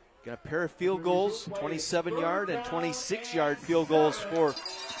 Got a pair of field goals, 27-yard and 26-yard field goals for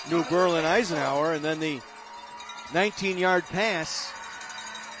New Berlin Eisenhower, and then the 19-yard pass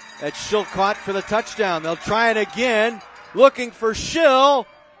that Schill caught for the touchdown. They'll try it again, looking for Schill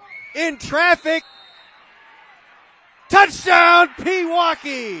in traffic. Touchdown,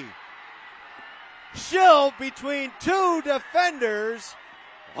 Pewaukee! Schill between 2 defenders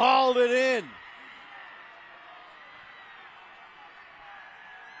hauled it in.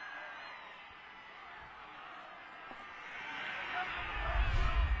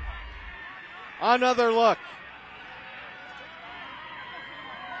 Another look.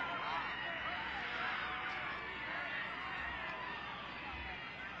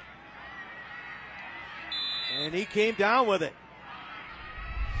 And he came down with it.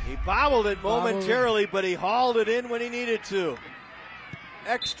 He bobbled it momentarily, but he hauled it in when he needed to.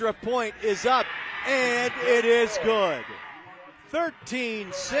 Extra point is up, and it is good.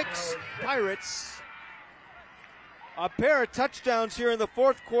 13-6 Pirates. A pair of touchdowns here in the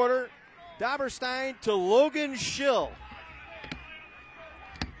fourth quarter. Doberstein to Logan Schill.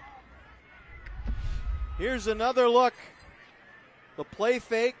 Here's another look. The play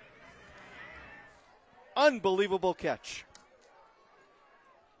fake. Unbelievable catch.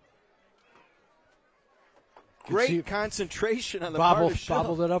 Great concentration on the part of Schill.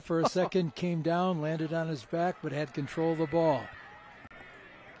 Bobbled it up for a second, came down, landed on his back, but had control of the ball.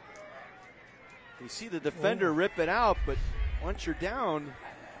 You see the defender rip it out, but once you're down,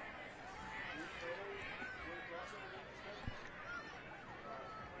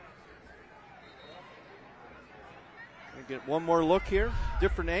 get one more look here,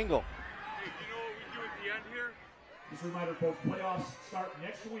 different angle. You know what we do at the end here? Just a reminder, folks, playoffs start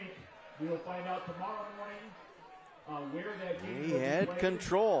next week. We'll find out tomorrow morning where that game He will be had played.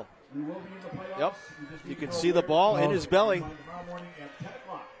 control. We will be in the playoffs. Yep. We just You need can to know see the where ball in it his is. belly. Tomorrow morning at 10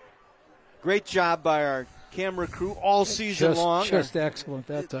 o'clock. Great job by our camera crew all season long. Just excellent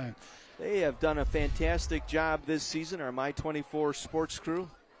that time. They have done a fantastic job this season, our My24 sports crew.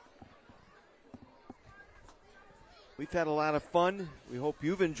 We've had a lot of fun. We hope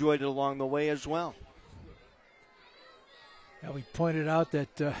you've enjoyed it along the way as well. Now we pointed out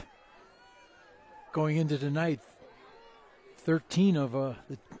that going into tonight, 13 of the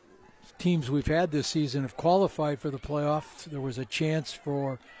teams we've had this season have qualified for the playoffs. There was a chance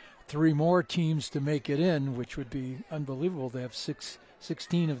for 3 more teams to make it in, which would be unbelievable to have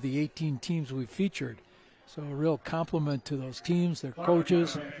 16 of the 18 teams we've featured. So a real compliment to those teams, their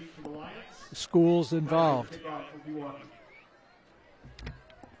coaches, the schools involved.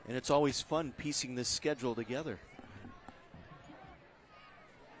 And it's always fun piecing this schedule together.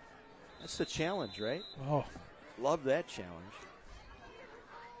 That's the challenge, right? Oh. Love that challenge.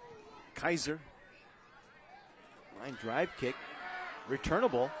 Heiser. Line drive kick.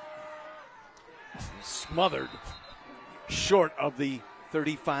 Returnable. Smothered. Short of the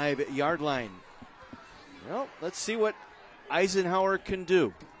 35-yard line. Well, let's see what Eisenhower can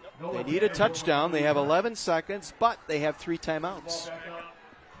do. They need a touchdown. They have 11 seconds, but they have 3 timeouts.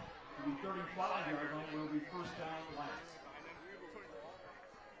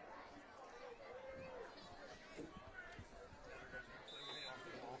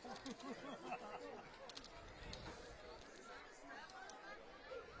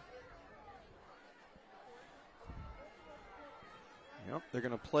 Yep, they're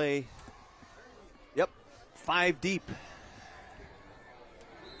going to play, 5 deep.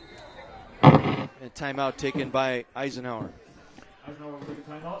 And timeout taken by Eisenhower. Eisenhower will take a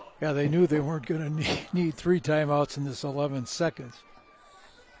timeout. Yeah, they knew they weren't going to need 3 timeouts in this 11 seconds.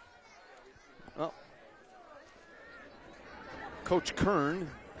 Well, Coach Kern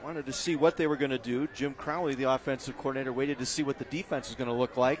wanted to see what they were going to do. Jim Crowley, the offensive coordinator, waited to see what the defense was going to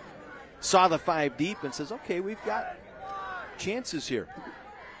look like. Saw the 5 deep and says, okay, we've got chances here.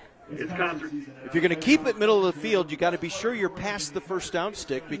 If you're going to keep it middle of the field, you got to be sure you're past the first down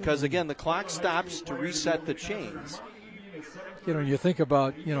stick because, again, the clock stops to reset the chains. You know, you think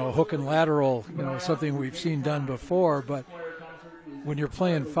about, hook and lateral, something we've seen done before, but when you're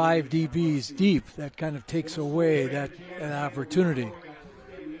playing 5 DBs deep, that kind of takes away that opportunity.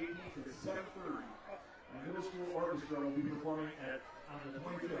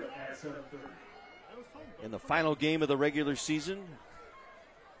 In the final game of the regular season,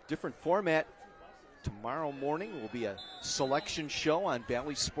 different format. Tomorrow morning will be a selection show on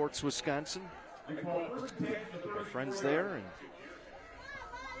Bally Sports Wisconsin. Our friends there, and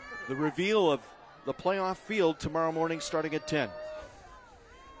the reveal of the playoff field tomorrow morning starting at 10.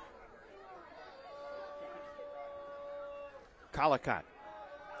 Collicott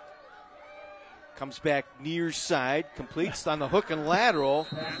comes back near side, completes on the hook and lateral.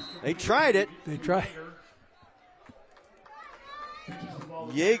 They tried it. They tried.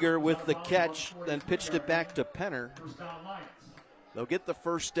 Yeager with the catch, then pitched it back to Penner. They'll get the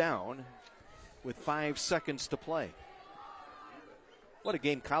first down with 5 seconds to play. What a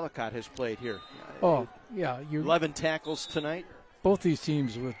game Collicott has played here. Oh, yeah. 11 tackles tonight. Both these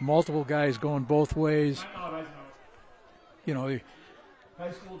teams with multiple guys going both ways.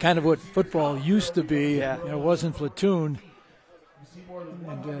 Kind of what football used to be. Yeah. It wasn't platoon.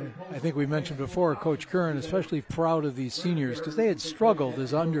 And I think we mentioned before, Coach Kern especially proud of these seniors because they had struggled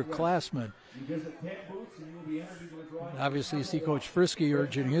as underclassmen. Obviously, you see Coach Frisky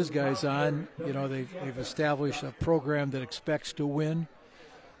urging his guys on. They've established a program that expects to win.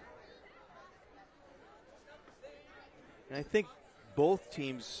 And I think both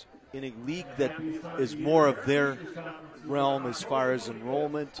teams in a league that is more of their realm as far as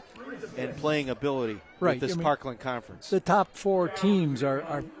enrollment and playing ability right. with this Parkland Conference. The top 4 teams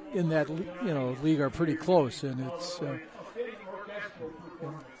are in that league are pretty close, and it's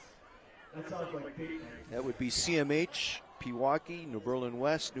that would be CMH, Pewaukee, New Berlin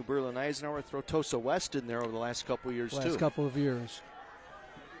West, New Berlin Eisenhower. Throw Tosa West in there over the last couple of years too. Last couple of years.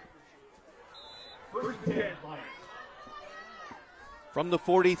 From the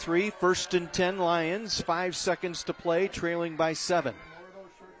 43, 1st and 10 Lions, 5 seconds to play, trailing by 7.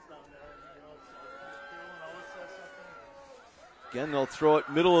 Again, they'll throw it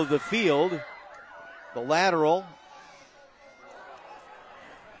middle of the field. The lateral.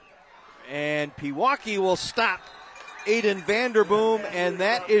 And Pewaukee will stop Aiden Vanderboom, and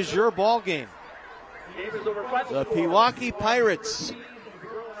that is your ball game. The Pewaukee Pirates.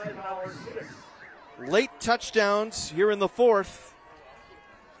 Late touchdowns here in the 4th.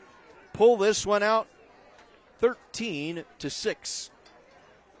 Pull this one out 13-6.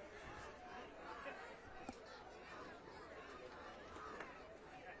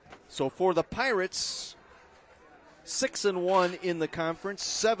 So for the Pirates, 6-1 in the conference,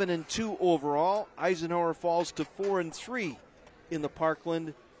 7-2 overall. Eisenhower falls to 4-3 in the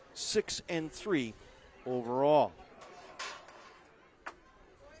Parkland, 6-3 overall.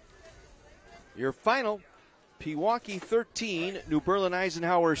 Your final, Pewaukee 13, New Berlin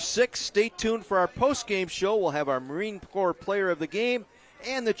Eisenhower 6. Stay tuned for our post-game show. We'll have our Marine Corps Player of the Game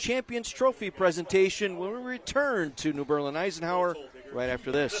and the Champions Trophy presentation when we return to New Berlin Eisenhower right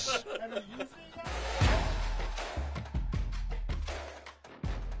after this.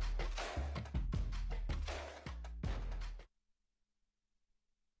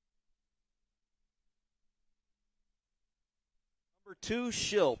 Number 2,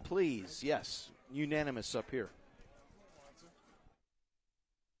 Schill, please. Yes. Unanimous up here.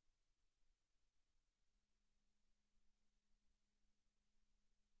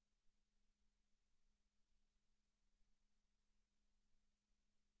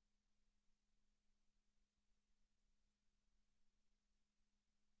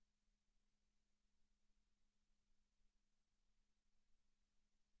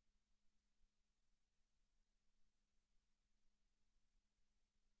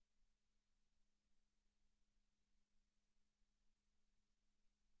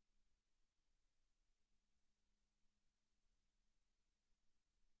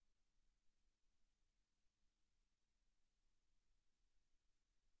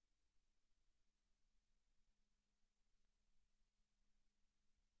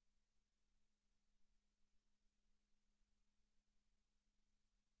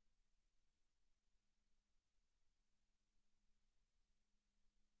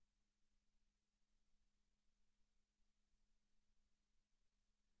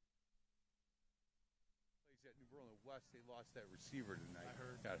 at New Berlin West, they lost that receiver tonight. I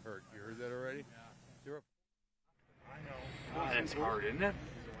heard. Got hurt. You heard that already? Yeah. I know. That's hard, isn't it?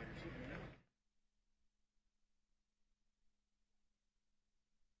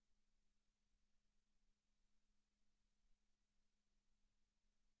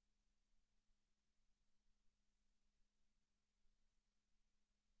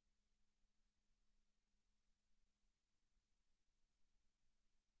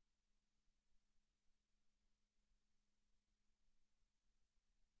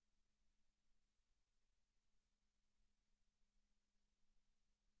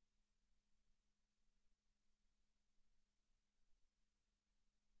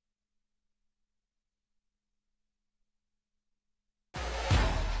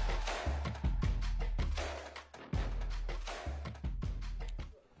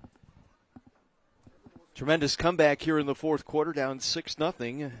 Tremendous comeback here in the fourth quarter, down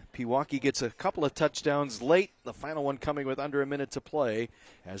 6-0. Pewaukee gets a couple of touchdowns late, the final one coming with under a minute to play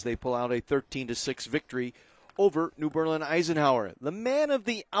as they pull out a 13-6 victory over New Berlin Eisenhower. The man of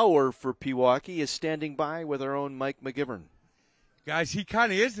the hour for Pewaukee is standing by with our own Mike McGivern. Guys, he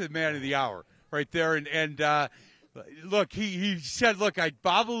kind of is the man of the hour right there. And look, he said, look, I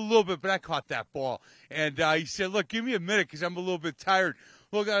bobbled a little bit, but I caught that ball. And he said, look, give me a minute because I'm a little bit tired.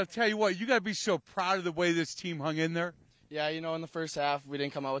 Look, I'll tell you what, you got to be so proud of the way this team hung in there. Yeah, in the first half, we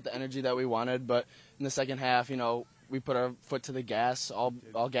didn't come out with the energy that we wanted, but in the second half, we put our foot to the gas, all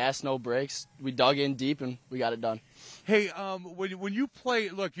gas, no brakes. We dug in deep, and we got it done. Hey, when you play,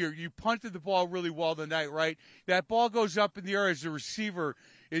 look, you punted the ball really well tonight, right? That ball goes up in the air as a receiver.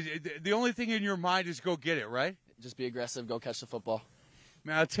 The only thing in your mind is go get it, right? Just be aggressive, go catch the football.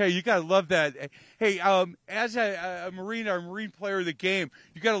 Man, I'll tell you got to love that. Hey, as a Marine player of the game,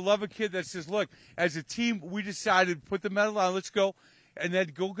 you got to love a kid that says, look, as a team, we decided to put the medal on, let's go, and then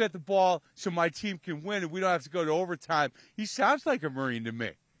go get the ball so my team can win and we don't have to go to overtime. He sounds like a Marine to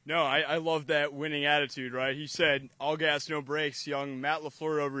me. No, I love that winning attitude, right? He said, all gas, no brakes, young Matt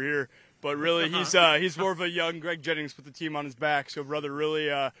LaFleur over here. But really, he's more of a young Greg Jennings with the team on his back. So, brother,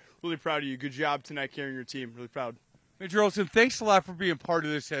 really proud of you. Good job tonight carrying your team. Really proud. Major Olson, thanks a lot for being part of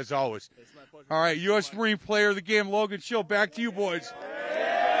this, as always. It's my pleasure. All right, U.S. Marine Player of the Game, Logan Schill. Back to you, boys.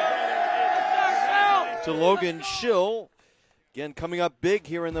 To Logan Schill, again coming up big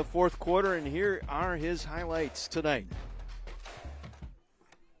here in the fourth quarter, and here are his highlights tonight.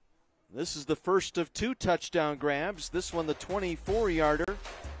 This is the first of two touchdown grabs. This one, the 24-yarder.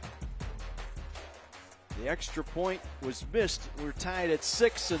 The extra point was missed. We're tied at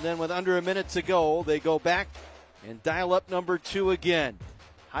 6, and then with under a minute to go, they go back and dial up number 2 again.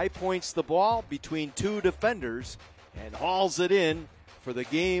 High points the ball between two defenders and hauls it in for the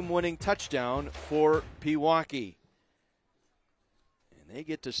game-winning touchdown for Pewaukee. And they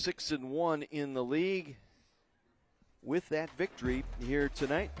get to 6-1 in the league with that victory here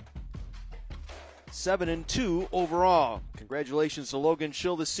tonight. 7-2 overall. Congratulations to Logan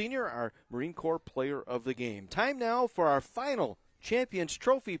Schill, the senior, our Marine Corps Player of the Game. Time now for our final Champions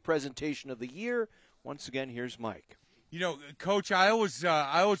Trophy presentation of the year. Once again, here's Mike. Coach, I always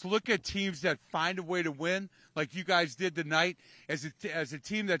look at teams that find a way to win, like you guys did tonight, as a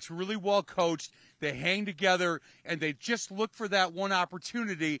team that's really well coached. They hang together and they just look for that one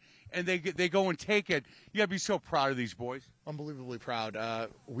opportunity, and they go and take it. You got to be so proud of these boys. Unbelievably proud.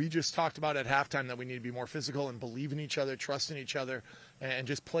 We just talked about at halftime that we need to be more physical and believe in each other, trust in each other, and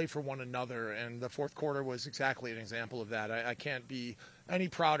just play for one another. And the fourth quarter was exactly an example of that. I can't be any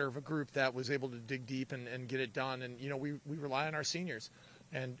prouder of a group that was able to dig deep and get it done. And, we rely on our seniors.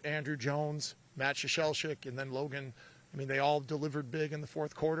 And Andrew Jones, Matt Shashelchik, and then Logan, they all delivered big in the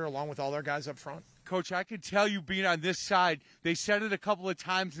fourth quarter along with all their guys up front. Coach, I can tell you being on this side, they said it a couple of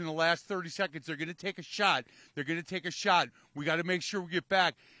times in the last 30 seconds. They're going to take a shot. They're going to take a shot. We got to make sure we get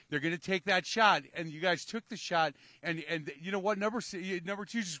back. They're going to take that shot, and you guys took the shot. And you know what? Number 2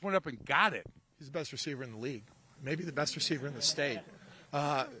 just went up and got it. He's the best receiver in the league, maybe the best receiver in the state.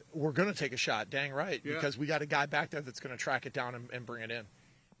 We're going to take a shot, dang right, because we got a guy back there that's going to track it down and bring it in.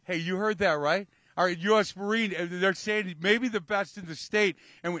 Hey, you heard that, right? All right, U.S. Marine, they're saying maybe the best in the state,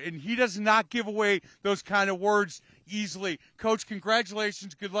 and he does not give away those kind of words easily. Coach,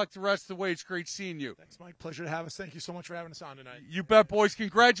 congratulations. Good luck the rest of the way. It's great seeing you. Thanks, Mike. Pleasure to have us. Thank you so much for having us on tonight. You bet, boys.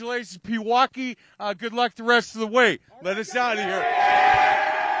 Congratulations, Pewaukee. Good luck the rest of the way. Let us out of here.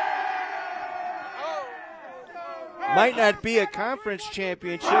 Might not be a conference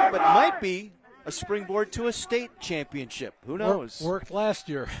championship, but might be a springboard to a state championship. Who knows? Worked last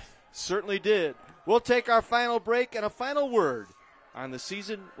year. Certainly did. We'll take our final break and a final word on the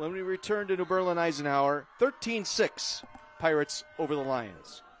season when we return to New Berlin Eisenhower. 13-6, Pirates over the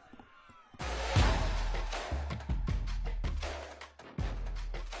Lions.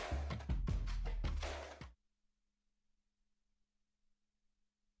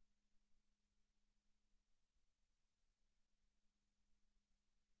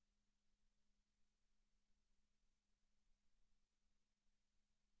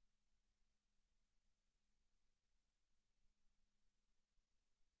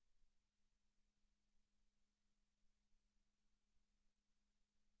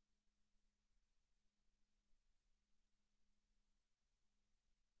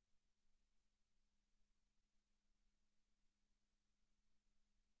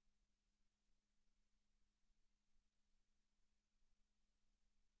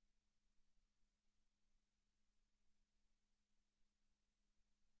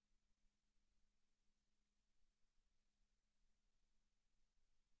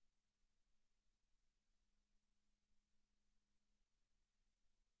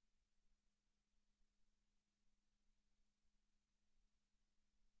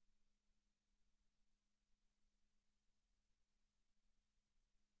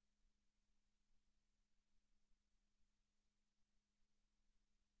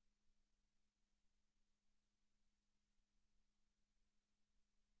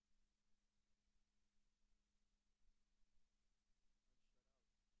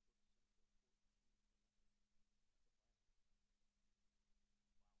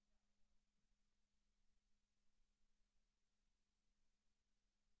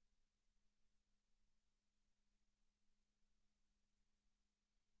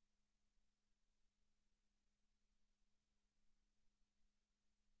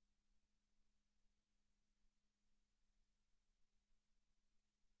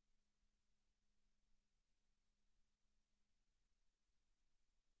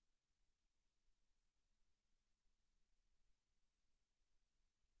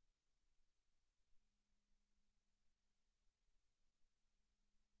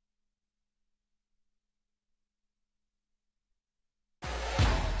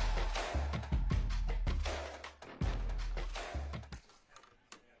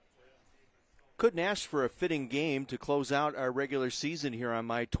 couldn't ask for a fitting game to close out our regular season here on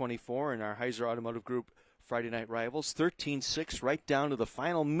My24 and our Heiser Automotive Group Friday Night Rivals. 13-6 right down to the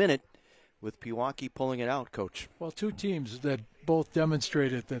final minute with Pewaukee pulling it out, Coach. Well, two teams that both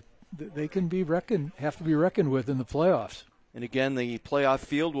demonstrated that they can have to be reckoned with in the playoffs. And again, the playoff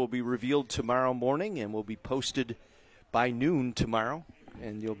field will be revealed tomorrow morning and will be posted by noon tomorrow.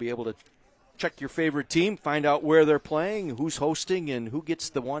 And you'll be able to check your favorite team, find out where they're playing, who's hosting, and who gets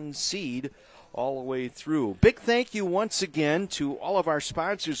the 1 seed all the way through. Big thank you once again to all of our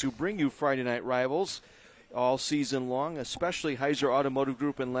sponsors who bring you Friday Night Rivals all season long, especially Heiser Automotive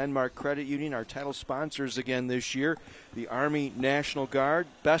Group and Landmark Credit Union, our title sponsors again this year. The Army National Guard,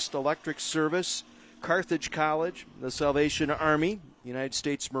 Best Electric Service, Carthage College, the Salvation Army, United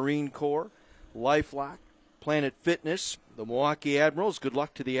States Marine Corps, LifeLock, Planet Fitness, the Milwaukee Admirals. Good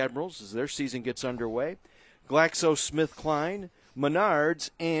luck to the Admirals as their season gets underway. GlaxoSmithKline,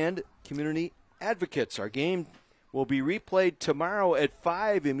 Menards, and Community Advocates. Our game will be replayed tomorrow at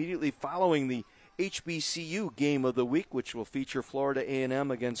 5, immediately following the HBCU game of the week, which will feature Florida A&M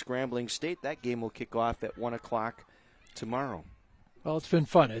against Grambling State. That game will kick off at 1 o'clock tomorrow. Well, it's been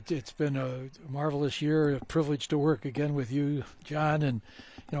fun. It's been a marvelous year, a privilege to work again with you, John, and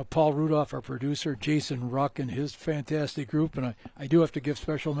Paul Rudolph, our producer, Jason Ruck, and his fantastic group. And I do have to give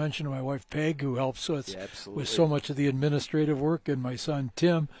special mention to my wife, Peg, who helps us with so much of the administrative work, and my son,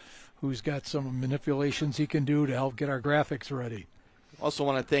 Tim, who's got some manipulations he can do to help get our graphics ready. Also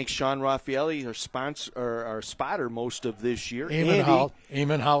want to thank Sean Raffaelli, our spotter most of this year. Eamon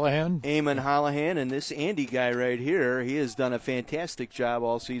Hallahan. Eamon Hallahan, and this Andy guy right here, he has done a fantastic job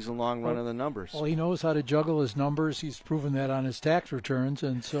all season long running the numbers. Well, he knows how to juggle his numbers. He's proven that on his tax returns,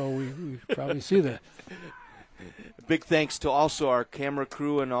 and so we probably see that. Big thanks to also our camera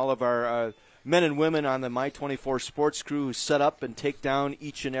crew and all of our men and women on the My24 sports crew who set up and take down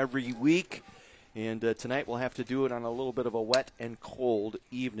each and every week. And tonight we'll have to do it on a little bit of a wet and cold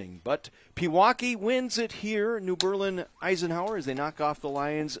evening. But Pewaukee wins it here, New Berlin Eisenhower, as they knock off the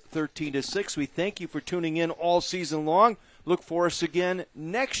Lions 13-6. We thank you for tuning in all season long. Look for us again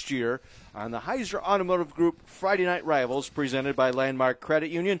next year on the Heiser Automotive Group Friday Night Rivals, presented by Landmark Credit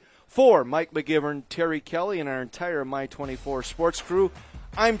Union. For Mike McGivern, Terry Kelly, and our entire My24 sports crew,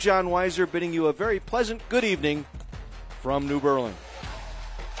 I'm John Weiser, bidding you a very pleasant good evening from New Berlin.